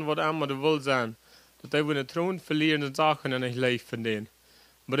meest zijn wat allemaal de wil zijn. Dat hij de troon verlieren en zaken en ik leef van denen.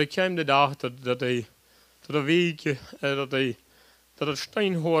 Maar ik kwam de dag dat het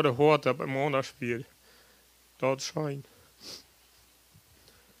steenhoorde hoort op een maandagspiel. Dat schijnt.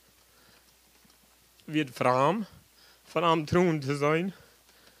 Wie het van am troon te zijn.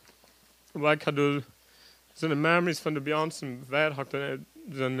 Maar ik had dus zijn memories van de Beyoncé waar had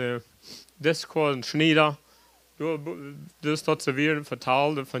zijn Discord en Schneider. Dus dat ze weer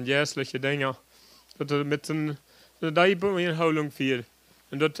vertaalde van jäsliche dingen. Dat er met een inhouding viel.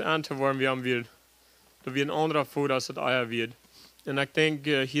 En dat aan te worden weer weer. Dat weer een andere voet als het eier wird. En ik denk,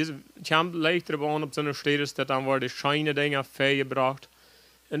 hier komt leichter op zo'n steden dat dan worden scheine dingen veelgebracht.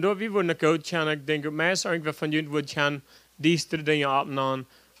 En door wie worden goed kan, ik denk, meestal irgendwer van jullie wordt kan diese dingen opnemen.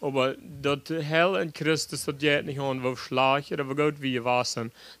 Aber dat hel en Christus, dat geht nicht an, wo Schlag, oder wo Gott wie je was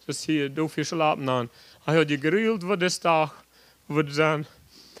sind. Das hier, du viel schlafen an. Er hat je gerühlt, wo das Tag, wo dann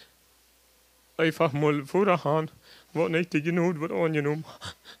einfach mal vorher wo nicht die genug, wird angenommen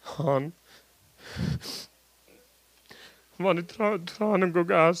haben. War die Tränen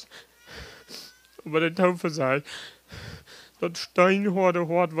gegas. Aber der Taufe sei, das steinharte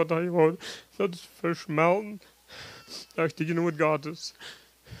Hort, was er hat, das verschmelzen, durch die Genut Gottes.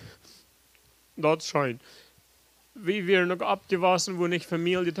 Dat scheint. Wie wir noch abgewassen, wo nicht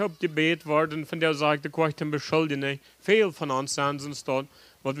Familie hat gebet worden, von der sagte, ich möchte beschuldigen. Viel von uns sind dort,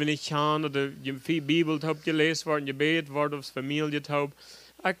 was wir nicht kann, oder die Bibel hat gelesen worden, gebet worden, aufs Familie hat.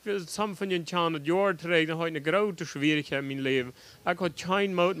 Ich will zusammen von den Jahren das Jahr tragen, heute eine große Schwierigkeit in meinem Leben. Ich hatte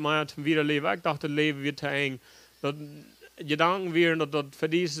kein Mut mehr zum Wiederleben. Ich dachte, das Leben wird zu eng. Gedanken wären, dass für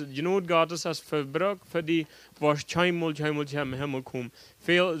diese Genot Gottes als Verbrauch für die, was keinmal zum Himmel kommen.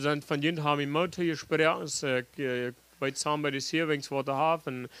 Viele sind von denen haben im Mut gesprochen, bei zusammen bei den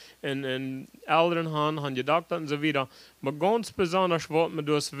Sierwingswaterhafen, in älteren haben gedacht und so weiter. Aber ganz besonders, was mir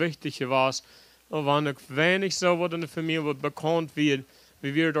das Wichtige war, wenn wenig so was in der Familie bekannt wird,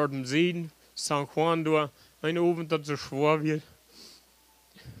 wie wir dort im Süden, St. Juan, durch ein Abend, das so schwer wird.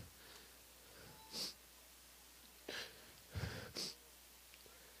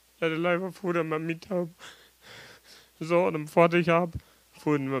 Ja, der Leiber Vater mit mir hab, so einem fertig hab,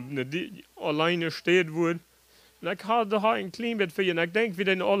 von die alleine steht wurde. Und ich hatte da ein Kleinbett für ihn. Ich denke, wie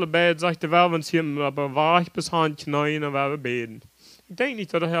denn alle Bett sagte, wir uns hier, aber war ich bis Hand knien und wir beten. Ich denke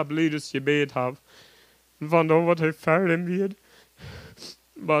nicht, dass ich blödes Gebet habe. Und von da was ich fertig wird.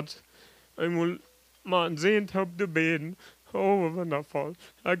 Aber ich muss mal sehen, ob du beten. Oh, wundervoll.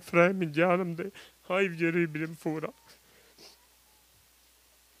 Ich freue mich gerne um die Heimgehe mit dem Vater.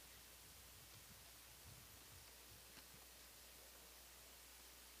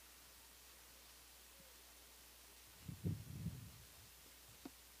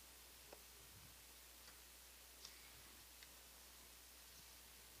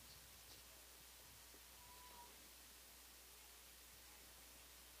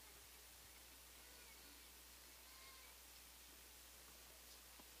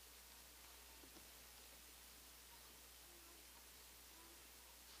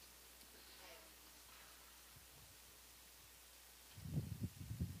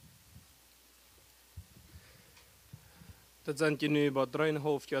 Dat zijn je nu about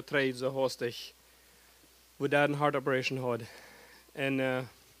 3,5 jaar terug, zo hastig, wo daar een heart operation had. En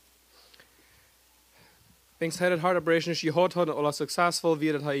denk hij dat heart operation gehad had, alles succesvol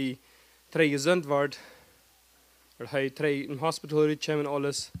weer dat hij terug gezond werd. Dat hij terug in het hospital kwam en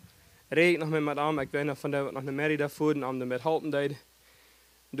alles. Reed nog met aan, ik ben nog van daar nog naar Merida voeren om met helpen deed.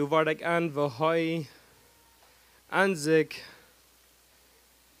 Toen werd ik aan waar hij aan zich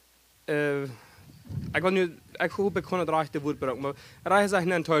ik hoop ik kon het rechte woord gebruiken, maar hij heeft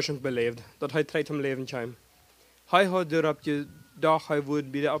een enttäuschung beleefd, dat hij terug om leven kwam. Hij had door op je dag, hij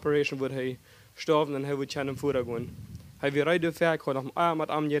would bij de operation would hij sterven en hij would gaan voeren gaan. Hij weer rijden ver, ik had nog een met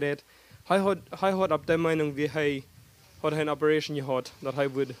hem gered. Hij had op de mening wie hij had een operation gehad, dat hij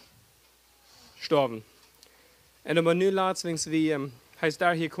would sterven. En maar nu laatst wings wie, hij is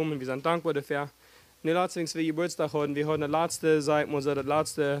daar hier gekomen, we zijn dankbaar dafür. Nu laatst wings wie Geburtstag hadden, we hadden de laatste, zeg maar zo, de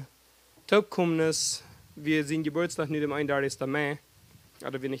laatste gekommen ist, wir sind Geburtstag nicht am 31. Mai.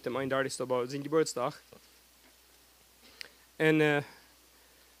 Oder wir nicht am 31. aber sind Geburtstag. Und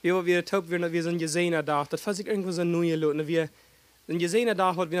wir sind gesehen da. Das fand ich irgendwo so neu. Wir sind gesehen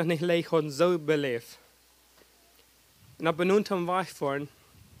da, was wir noch nicht leicht haben, so belebt. Und ab und am Weg fahren,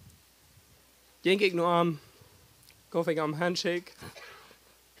 ging ich nur gaf ich am Handshake.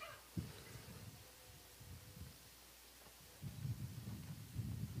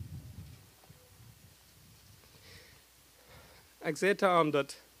 Ik zei tegen hem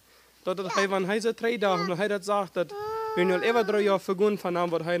dat hij van hij zei 3 dagen, maar hij dat zegt dat we nu al even 3 jaar vergoed van hem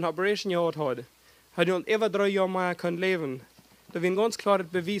wat hij een operation gehad had. Hij nu al even 3 jaar meer kan leven. Dat we ganz klar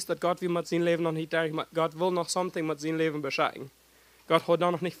het bewijs dat God wie met zijn leven nog niet derg, maar God wil nog something met zijn leven beschikken. God had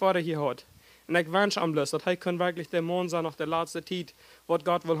dat nog niet verder gehad. En ik wens hem bloß dat hij kan wirklich der Mann zijn nog de laatste tijd, wat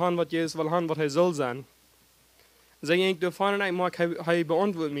God wil gaan, wat Jezus wil gaan, wat hij zal zijn. Zij ging door van en ik hij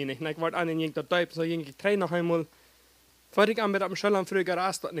beantwoordt mij niet. En ik word aan en ging dat type, zo ging ik 3 nog eenmaal. Voordat ik aan met hem schulden vroeger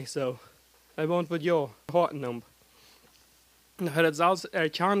is dat niet zo. Hij beantwoordt ja, harten hem. En hij had zelfs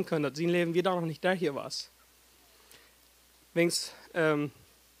erkennen kunnen dat zijn leven weer nog niet daar was. Wens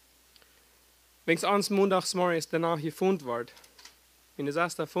ans mondagsmorgens daarna gevonden wordt. En de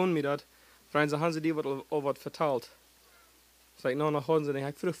zesde vond me dat, vrienden ze hadden die wat verteld. Zeg nou nog hadden ze niet,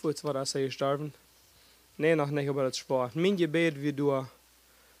 ik vroeg voets wat ze gestorven. Nee, nog niet over het spoor. Mijn gebed wie door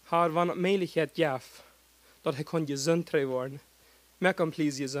haar wanneer het mogelijkheid gaf, dat hij kon gezond worden. Meer kan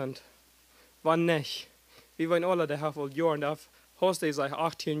please gezond. Wanneer niet? We waren alle de half al jaren dat hast hij zich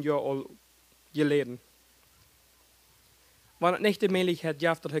 18 jaar al geleden. Wanneer het niet de mogelijkheid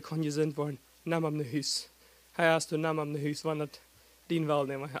gaf dat hij kon gezond worden, nam hem naar huis. Hij is toen nam hem naar huis, wanneer het dien wel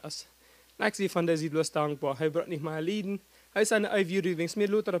nemen is. En ik zie van deze bloos dankbaar. Hij brengt niet meer lijden. Hij is aan de uivieru, wens meer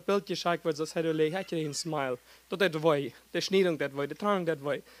later een beeldje schijkt wordt, zoals hij er leeg, had je een smile. Dat het woi, de schnieding dat woi, de trang dat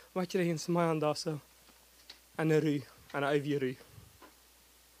woi. Wat je een smile aan dat zo. Aan de ru, aan de uivieru.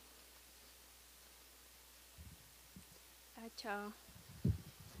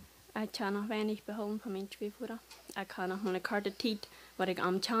 Ik kan nog weinig behouden van mijn schwiegervader. Ik kan nog een karte tijd wat ik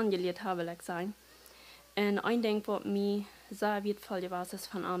am Chan geleerd heb, wil ik zijn. En een ding wat mij zeer wertvoll was, is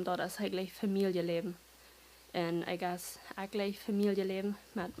van hem dat is eigenlijk familieleven. En ik is eigenlijk familieleven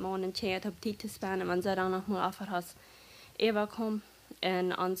met man en kind op tijd te spelen. En ze dan nog maar af has even komen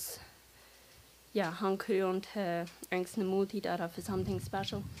en ons ja hankeunt ergens een multi daar voor something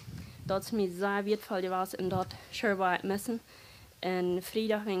special. Dat is mij zeer wertvoll was en dat sure waar het missen. En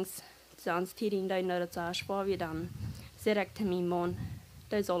vrijdag wens ze ons tijding dat het zo zwaar weer dan direct te mijn man.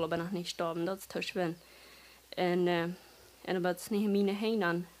 Dat zal aber nog niet sterven, dat is te schwin. En wat is niet mijn heen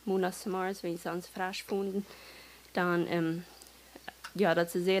dan mondags morgens, wenn ze ons frisch vonden, dan ja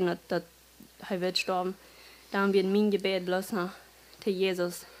dat ze zeggen dat hij wird sterven, dan wird mijn gebed bloß nog te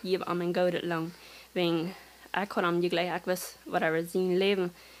Jezus geven aan mijn gouden lang. Wenn ik had hem gelijk, ik wist wat er zijn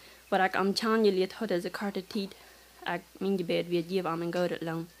leven, wat ik am Chan geleerd had, is een karte tijd. Mijn gebed wird geven aan mijn gouden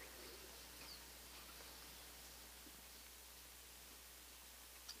lang.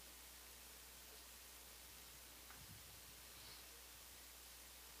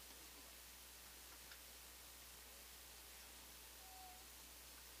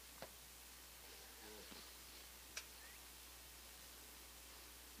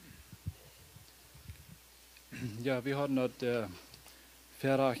 Ja, wir hatten dort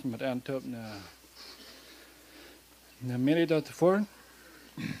verrachen mit einem Typ eine Minute davor.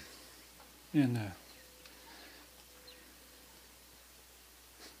 En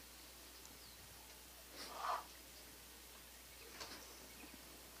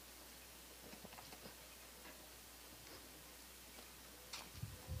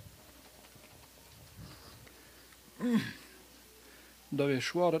dat weer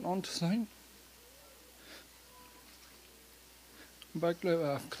zwaar het aan te zijn. Maar ik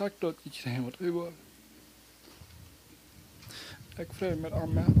geloof krijg dat iets heen wat over. Ik vrees met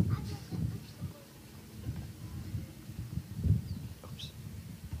armen.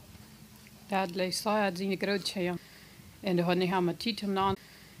 Ja, het leest had zijn grootje. En de had niet aan mijn tijd om na.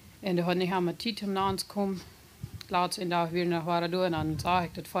 En de had niet aan mijn tijd om na te komen. Laatst in dag weer nog waren door en dan zag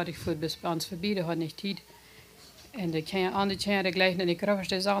ik dat voor ik voet bis bij ons voorbij, de had niet tijd. En de andere kinderen gelijk naar de kruppers,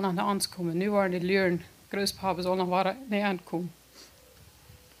 die zal nog naar ons komen. Nu waren de leuren, grootpapa zal nog waren naar aankomen.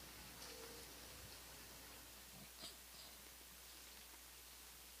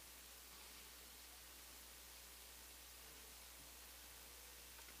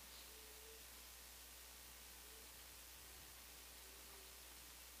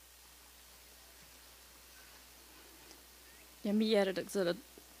 Ja, mir wäre das so,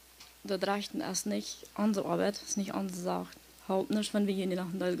 das Rechten ist nicht unsere Arbeit, ist nicht unsere Sache. halt nicht, wenn wir hier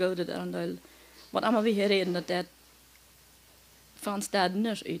nach dem Geld und was immer wir hier reden, dat van ons dat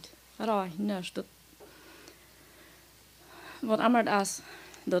niet uit. Raai, niet. Dat wat immer das is,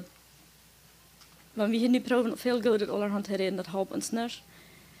 dat wenn wir hier niet proben veel geld allerhand te reden, dat helpt ons niet.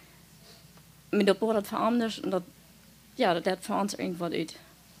 Maar dat wordt veranderd en dat, ja, dat voor ons irgendwas uit.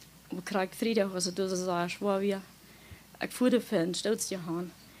 We krijgen vrijdag, als het dus zo zwaar weer. Ik voelde veel stoot te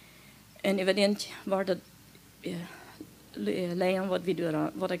gaan. En evident wordt dat leren wat we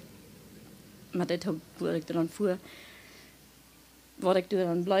doen, wat ik met dit heb, wat ik er dan voer, wat ik er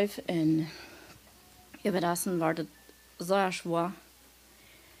dan blijf. En evident wordt het zo zwaar.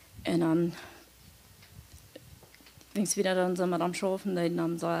 En dan ging wieder dann so mit am Schaffen,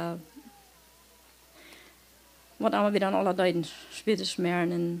 dann so wat allemaal weer aan alle duiden, spitten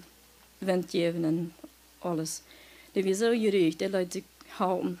smeren en wind geven en alles. Dat we zo jurig, dat laat zich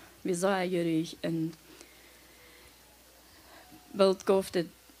houden, we zo jurig en wilt gaf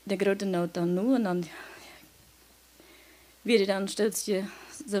de grote nood dan nu en dan weer dan steeds je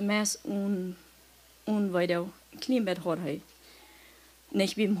de mes onweide klein bed had hij.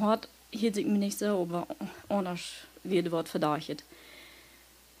 Niet wie hem had, hield ik me niet zo, maar anders weer wat verdacht.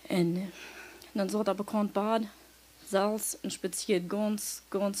 En dan zat er bekend bad. Salz und speziell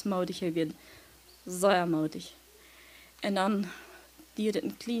ganz maudig wird. Sehr maudig. Und dann, die hat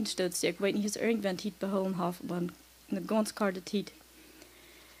einen kleinen Stütz, ich weiß nicht, ob es irgendwann Tiet beholen hat, aber eine ganz karte Tiet.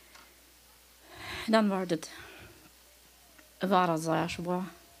 Dann war das sehr schwer.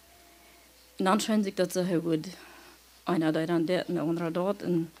 Und dann scheint sich das so gut. Einer da dann dort, und der andere dort.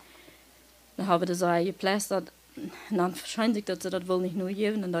 Und dann haben wir das geplästert. Und dann scheint sich das wohl nicht nur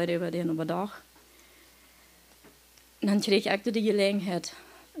geben, und da über den überdach. En dan kreeg ik de gelegenheid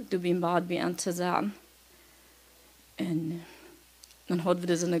om in bad bij aan te zijn. En dan hadden we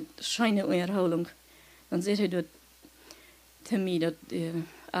dus een schijne onderhouding. Dan zei hij dat te mij, dat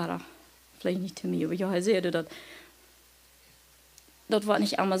vielleicht niet te mij, maar ja, hij zei dat wordt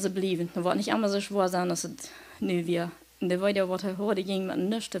niet allemaal zo blijven. Dat wordt niet allemaal zo zwaar zijn als het nu weer. En de weide wat hij hoorde ging met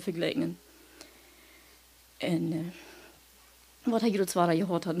niks te vergelijken. En wat hij groot zwaar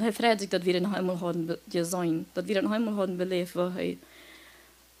gehad had. En hij vreet zich dat we nog eenmaal hadden gezien. Dat we nog eenmaal hadden beleefd waar hij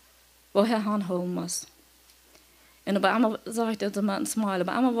aanhouden moest. En op einmal zag ik dat met een smile. Op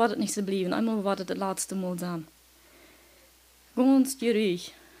einmal was het niet zo blijven. Einmal was het laatste Mal zijn. Ganz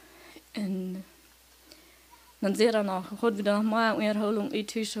geruhig. En dan zei hij nog, hadden we dan nog maar een herhaling,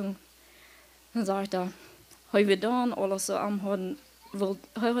 uittuisching. Dan zei hij, hij we dan alles zo aan hadden,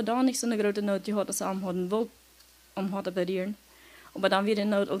 hij had dan niet zo'n grote nood gehad als aan hadden, wil om had te bedienen. Maar dan weer de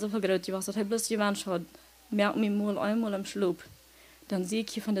nood al zoveel groot was dat hij bloos gewenscht had, merk me mal eenmaal im Sloop. Dan zie ik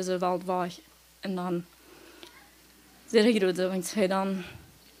je van deze wereld weg. En dan zei hij groot,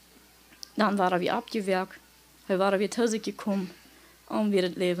 dan waren we afgewerkt. Hij waren weer thuis gekomen. En weer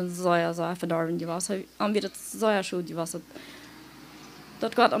het leven zeer verdorven was. En weer het zeer schuld was.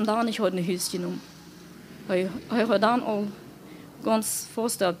 Dat gaat hem dan niet uit een huis genomen. Hij had dan al ganz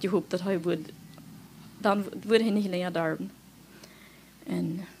voorsteld gehoopt dat hij would. Dan würde hij niet länger darben.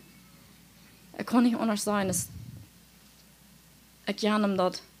 En ik kon niet anders zijn. Ik ken hem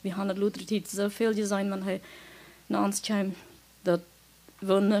dat we hadden het later tijd zoveel gezien, want hij naar ons kwam dat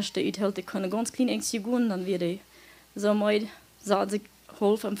we niet de uithielden kunnen ganz klein iets doen, dan weer hij zo mooi zat zich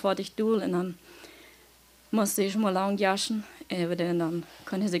half en fertig doel en dan moest hij maar lang jassen en dan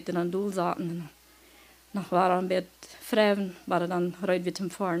kon hij zich dan doel zaten en nog waren een beetje wrijven, waren dan ruit weer te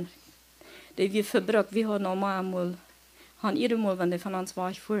fahren. Die wir verbruikt, we hadden normaal mal, han ieder mal, wenn die van ons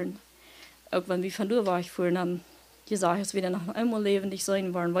wegvoeren, ook wenn we van door wegvoeren, dan gesagt, dass wir noch einmal lebendig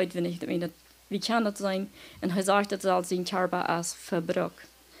sein wollen, weit wir nicht, wie kann das sein? Und er sagt, dass er sein Körper als verbruikt.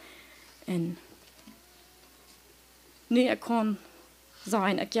 Und nee, er kann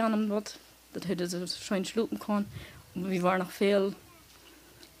sein, ich kann ihm was, das hätte so schön schlucken können, aber wir waren noch viel,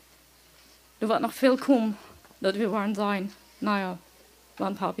 da war noch viel kommen, dass wir waren sein, naja,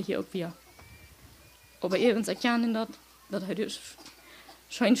 waren Papa hier auch wieder. Aber eben, ich kann ihn das er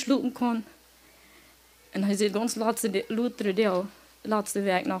schön schlucken kann. En hij zit ganz latere deel, laatste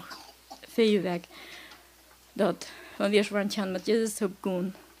werk nog, 4 werk, dat wanneer we gaan met Jezus op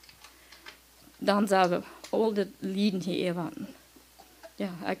gaan, dan zeggen we al die lieden hier even.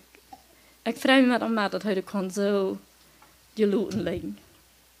 Ja, ik vraag me met hem dat hij kan zo geloten leggen.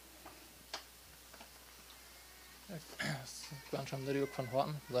 Ik wens hem er ook van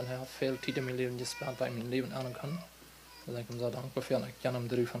horen, want hij heeft veel tijd in mijn leven gespeeld bij mijn leven aan kan. Dus ik hem zo dankbaar voor en ik kan hem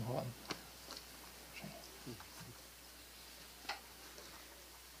er ook van horen.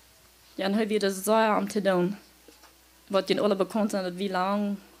 Ja, en hij weer de zaai om te doen. Wat je alle bekend zijn, dat we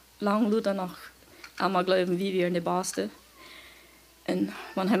lang Luther nog allemaal geloven, wie weer in de beste. En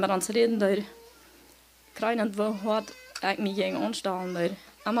wanneer hij met ons reden, daar krijgen we hard ik me ging aanstaan. Daar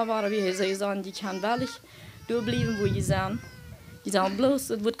allemaal waren we ze zeggen, die kan wel doorblijven wo je zijn. Die sagen bloß,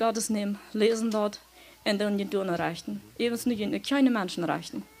 het wordt Gottes nemen, lezen dat en dan je doen rechten. Evens nu je kleine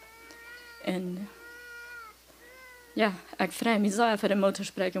mensenrechten. En ja, ik vrij me zeer voor de motor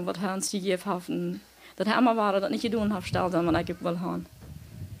spreken wat hij ons gegeven heeft. Dat hij allemaal waren dat niet gedaan heeft, stelde, maar ik wil gaan.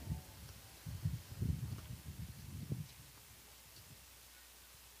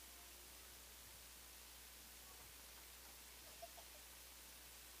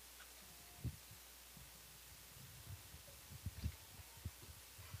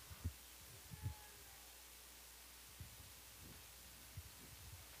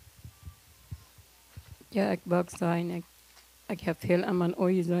 Ja, ik wou zijn, ik heb veel aan mijn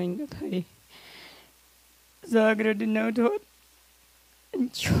ogen zijn dat hij zagen de nood had.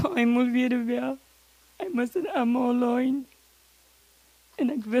 En hij moet weer weg. Hij moest het allemaal alleen. En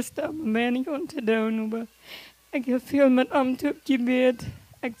ik wist dat mijn niet om te doen, maar ik heb veel met hem gebed.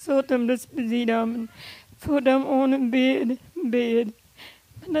 Ik zat hem dus bezien hem. Voor hem aan een bed.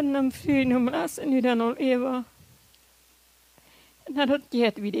 Maar dan nam vrienden om las en nu dan al even. En dat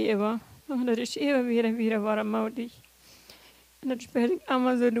gaat weer even. Maar dat is even weer warmoutig. En dat speel ik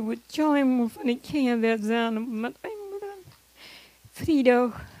allemaal zo door het tjoim van ik ging weer zijn met een moeder.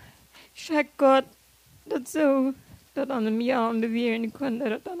 Vrijdag. Schak God dat zo. Dat aan de jaar de weer en ik kon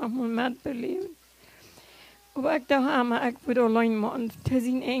dat dan nog moment beleven. Maar ik dacht, maar ik moet alleen maar te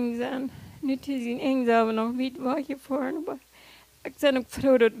zien eng zijn. Niet te zien eng zijn we nog weet waar je voor. Maar ik ben ook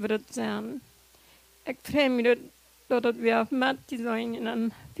froh dat we dat zijn. Ik vrees me dat het weer met te zijn. En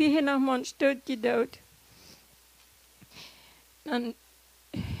dan weer nog maar een stootje dood. Dan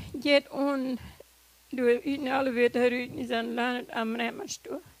gaat on door uit alle weer eruit en dan laat het aan mij maar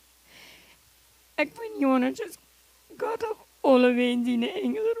toe. Ik ben jongen, dus God op alle wegen zien de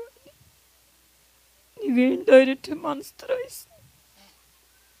engelen. Die willen duiden te monstruis.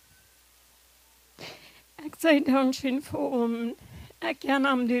 Ik zei dan schön voor hem. Ik kan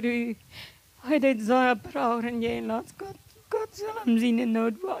hem de ru. Hij deed zo brauchen jij laat God zal hem zien in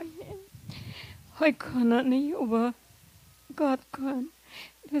nood waaien. Hij kan het niet, maar God kan.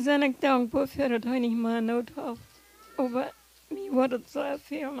 Dus ben ik dankbaar voor dat hij niet meer nood heeft. Maar mij wordt het zo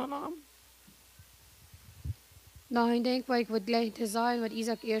veel aan hem. Nou, ik denk, wat ik wat gleich te sagen, wat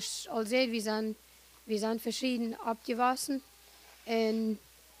Isaac eerst al zei, wir sind verschieden abgewassen. Und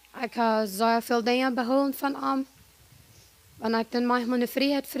ich habe sehr viel Dinge beholen von ihm. Wenn ich dann manchmal eine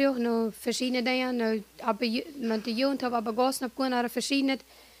Freiheit früher, noch verschiedene Dinge, mit der Jugend habe aber Gott noch gehen, verschiedene.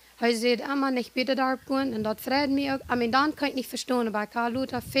 Hij zei immer nicht bitte da gehen und das freut mich auch. I mean, dann kann ich nicht verstehen, aber ich habe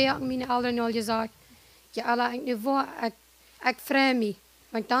Luther fair meine Eltern al gesagt, ja, alle eigentlich wahr, ich freue mich,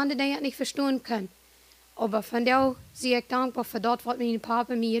 wenn ich dann die Dinge nicht verstehen kann. Aber von der sehe ich dankbar für das, was mein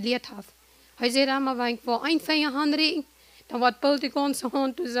Papa mir gelehrt hat. Hij zei immer, wenn ich vor ein Finger handregen, dann wird bald die ganze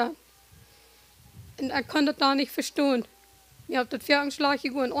Hand zusammen. Und ich kann das da nicht verstehen. Ich habe das Fergenschlag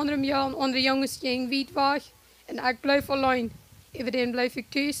gegangen, andere Jahr, und andere Jungs gingen weit weg. Und ich bleibe allein. Über den bleibe ich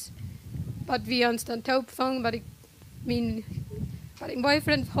thuis. Wat wir uns dann taub fangen, was ich mein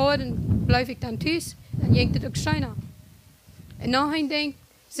Boyfriend habe, dann bleibe ich dann thuis. Dann ging das auch schöner. Und nachher denke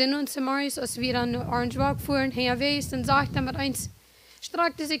sind uns morgens, als wir an Orange Walk fuhren, herwees, dann sagt er mit uns,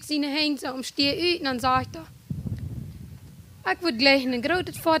 streckte sich seine Hände und stehe uit, und dann sagt er, ich würde gleich ein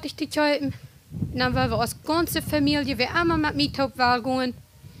großes fertig zu kaufen. Und dann wollen wir als ganze Familie, wir immer mit mir taub gehen.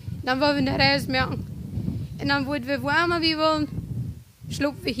 Dann wollen wir eine Reise machen. Und dann würden wir, wo immer wir wollen,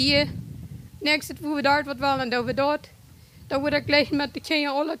 schlucken wir hier. Nächstes, wo wir dort was wollen, da wir dort. Da würde ich gleich mit den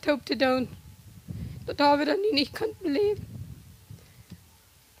Kindern alle taub zu tun. Das haben wir dann nicht beleven.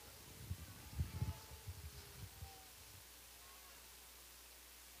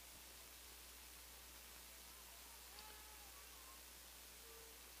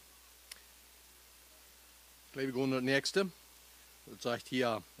 Ich glaube, wir gehen naar het nächste. Dat sagt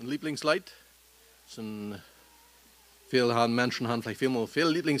hier ein Lieblingslied. Viele Menschen haben vielleicht viele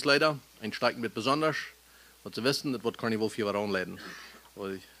Lieblingslieder. Ein Steigen wird besonders. Was sie wissen, das wird Carnival für wir anleiten.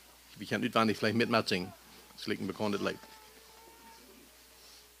 Ich kann nicht vielleicht mitsingen. Das liegt ein bekanntes Lied.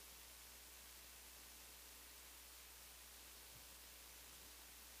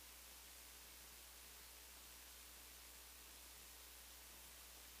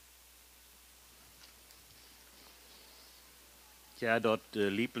 Ja, dat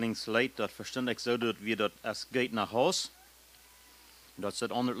Lieblingslied, dat verstand ik zo dat we dat als geht nach Haus. Dat is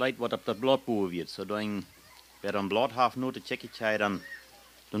het andere lied wat op dat blad boven wird. So dan, wer dan blad heeft noten, check ik hij dan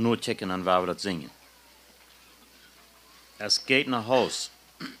de noot checken en waar we dat zingen. Es geht nach Haus.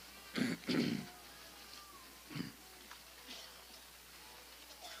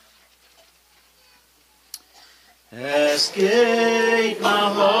 Es geht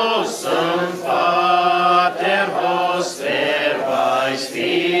nach Haus zum Vaterhaus, wer weiß,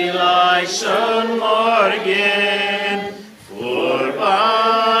 vielleicht schon morgen.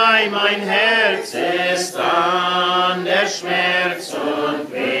 Vorbei, mein Herz ist an der Schmerz und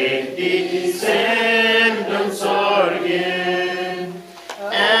weg die Sendung Sorgen.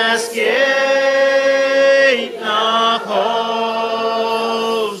 Es geht nach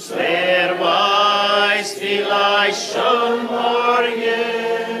Haus, wer weiß, vielleicht schon morgen.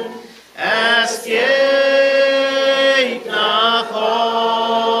 Es geht nach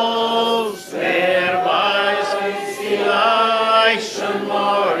Haus, wer weiß, vielleicht schon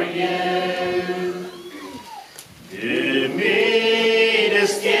morgen.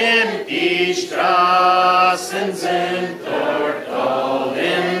 Müdes Kind, die Straßen sind dort all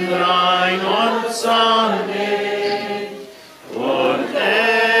in rein und sonnig. Und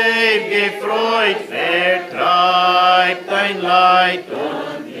gefreut vertreibt dein Leid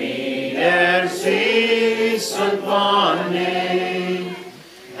und wieder süß und wonnig.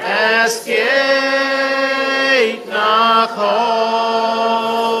 Es geht nach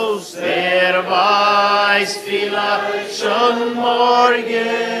Haus, wer weiß, vielleicht schon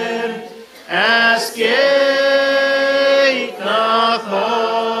morgen. Es geht nach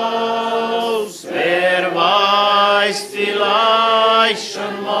Haus, wer weiß, vielleicht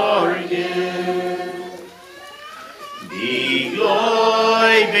schon morgen. Die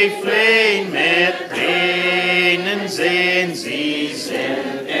Gläubig flehen mit Tränen, sehen sie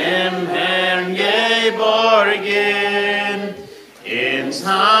sind im Herrn geborgen. Ins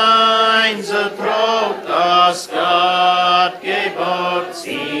Heim so traut das Gott geborgt,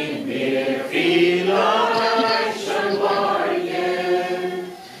 ziehen wir vielleicht schon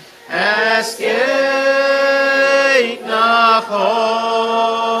morgen. Es geht nach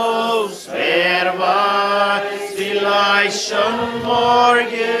Haus, wer weiß, vielleicht schon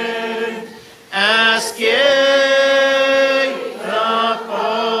morgen. Es geht nach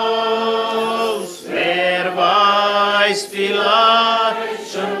Haus, wer weiß,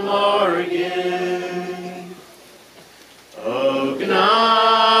 vielleicht schon morgen. O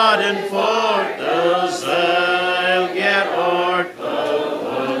Gnadenfort, o selger Ort,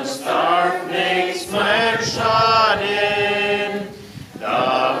 uns darf nichts mehr schaden.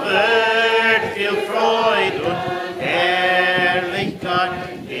 Da wird viel Freud und Herrlichkeit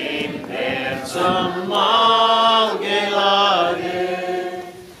dem Herr zum Mahl geladen.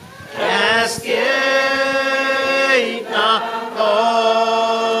 Es geht nach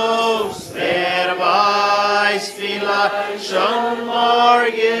Haus, wer weiß, vielleicht schon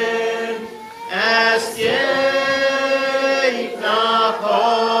morgen. Es geht nach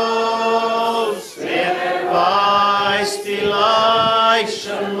Haus, wer weiß, vielleicht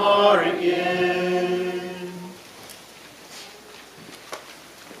schon morgen.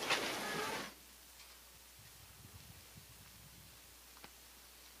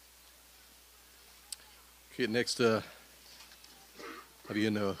 Okay, next habe ich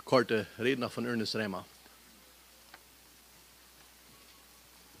eine korte Rede von Ernest Rema.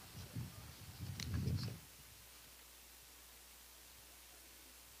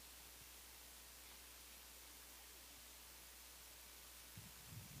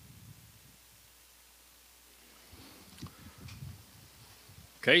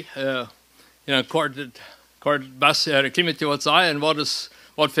 Oké, kort best klimaat wat zeggen en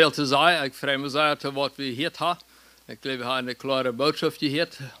wat veel te zeggen. Ik vraag me zeggen wat we hier hebben. Ik geloof we hebben een klare boodschap hier.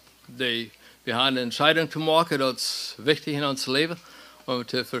 We hebben een entscheiding te maken, dat is wichtig in ons leven, om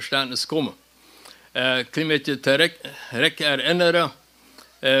te verstandnis te komen. Klimaat te terug herinneren,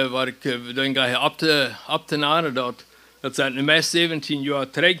 waar ik denk op te naden, dat zijn de meest 17 jaar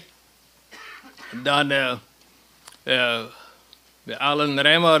terug. Dan bij Allen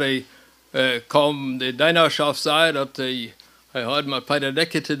Remmer, die kwam de dienaarschap zei dat hij had met Peter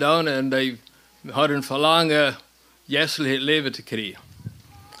Dyck te doen en hij had een verlangen geestelijk leven te krijgen.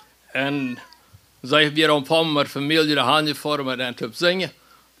 En zij weer een paar met familie de handen voor met hen te zingen.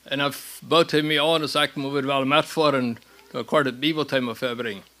 En dan bood hij me aan en zei, we willen wel met voor en dan kon het Bibelthema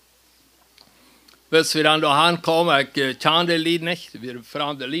verbrengen. Als we dan doorheen kwamen, ik ken het lied niet, het was een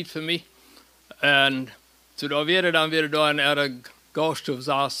vreemde lied voor mij. En zo dan weer daar een erg gast of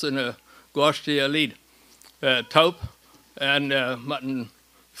zelfs een gastige lied. Taub en met een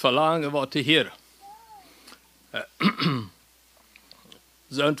verlangen wat te horen.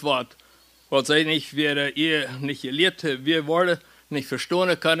 Zo'n wat zij niet weer hier niet geleerd weer worden, niet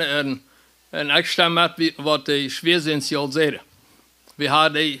verstaan kunnen en ik stem met wat de schweerzinns al zeiden. We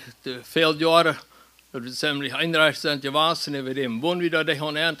hadden veel jaren, dat we ziemlich einreich zijn geweest en we hebben woon wieder dich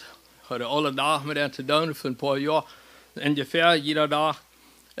aan eind, hadden alle dagen met hem te doen voor een paar jaar. Ongeveer iedere dag.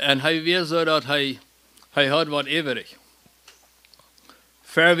 En hij weer zo dat hij had wat overig.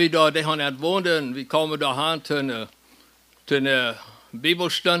 Ver wie daar aan het woonden en we kwamen daarheen toen een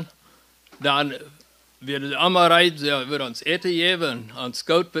bibelstund. Dan werden ze allemaal rijden, ze wilden ons eten geven en ons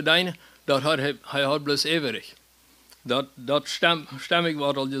goud bedienen. Dat had hij had bloos overig. Dat stemmig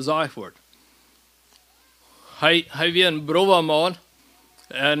wat al gezegd wordt. Hij was een broerman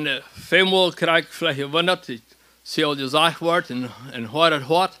en veelmaal krijg ik vielleicht gewunderd, dat ze al gezegd wordt en hoort het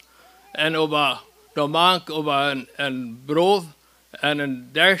hoort. En over de man over een broer en een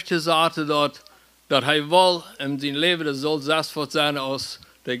dergelijke zaten dat hij wel in zijn leven dat zal zesvoort zijn als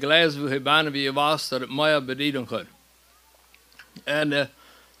de gleis waar hij bijna wie was, dat het meer bedienen kon. En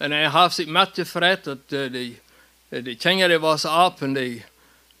hij heeft zich met gevraagd dat die kinderen was op en die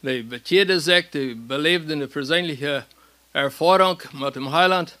bekeerden zich, die beleefden de persoonlijke ervaring met hem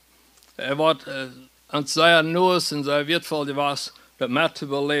heiland. Er wordt aan zijn nieuws en zijn weerval was dat met te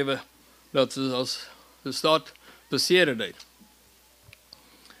beleven dat ze dat passeren deed.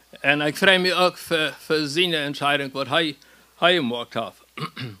 En ik vraag me ook voor zijn entscheiding wat hij gemaakt heeft.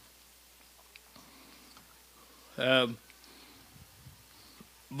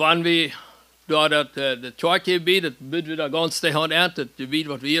 Wanneer we door de Tjorkgebied, dat bid we daar ganz tegen aan, dat gebied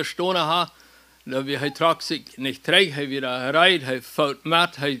wat we hier staan hebben, dat hij trok zich niet terug, hij weer rijdt, hij fout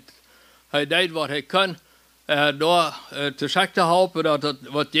met, hij deed wat hij kon, door te zeggen helpen dat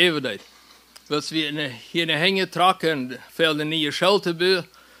wat geven deed. Als we hier een henge trok en veel de nieuwe schuldenbuur,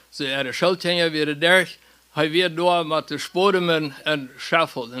 ze de schuldenhenge weer derg, hij weer door met de sporen en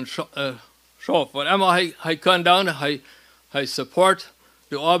schaffel en schaf. Wat immer hij kan doen, hij support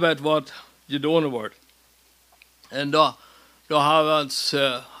de arbeid wat gedaan wordt. En daar hebben we ons,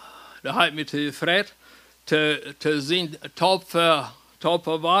 daar heb ik me gevraagd te zien top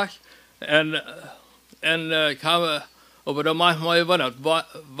voor weg. En ik heb over de manchmal gewunderd,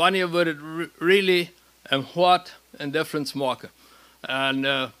 wanneer wordt het really en wat een difference maken.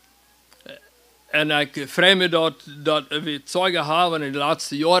 En ik vraag me dat we Zeugen hebben, in de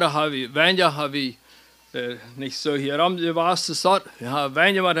laatste jaren hebben we niet zo hierom geweest. We hebben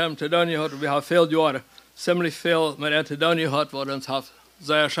weinig met hem te doen gehad, we hebben veel jaren, ziemlich veel met hem te doen gehad, wat ons heeft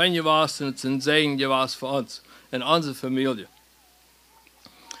zeer schön geweest en het is een zegen geweest voor ons en onze familie.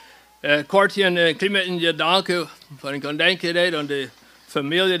 Kort hier een klein beetje gedanke, wat ik kan denken deed aan de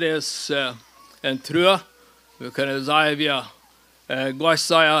familie, die is in Treur. We kunnen zeggen, we gleich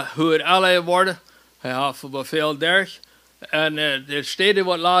zeggen hoe het alle worden. Hij heeft veel derg. En de steden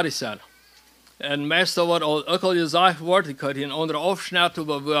wat ladig zijn. En meestal wat ook al gezegd wordt, ik had hier een andere afsnitt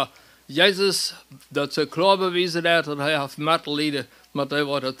over waar Jezus dat ze klaar bewezen heeft dat hij heeft medelijden met hij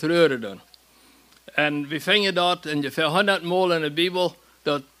wat er treuren doen. En we vinden dat ongeveer 100 maal in de Bijbel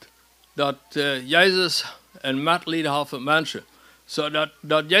dat Jezus een medelijden heeft met mensen. Zodat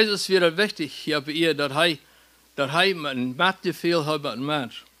Jezus weer wichtig heeft hier dat hij een medgevoel heeft met een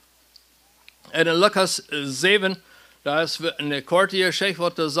mens. En in Lucas 7, daar is een korte geschichte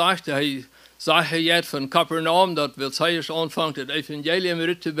wat er zegt. Hij zegt van Capernaum, dat wil hij aanvangt het evangelium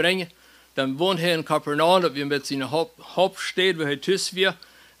uit te brengen. Dan woont hij in Capernaum, dat we met zijn hoofdstad waar hij tussen weer.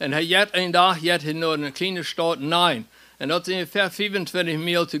 En hij jet een dag naar een kleine stad Nein. En dat is ongeveer 25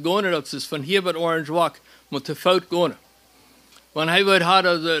 mijl te gaan. Dat is van hier bij Orange Walk, moet te voet gaan. Want hij wordt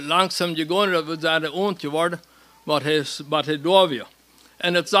harder langzaam gegaan, dat wordt zijn oontje worden, wat hij door weer.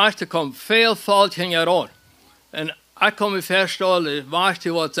 En het zegt, er komt veel volk aan. En ik kan me voorstellen, de wacht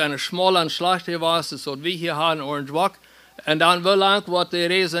wat zijn smal en slecht was, dat wat we hier hadden in Orange Walk. En dan wel lang wat de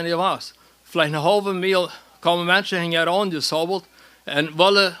reizen was. Vielleicht een halve mijl komen mensen aan, gesabbeld, en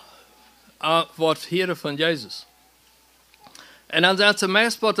willen wat horen van Jezus. En dan zijn ze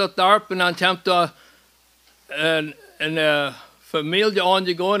meestal dat dorp en dan komt daar een familie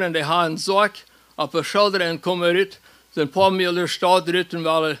aangegaan en die hebben een zak op de schouder en komen uit. Zijn een paar mijl staat eruit en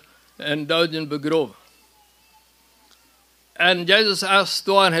willen een doden begraven. En Jezus is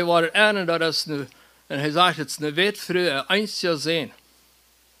daar en hij wordt aan en dat is nu, en hij zegt het is een weetvrouw, een einzige zin.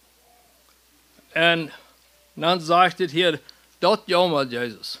 En dan zegt het hier, dat jammer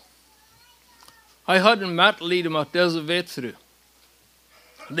Jezus. Hij had een medelijden met deze weetvrouw.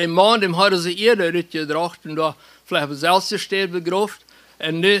 Die man, die hadden ze eerder uitgedracht en daar vielleicht zelfs gesteed begraafd.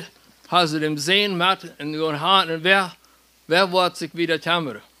 En nu hebben ze hem zien met en gaan en wer wordt zich weer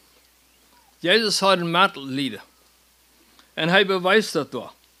jammer. Jezus had een medelijden. En hij bewijst dat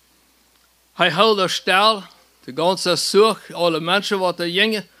door. Hij hield er stil, de ganze zorg, alle mensen wat er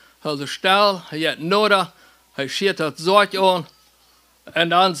gingen, hield er stil, hij had nodig, hij schiet dat zorg aan. En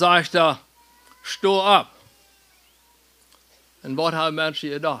dan zegt hij, sta op. En wat hebben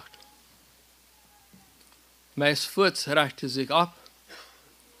mensen gedacht? Mijn voet richtte zich op.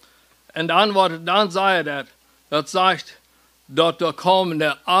 En dan zei hij dat zegt dat er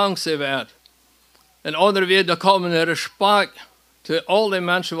komende angst werd. En andere weer, er komen respect te al die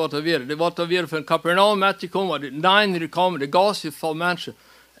mensen wat er weer. Wat er weer van Capernaum met te komen, wat er komen, de gasten vol mensen.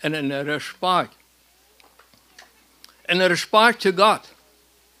 En een respect. En een respect te God.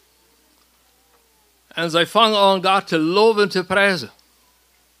 En zij vangen aan God te loven en te prijzen.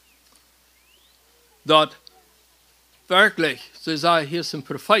 Dat werkelijk, ze zei, hier is een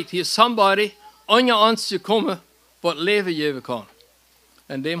profeet, hier is somebody aan je ons te komen, wat leven geven kan.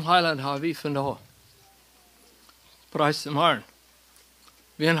 En dem heiland hebben we vandaag. Prijs hem Herrn.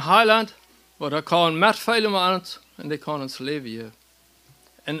 We een heiland, wat er kan metveilen met ons, en die kan ons leven geven.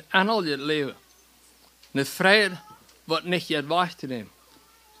 En al je leven. Een vrijheid, wat niet je weg te nemen.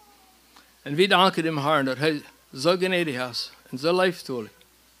 En we danken dem Herrn, dat hij zo gnädig is, en zo liefdevol,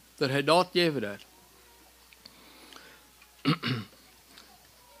 dat hij dat geven heeft.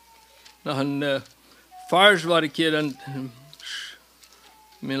 Nog een vers wat ik hier,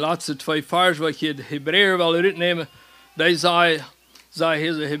 mijn laatste 2 vers wat ik hier de Hebreeër wil uitnemen, die zei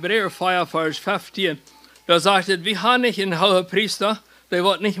hier de Hebreeër 4 vers 15, daar zegt het, we hebben niet een hoge priester, die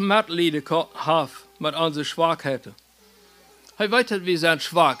wat niet medelijden heeft met onze zwakheden. Hij weet dat we zijn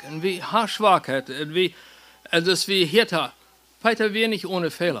zwak en we hebben zwakheden en dus we hier hebben, weet we niet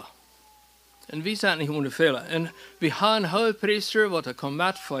ohne Fehler. En we zijn niet ohne Fehler. En we hebben een hoge priester wat er kan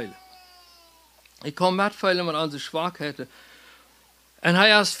metveilen. Hij kan metveilen met onze zwakheden. En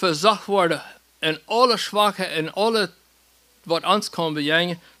hij is verzacht worden en alle zwakheden en alle wat ons kan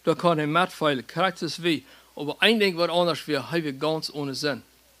bejegen, daar kan hij metveilen. Krijgt het wie. Maar één ding wat anders weer, hij weer ganz ohne zin.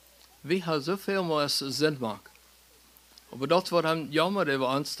 We hebben zoveel meer zin maken. Maar dat wordt hem jammer over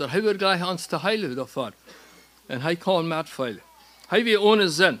ons, dat hij weer gleich ons te heilen daarvan. En hij kan metveilen. Hij weer ohne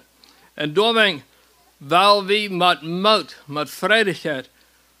zin. En daarom wil we met moed, met vrijheid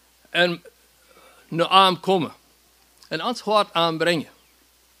en naar hem komen. En ons hart aanbrengen.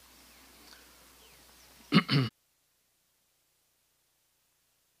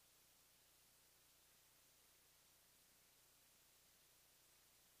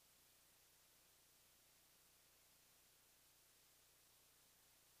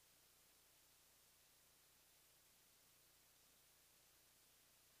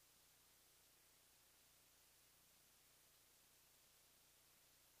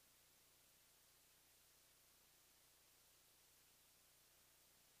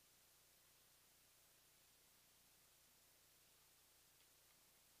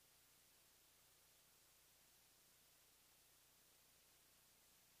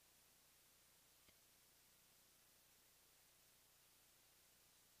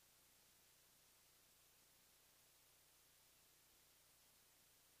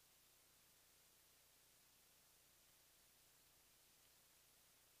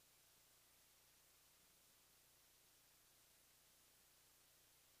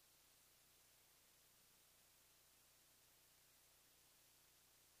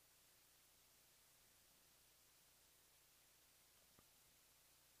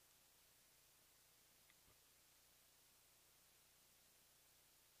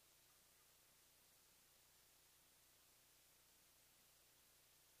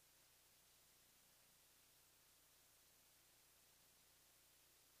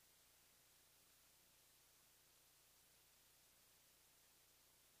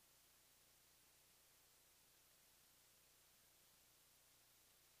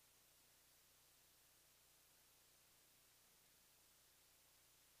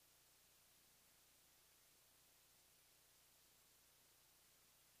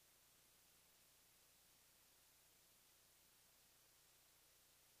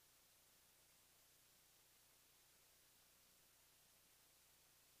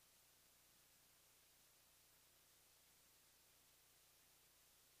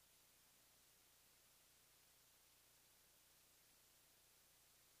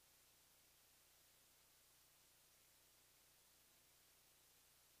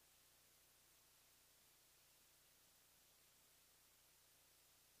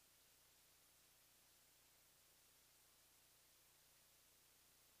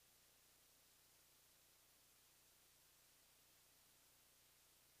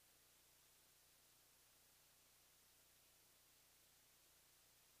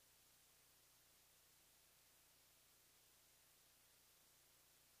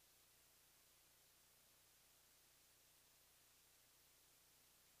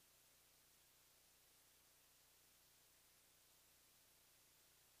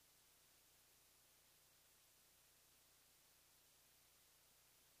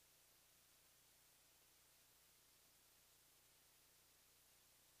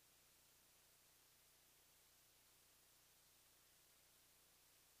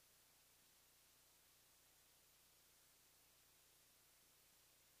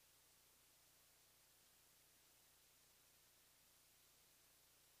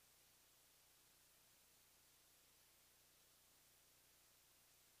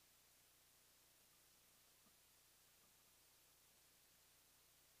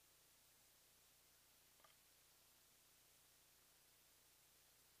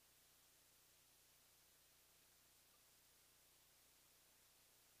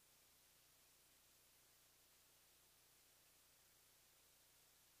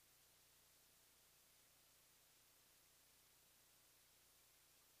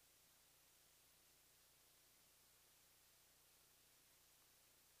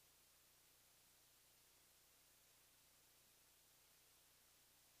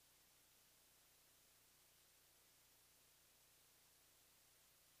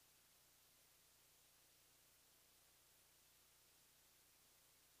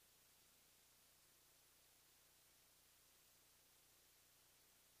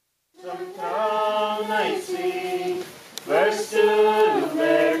 Som tronen sig, värst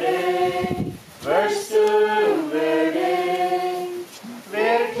över dig, värst över dig.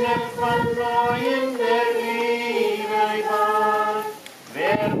 Vär knäppan rojen där livet var,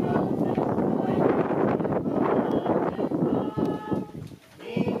 vär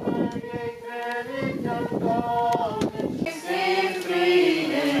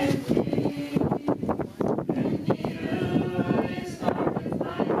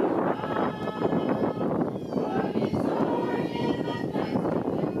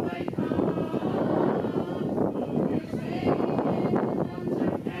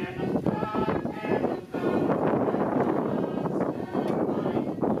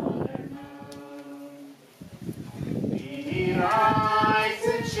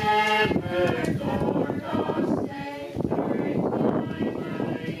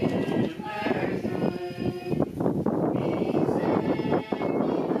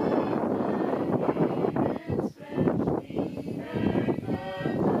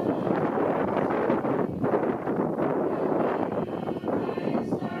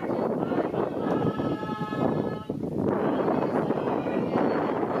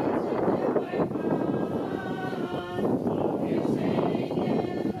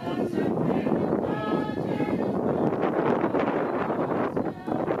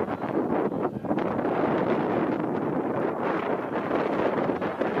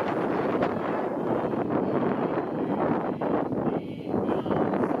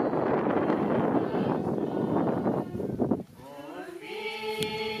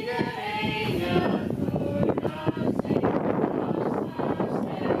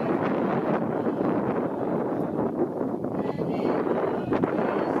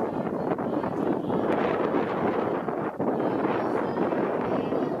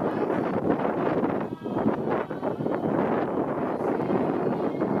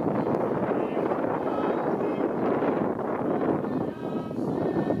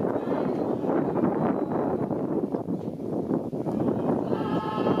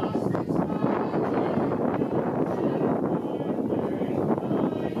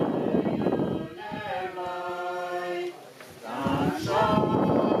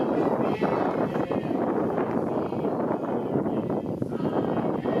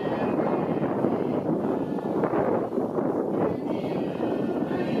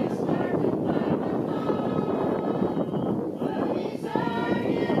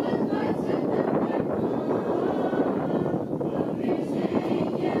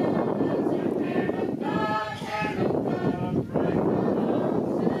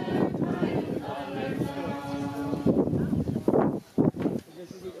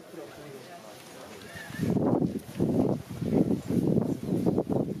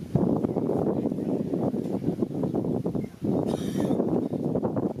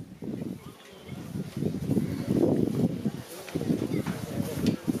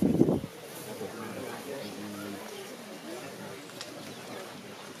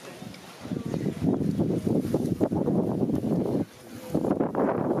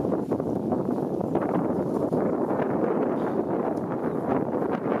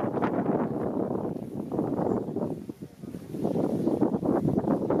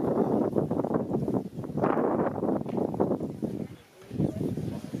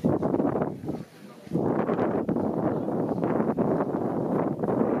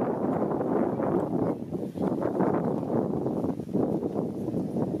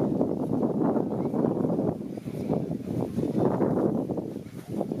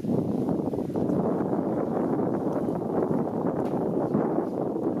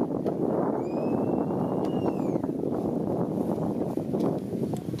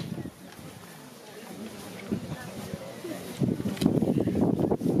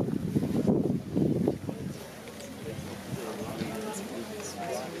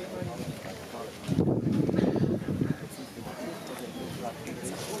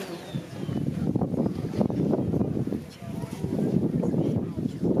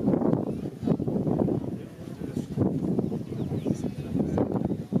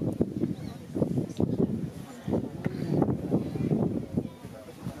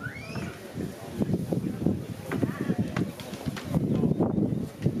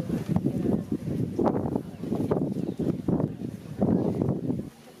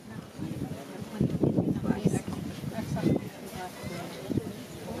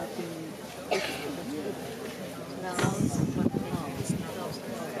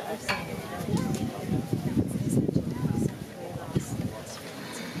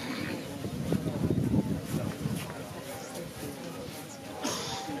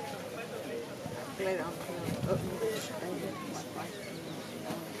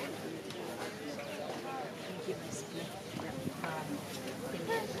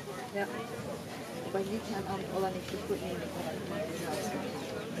Ja. Maar niet aan alle niet te goed nemen.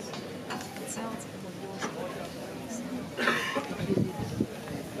 Hetzelfde.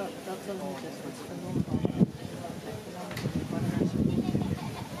 Dat zal niet eens wat vernomen worden.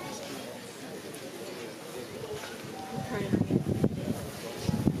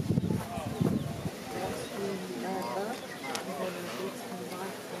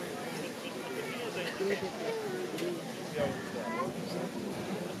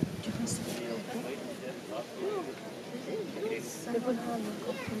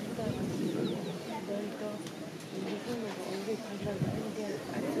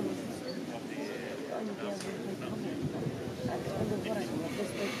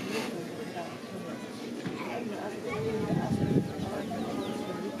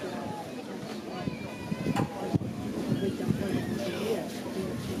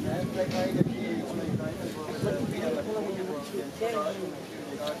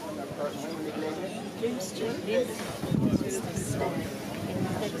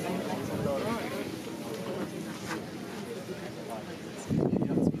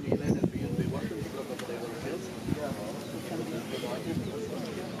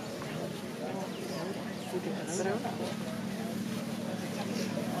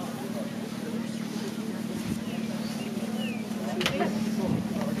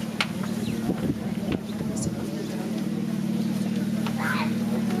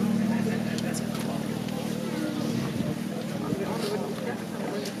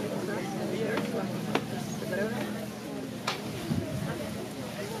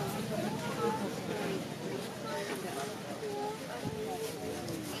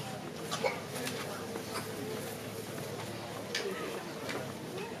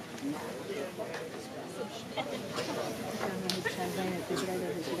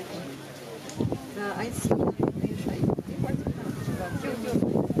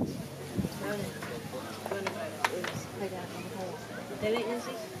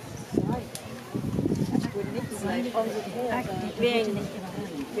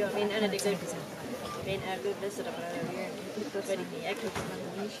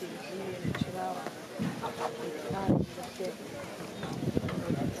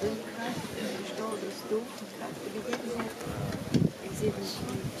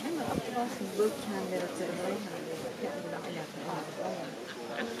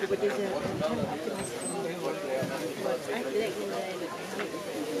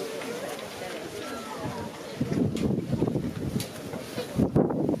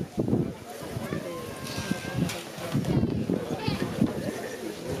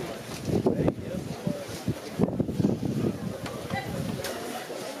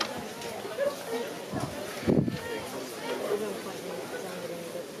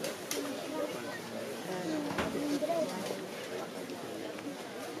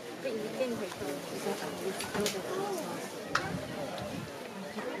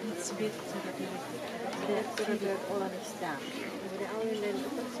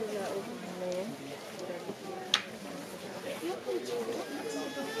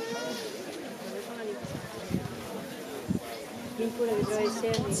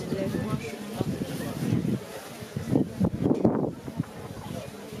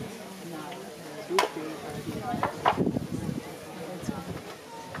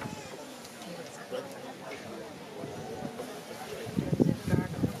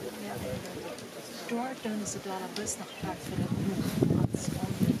 Dan is het wel een bus nog graag voor het boek.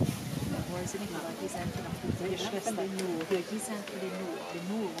 Waar ze niet maar die zijn vanaf de schwester de Noor. Die zijn voor de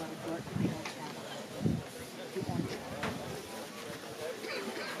Noor worden door de Nederland. Die onder.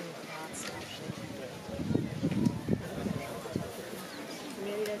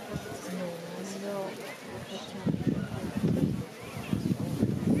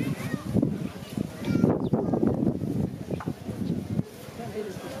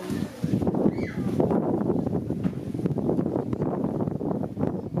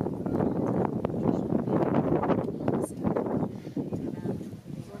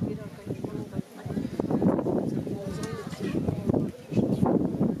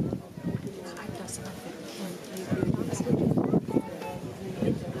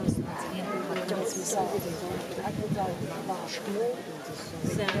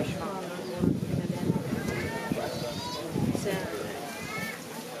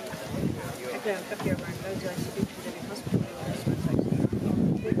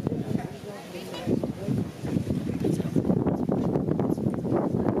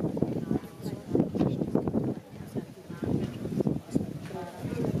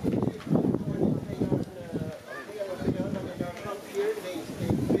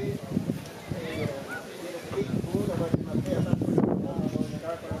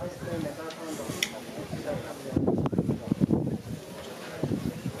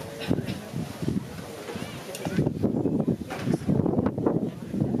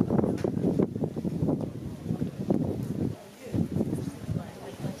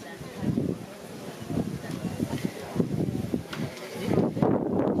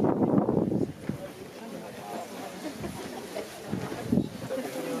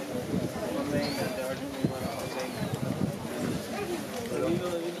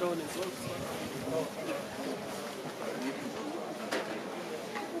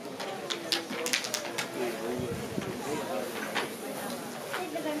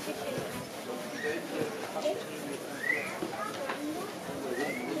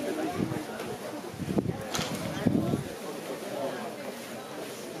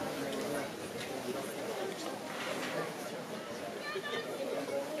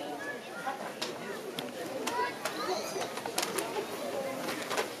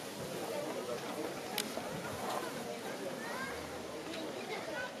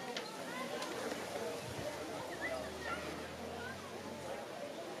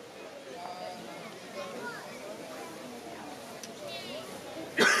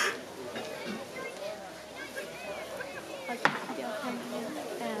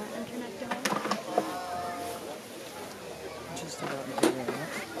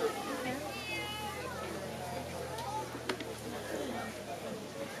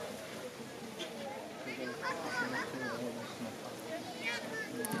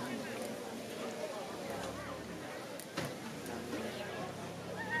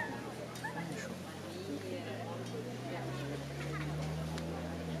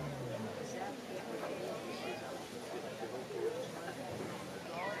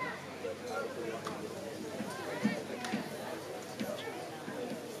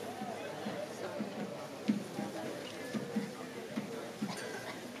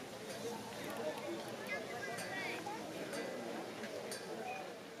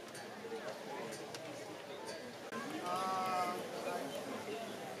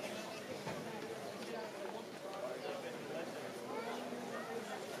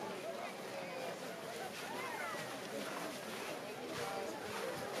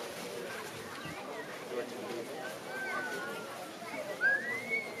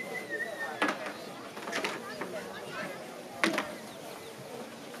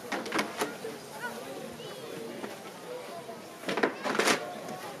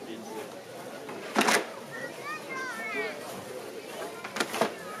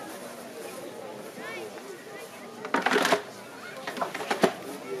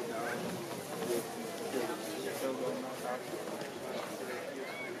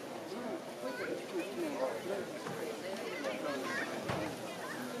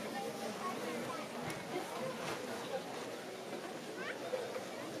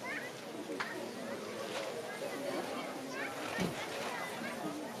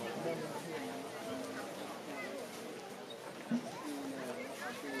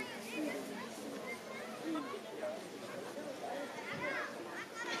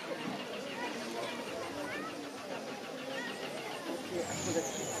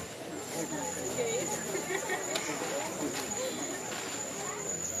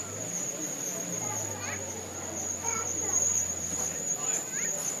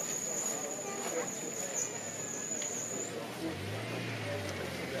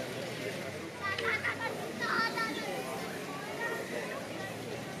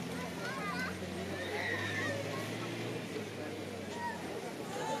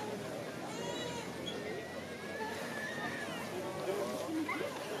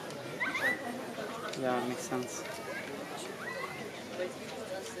 Yeah, it makes sense.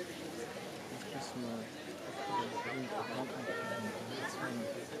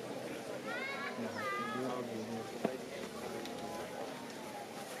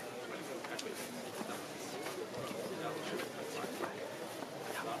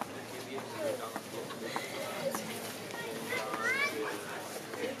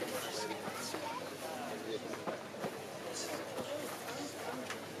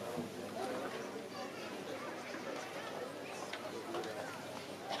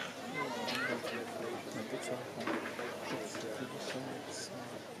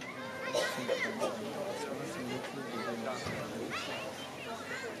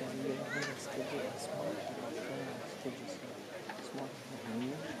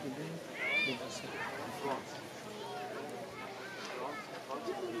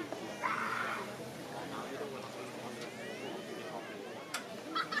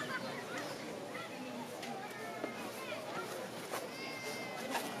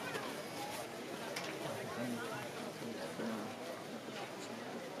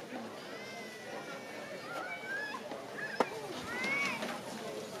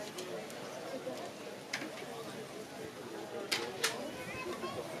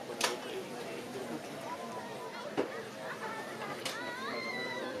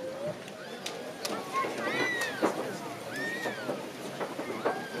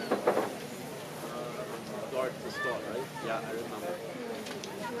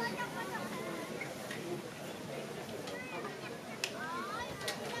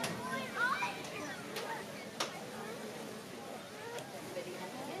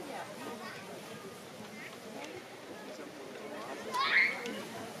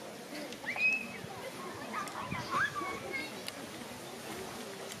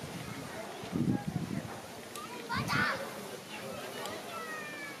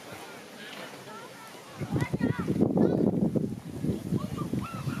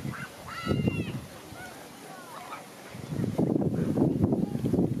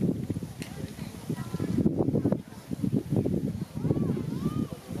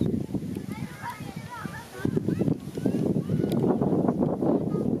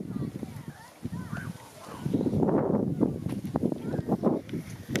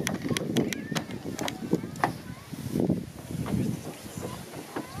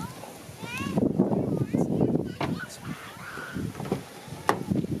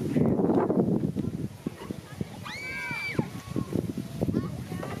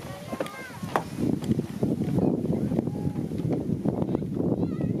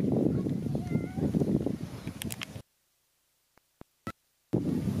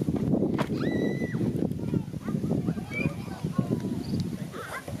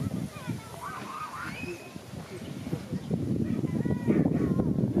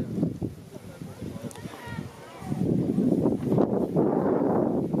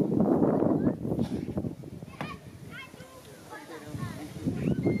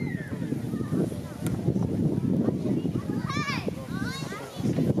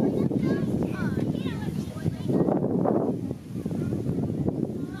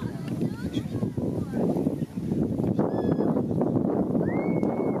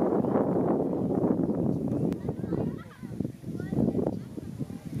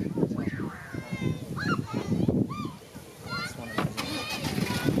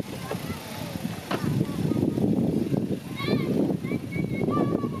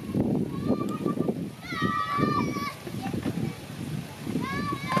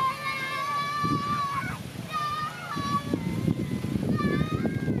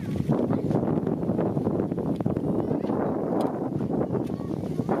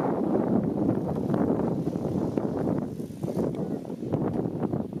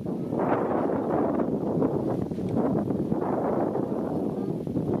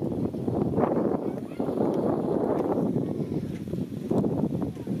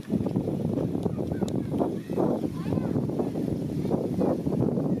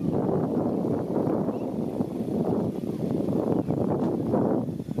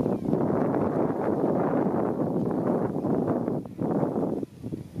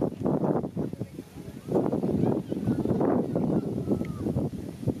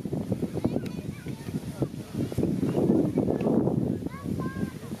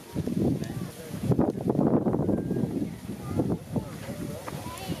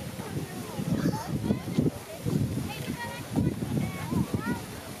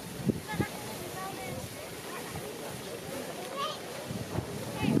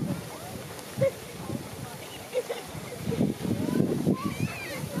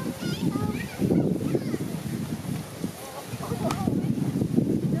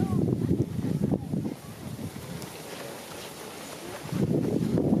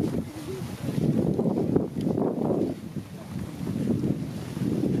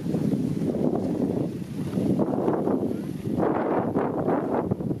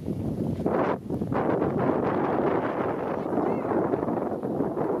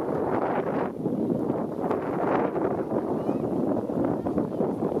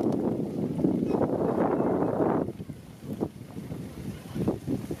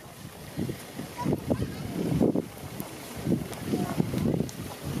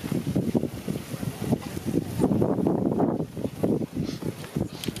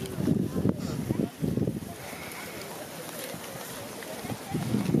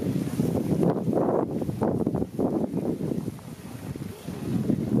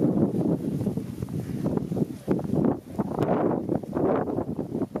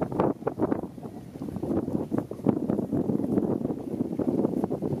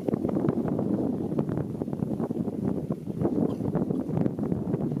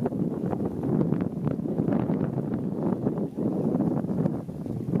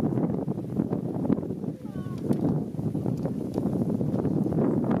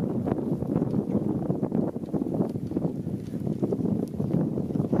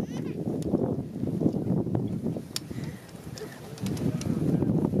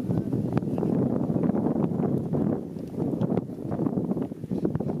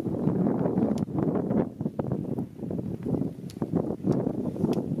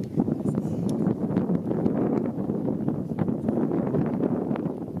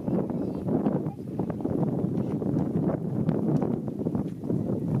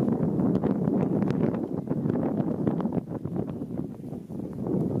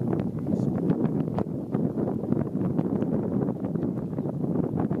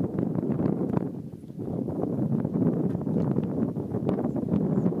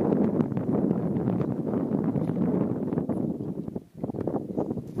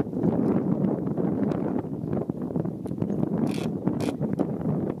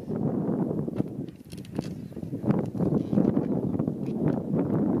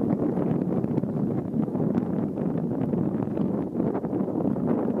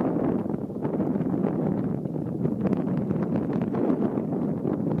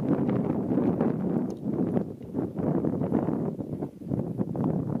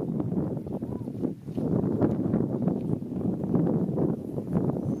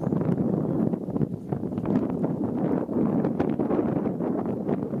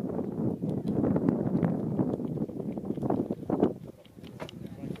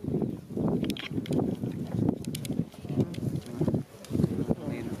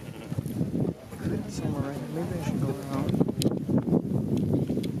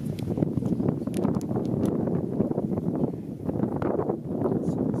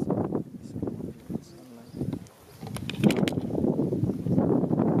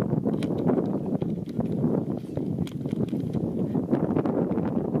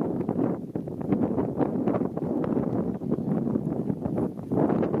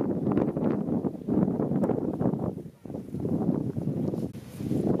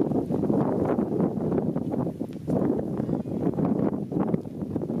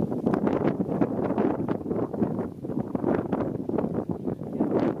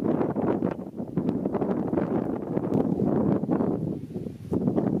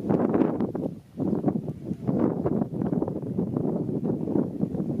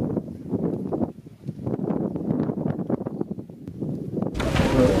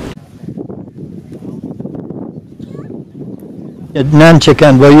 Het nantje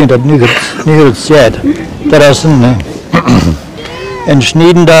kan wel je dat nu het zet. Dat is een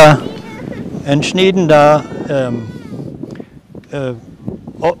sneden daar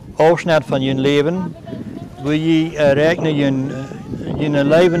afsnit van je leven, waar je rekenen je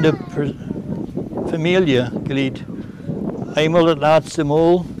levende familieglied eenmaal het laatste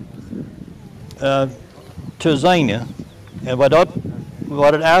maal te zijn. En wat het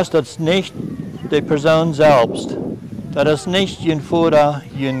is, dat is niet de persoon zelfs. Dat is niet je vader,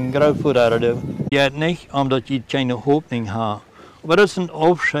 je grootvader. Je hebt niet omdat je geen hoopning hebt. Maar dat is een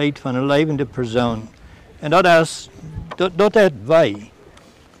afscheid van een levende persoon. En dat heeft wij.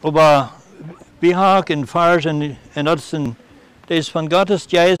 Maar we haken vars en dat is van Gottes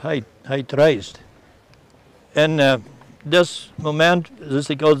geest, hij reist. En das Moment, dus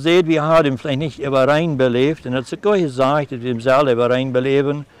ik al zei, we hadden hem vielleicht niet überein beleefd. En dat is ook gezegd dat we hem zelf überein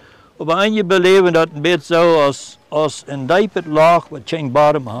beleven. Maar een je beleven dat een beetje zo als een diepet laag wat geen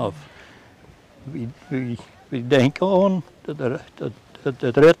bodem heeft. We denken aan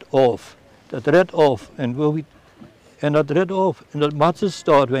dat redt af. Dat redt af. En dat redt af. En dat wat is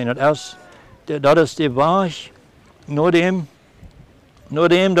staat weer. Dat is de weg naar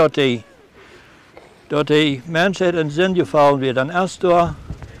dem dat die mensheid in zin gevallen wordt. Dan is door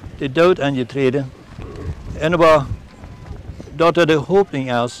de dood aangetreden. En maar dat er de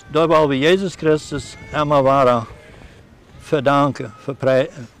hooping is, dat we Jezus Christus allemaal waren verdanken,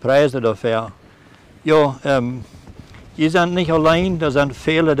 prijzen daarvoor. Ja, je bent niet alleen, er zijn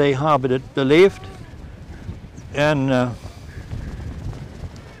velen die hebben het beleefd. En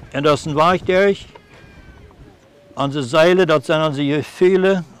dat is een weg durch. Onze zeilen, dat zijn onze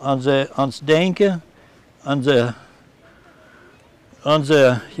gevoelens, ons denken, onze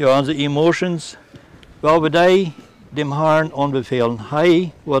emotions. Waar we die dem Herrn aanbevelen.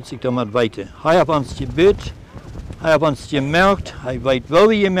 Hij wordt zich damit weten. Hij heeft ons gebed, hij heeft ons gemerkt, hij weet waar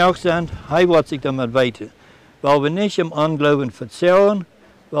we gemerkt zijn, hij wordt zich damit weten. Waar we niet im Unglauben verzerren,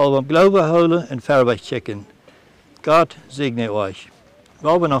 waar we im Glauben houden en ver wegchecken. Gott segne euch.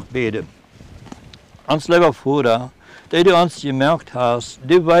 Waar we nog beten. Ons lieber Vater, die du ons gemerkt hast,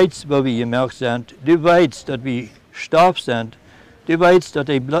 du weißt, wo wir gemerkt sind, du weißt, dass wir stark sind, du weißt,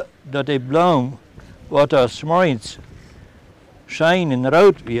 dass die Blumen, wat er s'morgens schijnen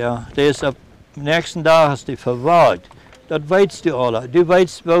rood weer, dat is op de nächsten dag is die verwaard. Dat weet du alle. Du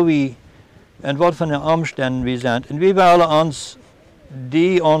weet waar we en wat voor de omstanden we zijn. En we willen ons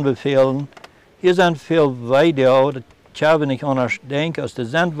die aanbevelen. Hier zijn veel weiden, dat kunnen we niet anders denken als de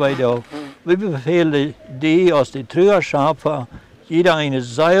zendweiden. We bevelen die als de trouwe Schafer, jeder eine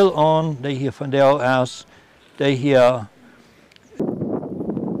Seil aan, die hier van jou is, die hier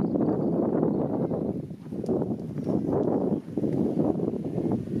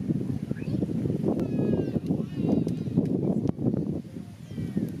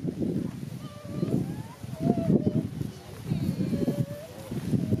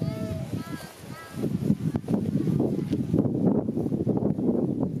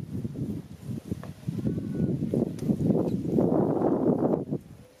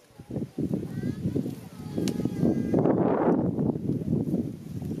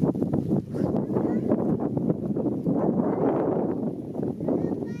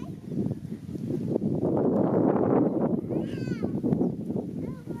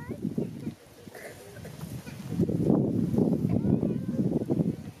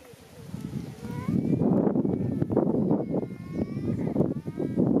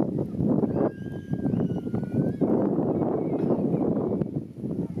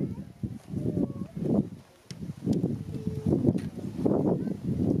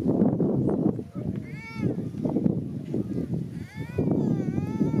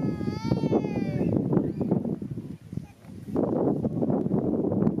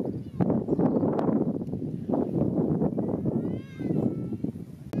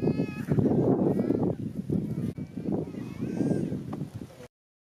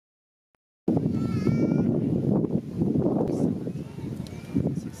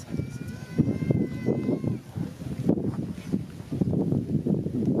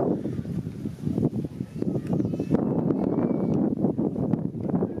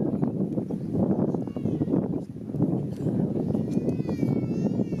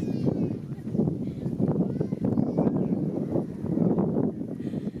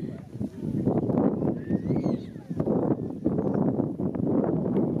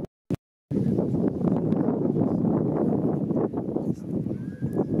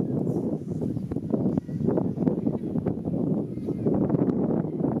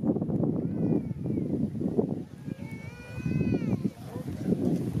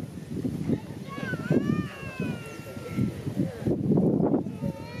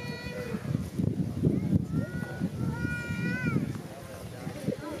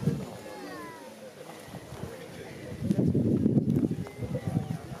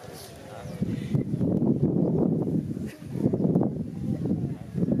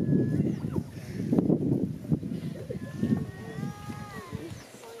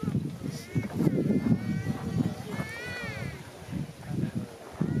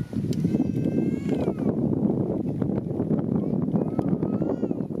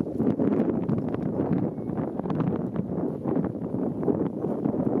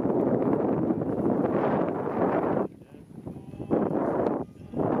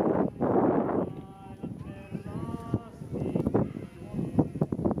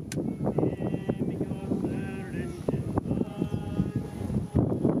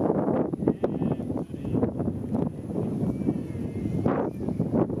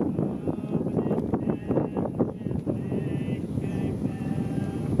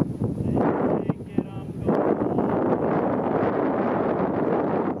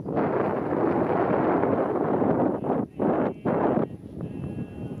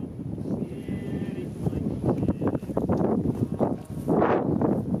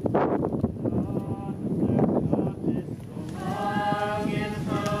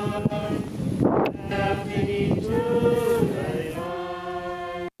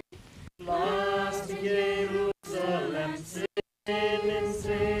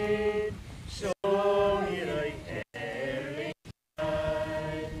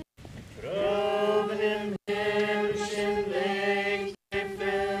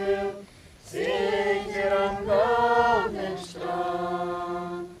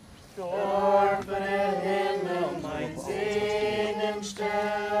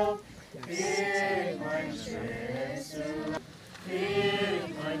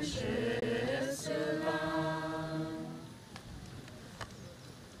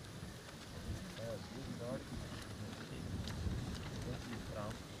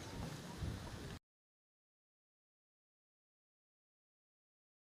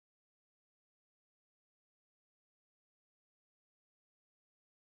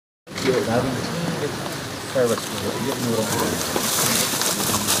Nur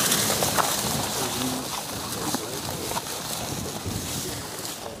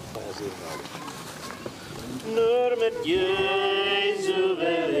mit Jesu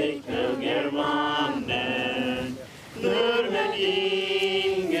will ich pilger wandern, nur mit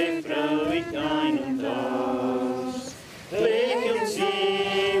ihm gefreu ich ein und aus. Weg und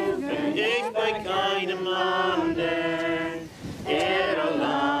Ziel bin ich bei keinem anderen,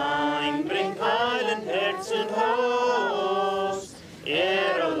 allein bringt Heil in Herz und Haus.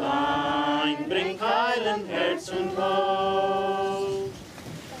 Allein bringt Heil in Herz und Haus.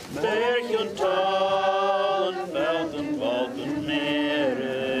 Berg und Tal und Feld und Wald und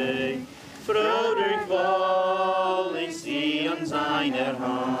Meere, freudig wall ich sie an seiner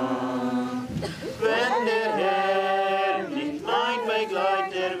Hand. Wenn der Herr nicht mein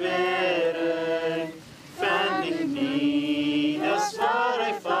Begleiter wäre, fänd ich nie das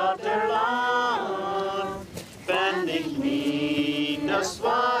wahre Vaterland. Fänd ich nie das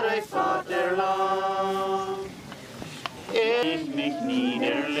wahre Vaterland. Ich mich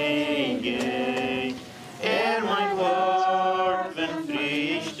niederlege, mein Wort, wenn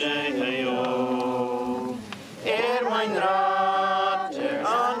früh stehe auf. Mein Rat,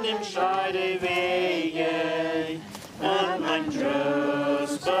 an dem Scheidewege, und mein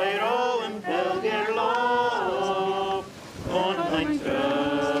Trost bei rohem Pilgerlauf. Und mein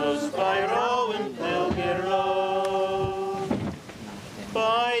Trost bei rohem Pilgerlauf.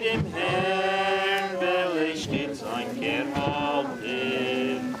 Bei dem Herrn will ich stets einkehr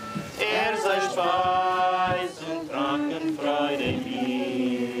halten, sei Speis und Trank und Freude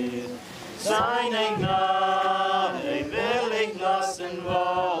hier. Seine Gnade will ich lassen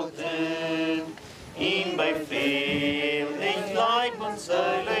walten, ihm befehl ich Leib und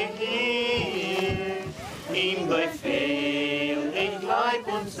Seele hier. Ihm befehl ich Leib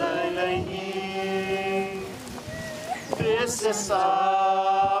und Seele hier. Bis es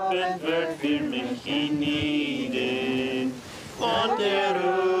Abend wird für mich hienieden, und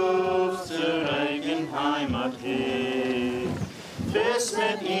Ruf zur eigenen Heimat hin. Bis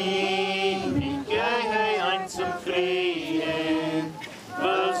mit ihm ich gehe ein zum Frieden,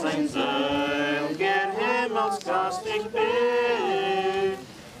 wo sein Säuger Himmelsgast ich bin.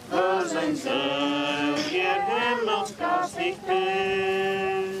 Wo sein Säuger Himmelsgast ich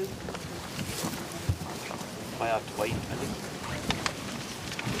bin. Feier 2.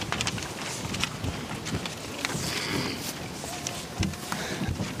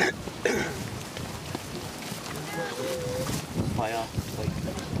 Feier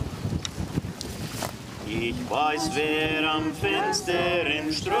 2. Ich weiß, wer am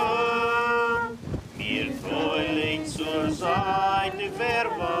finsteren Strom mir freudig zur Seite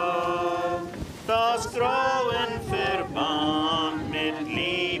verwahrt, das Grauen verband mit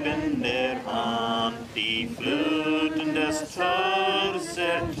liebender Hand, die Fluten des Tores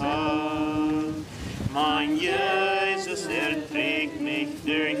erteilt. Mein Jesus, trägt mich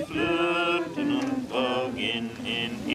durch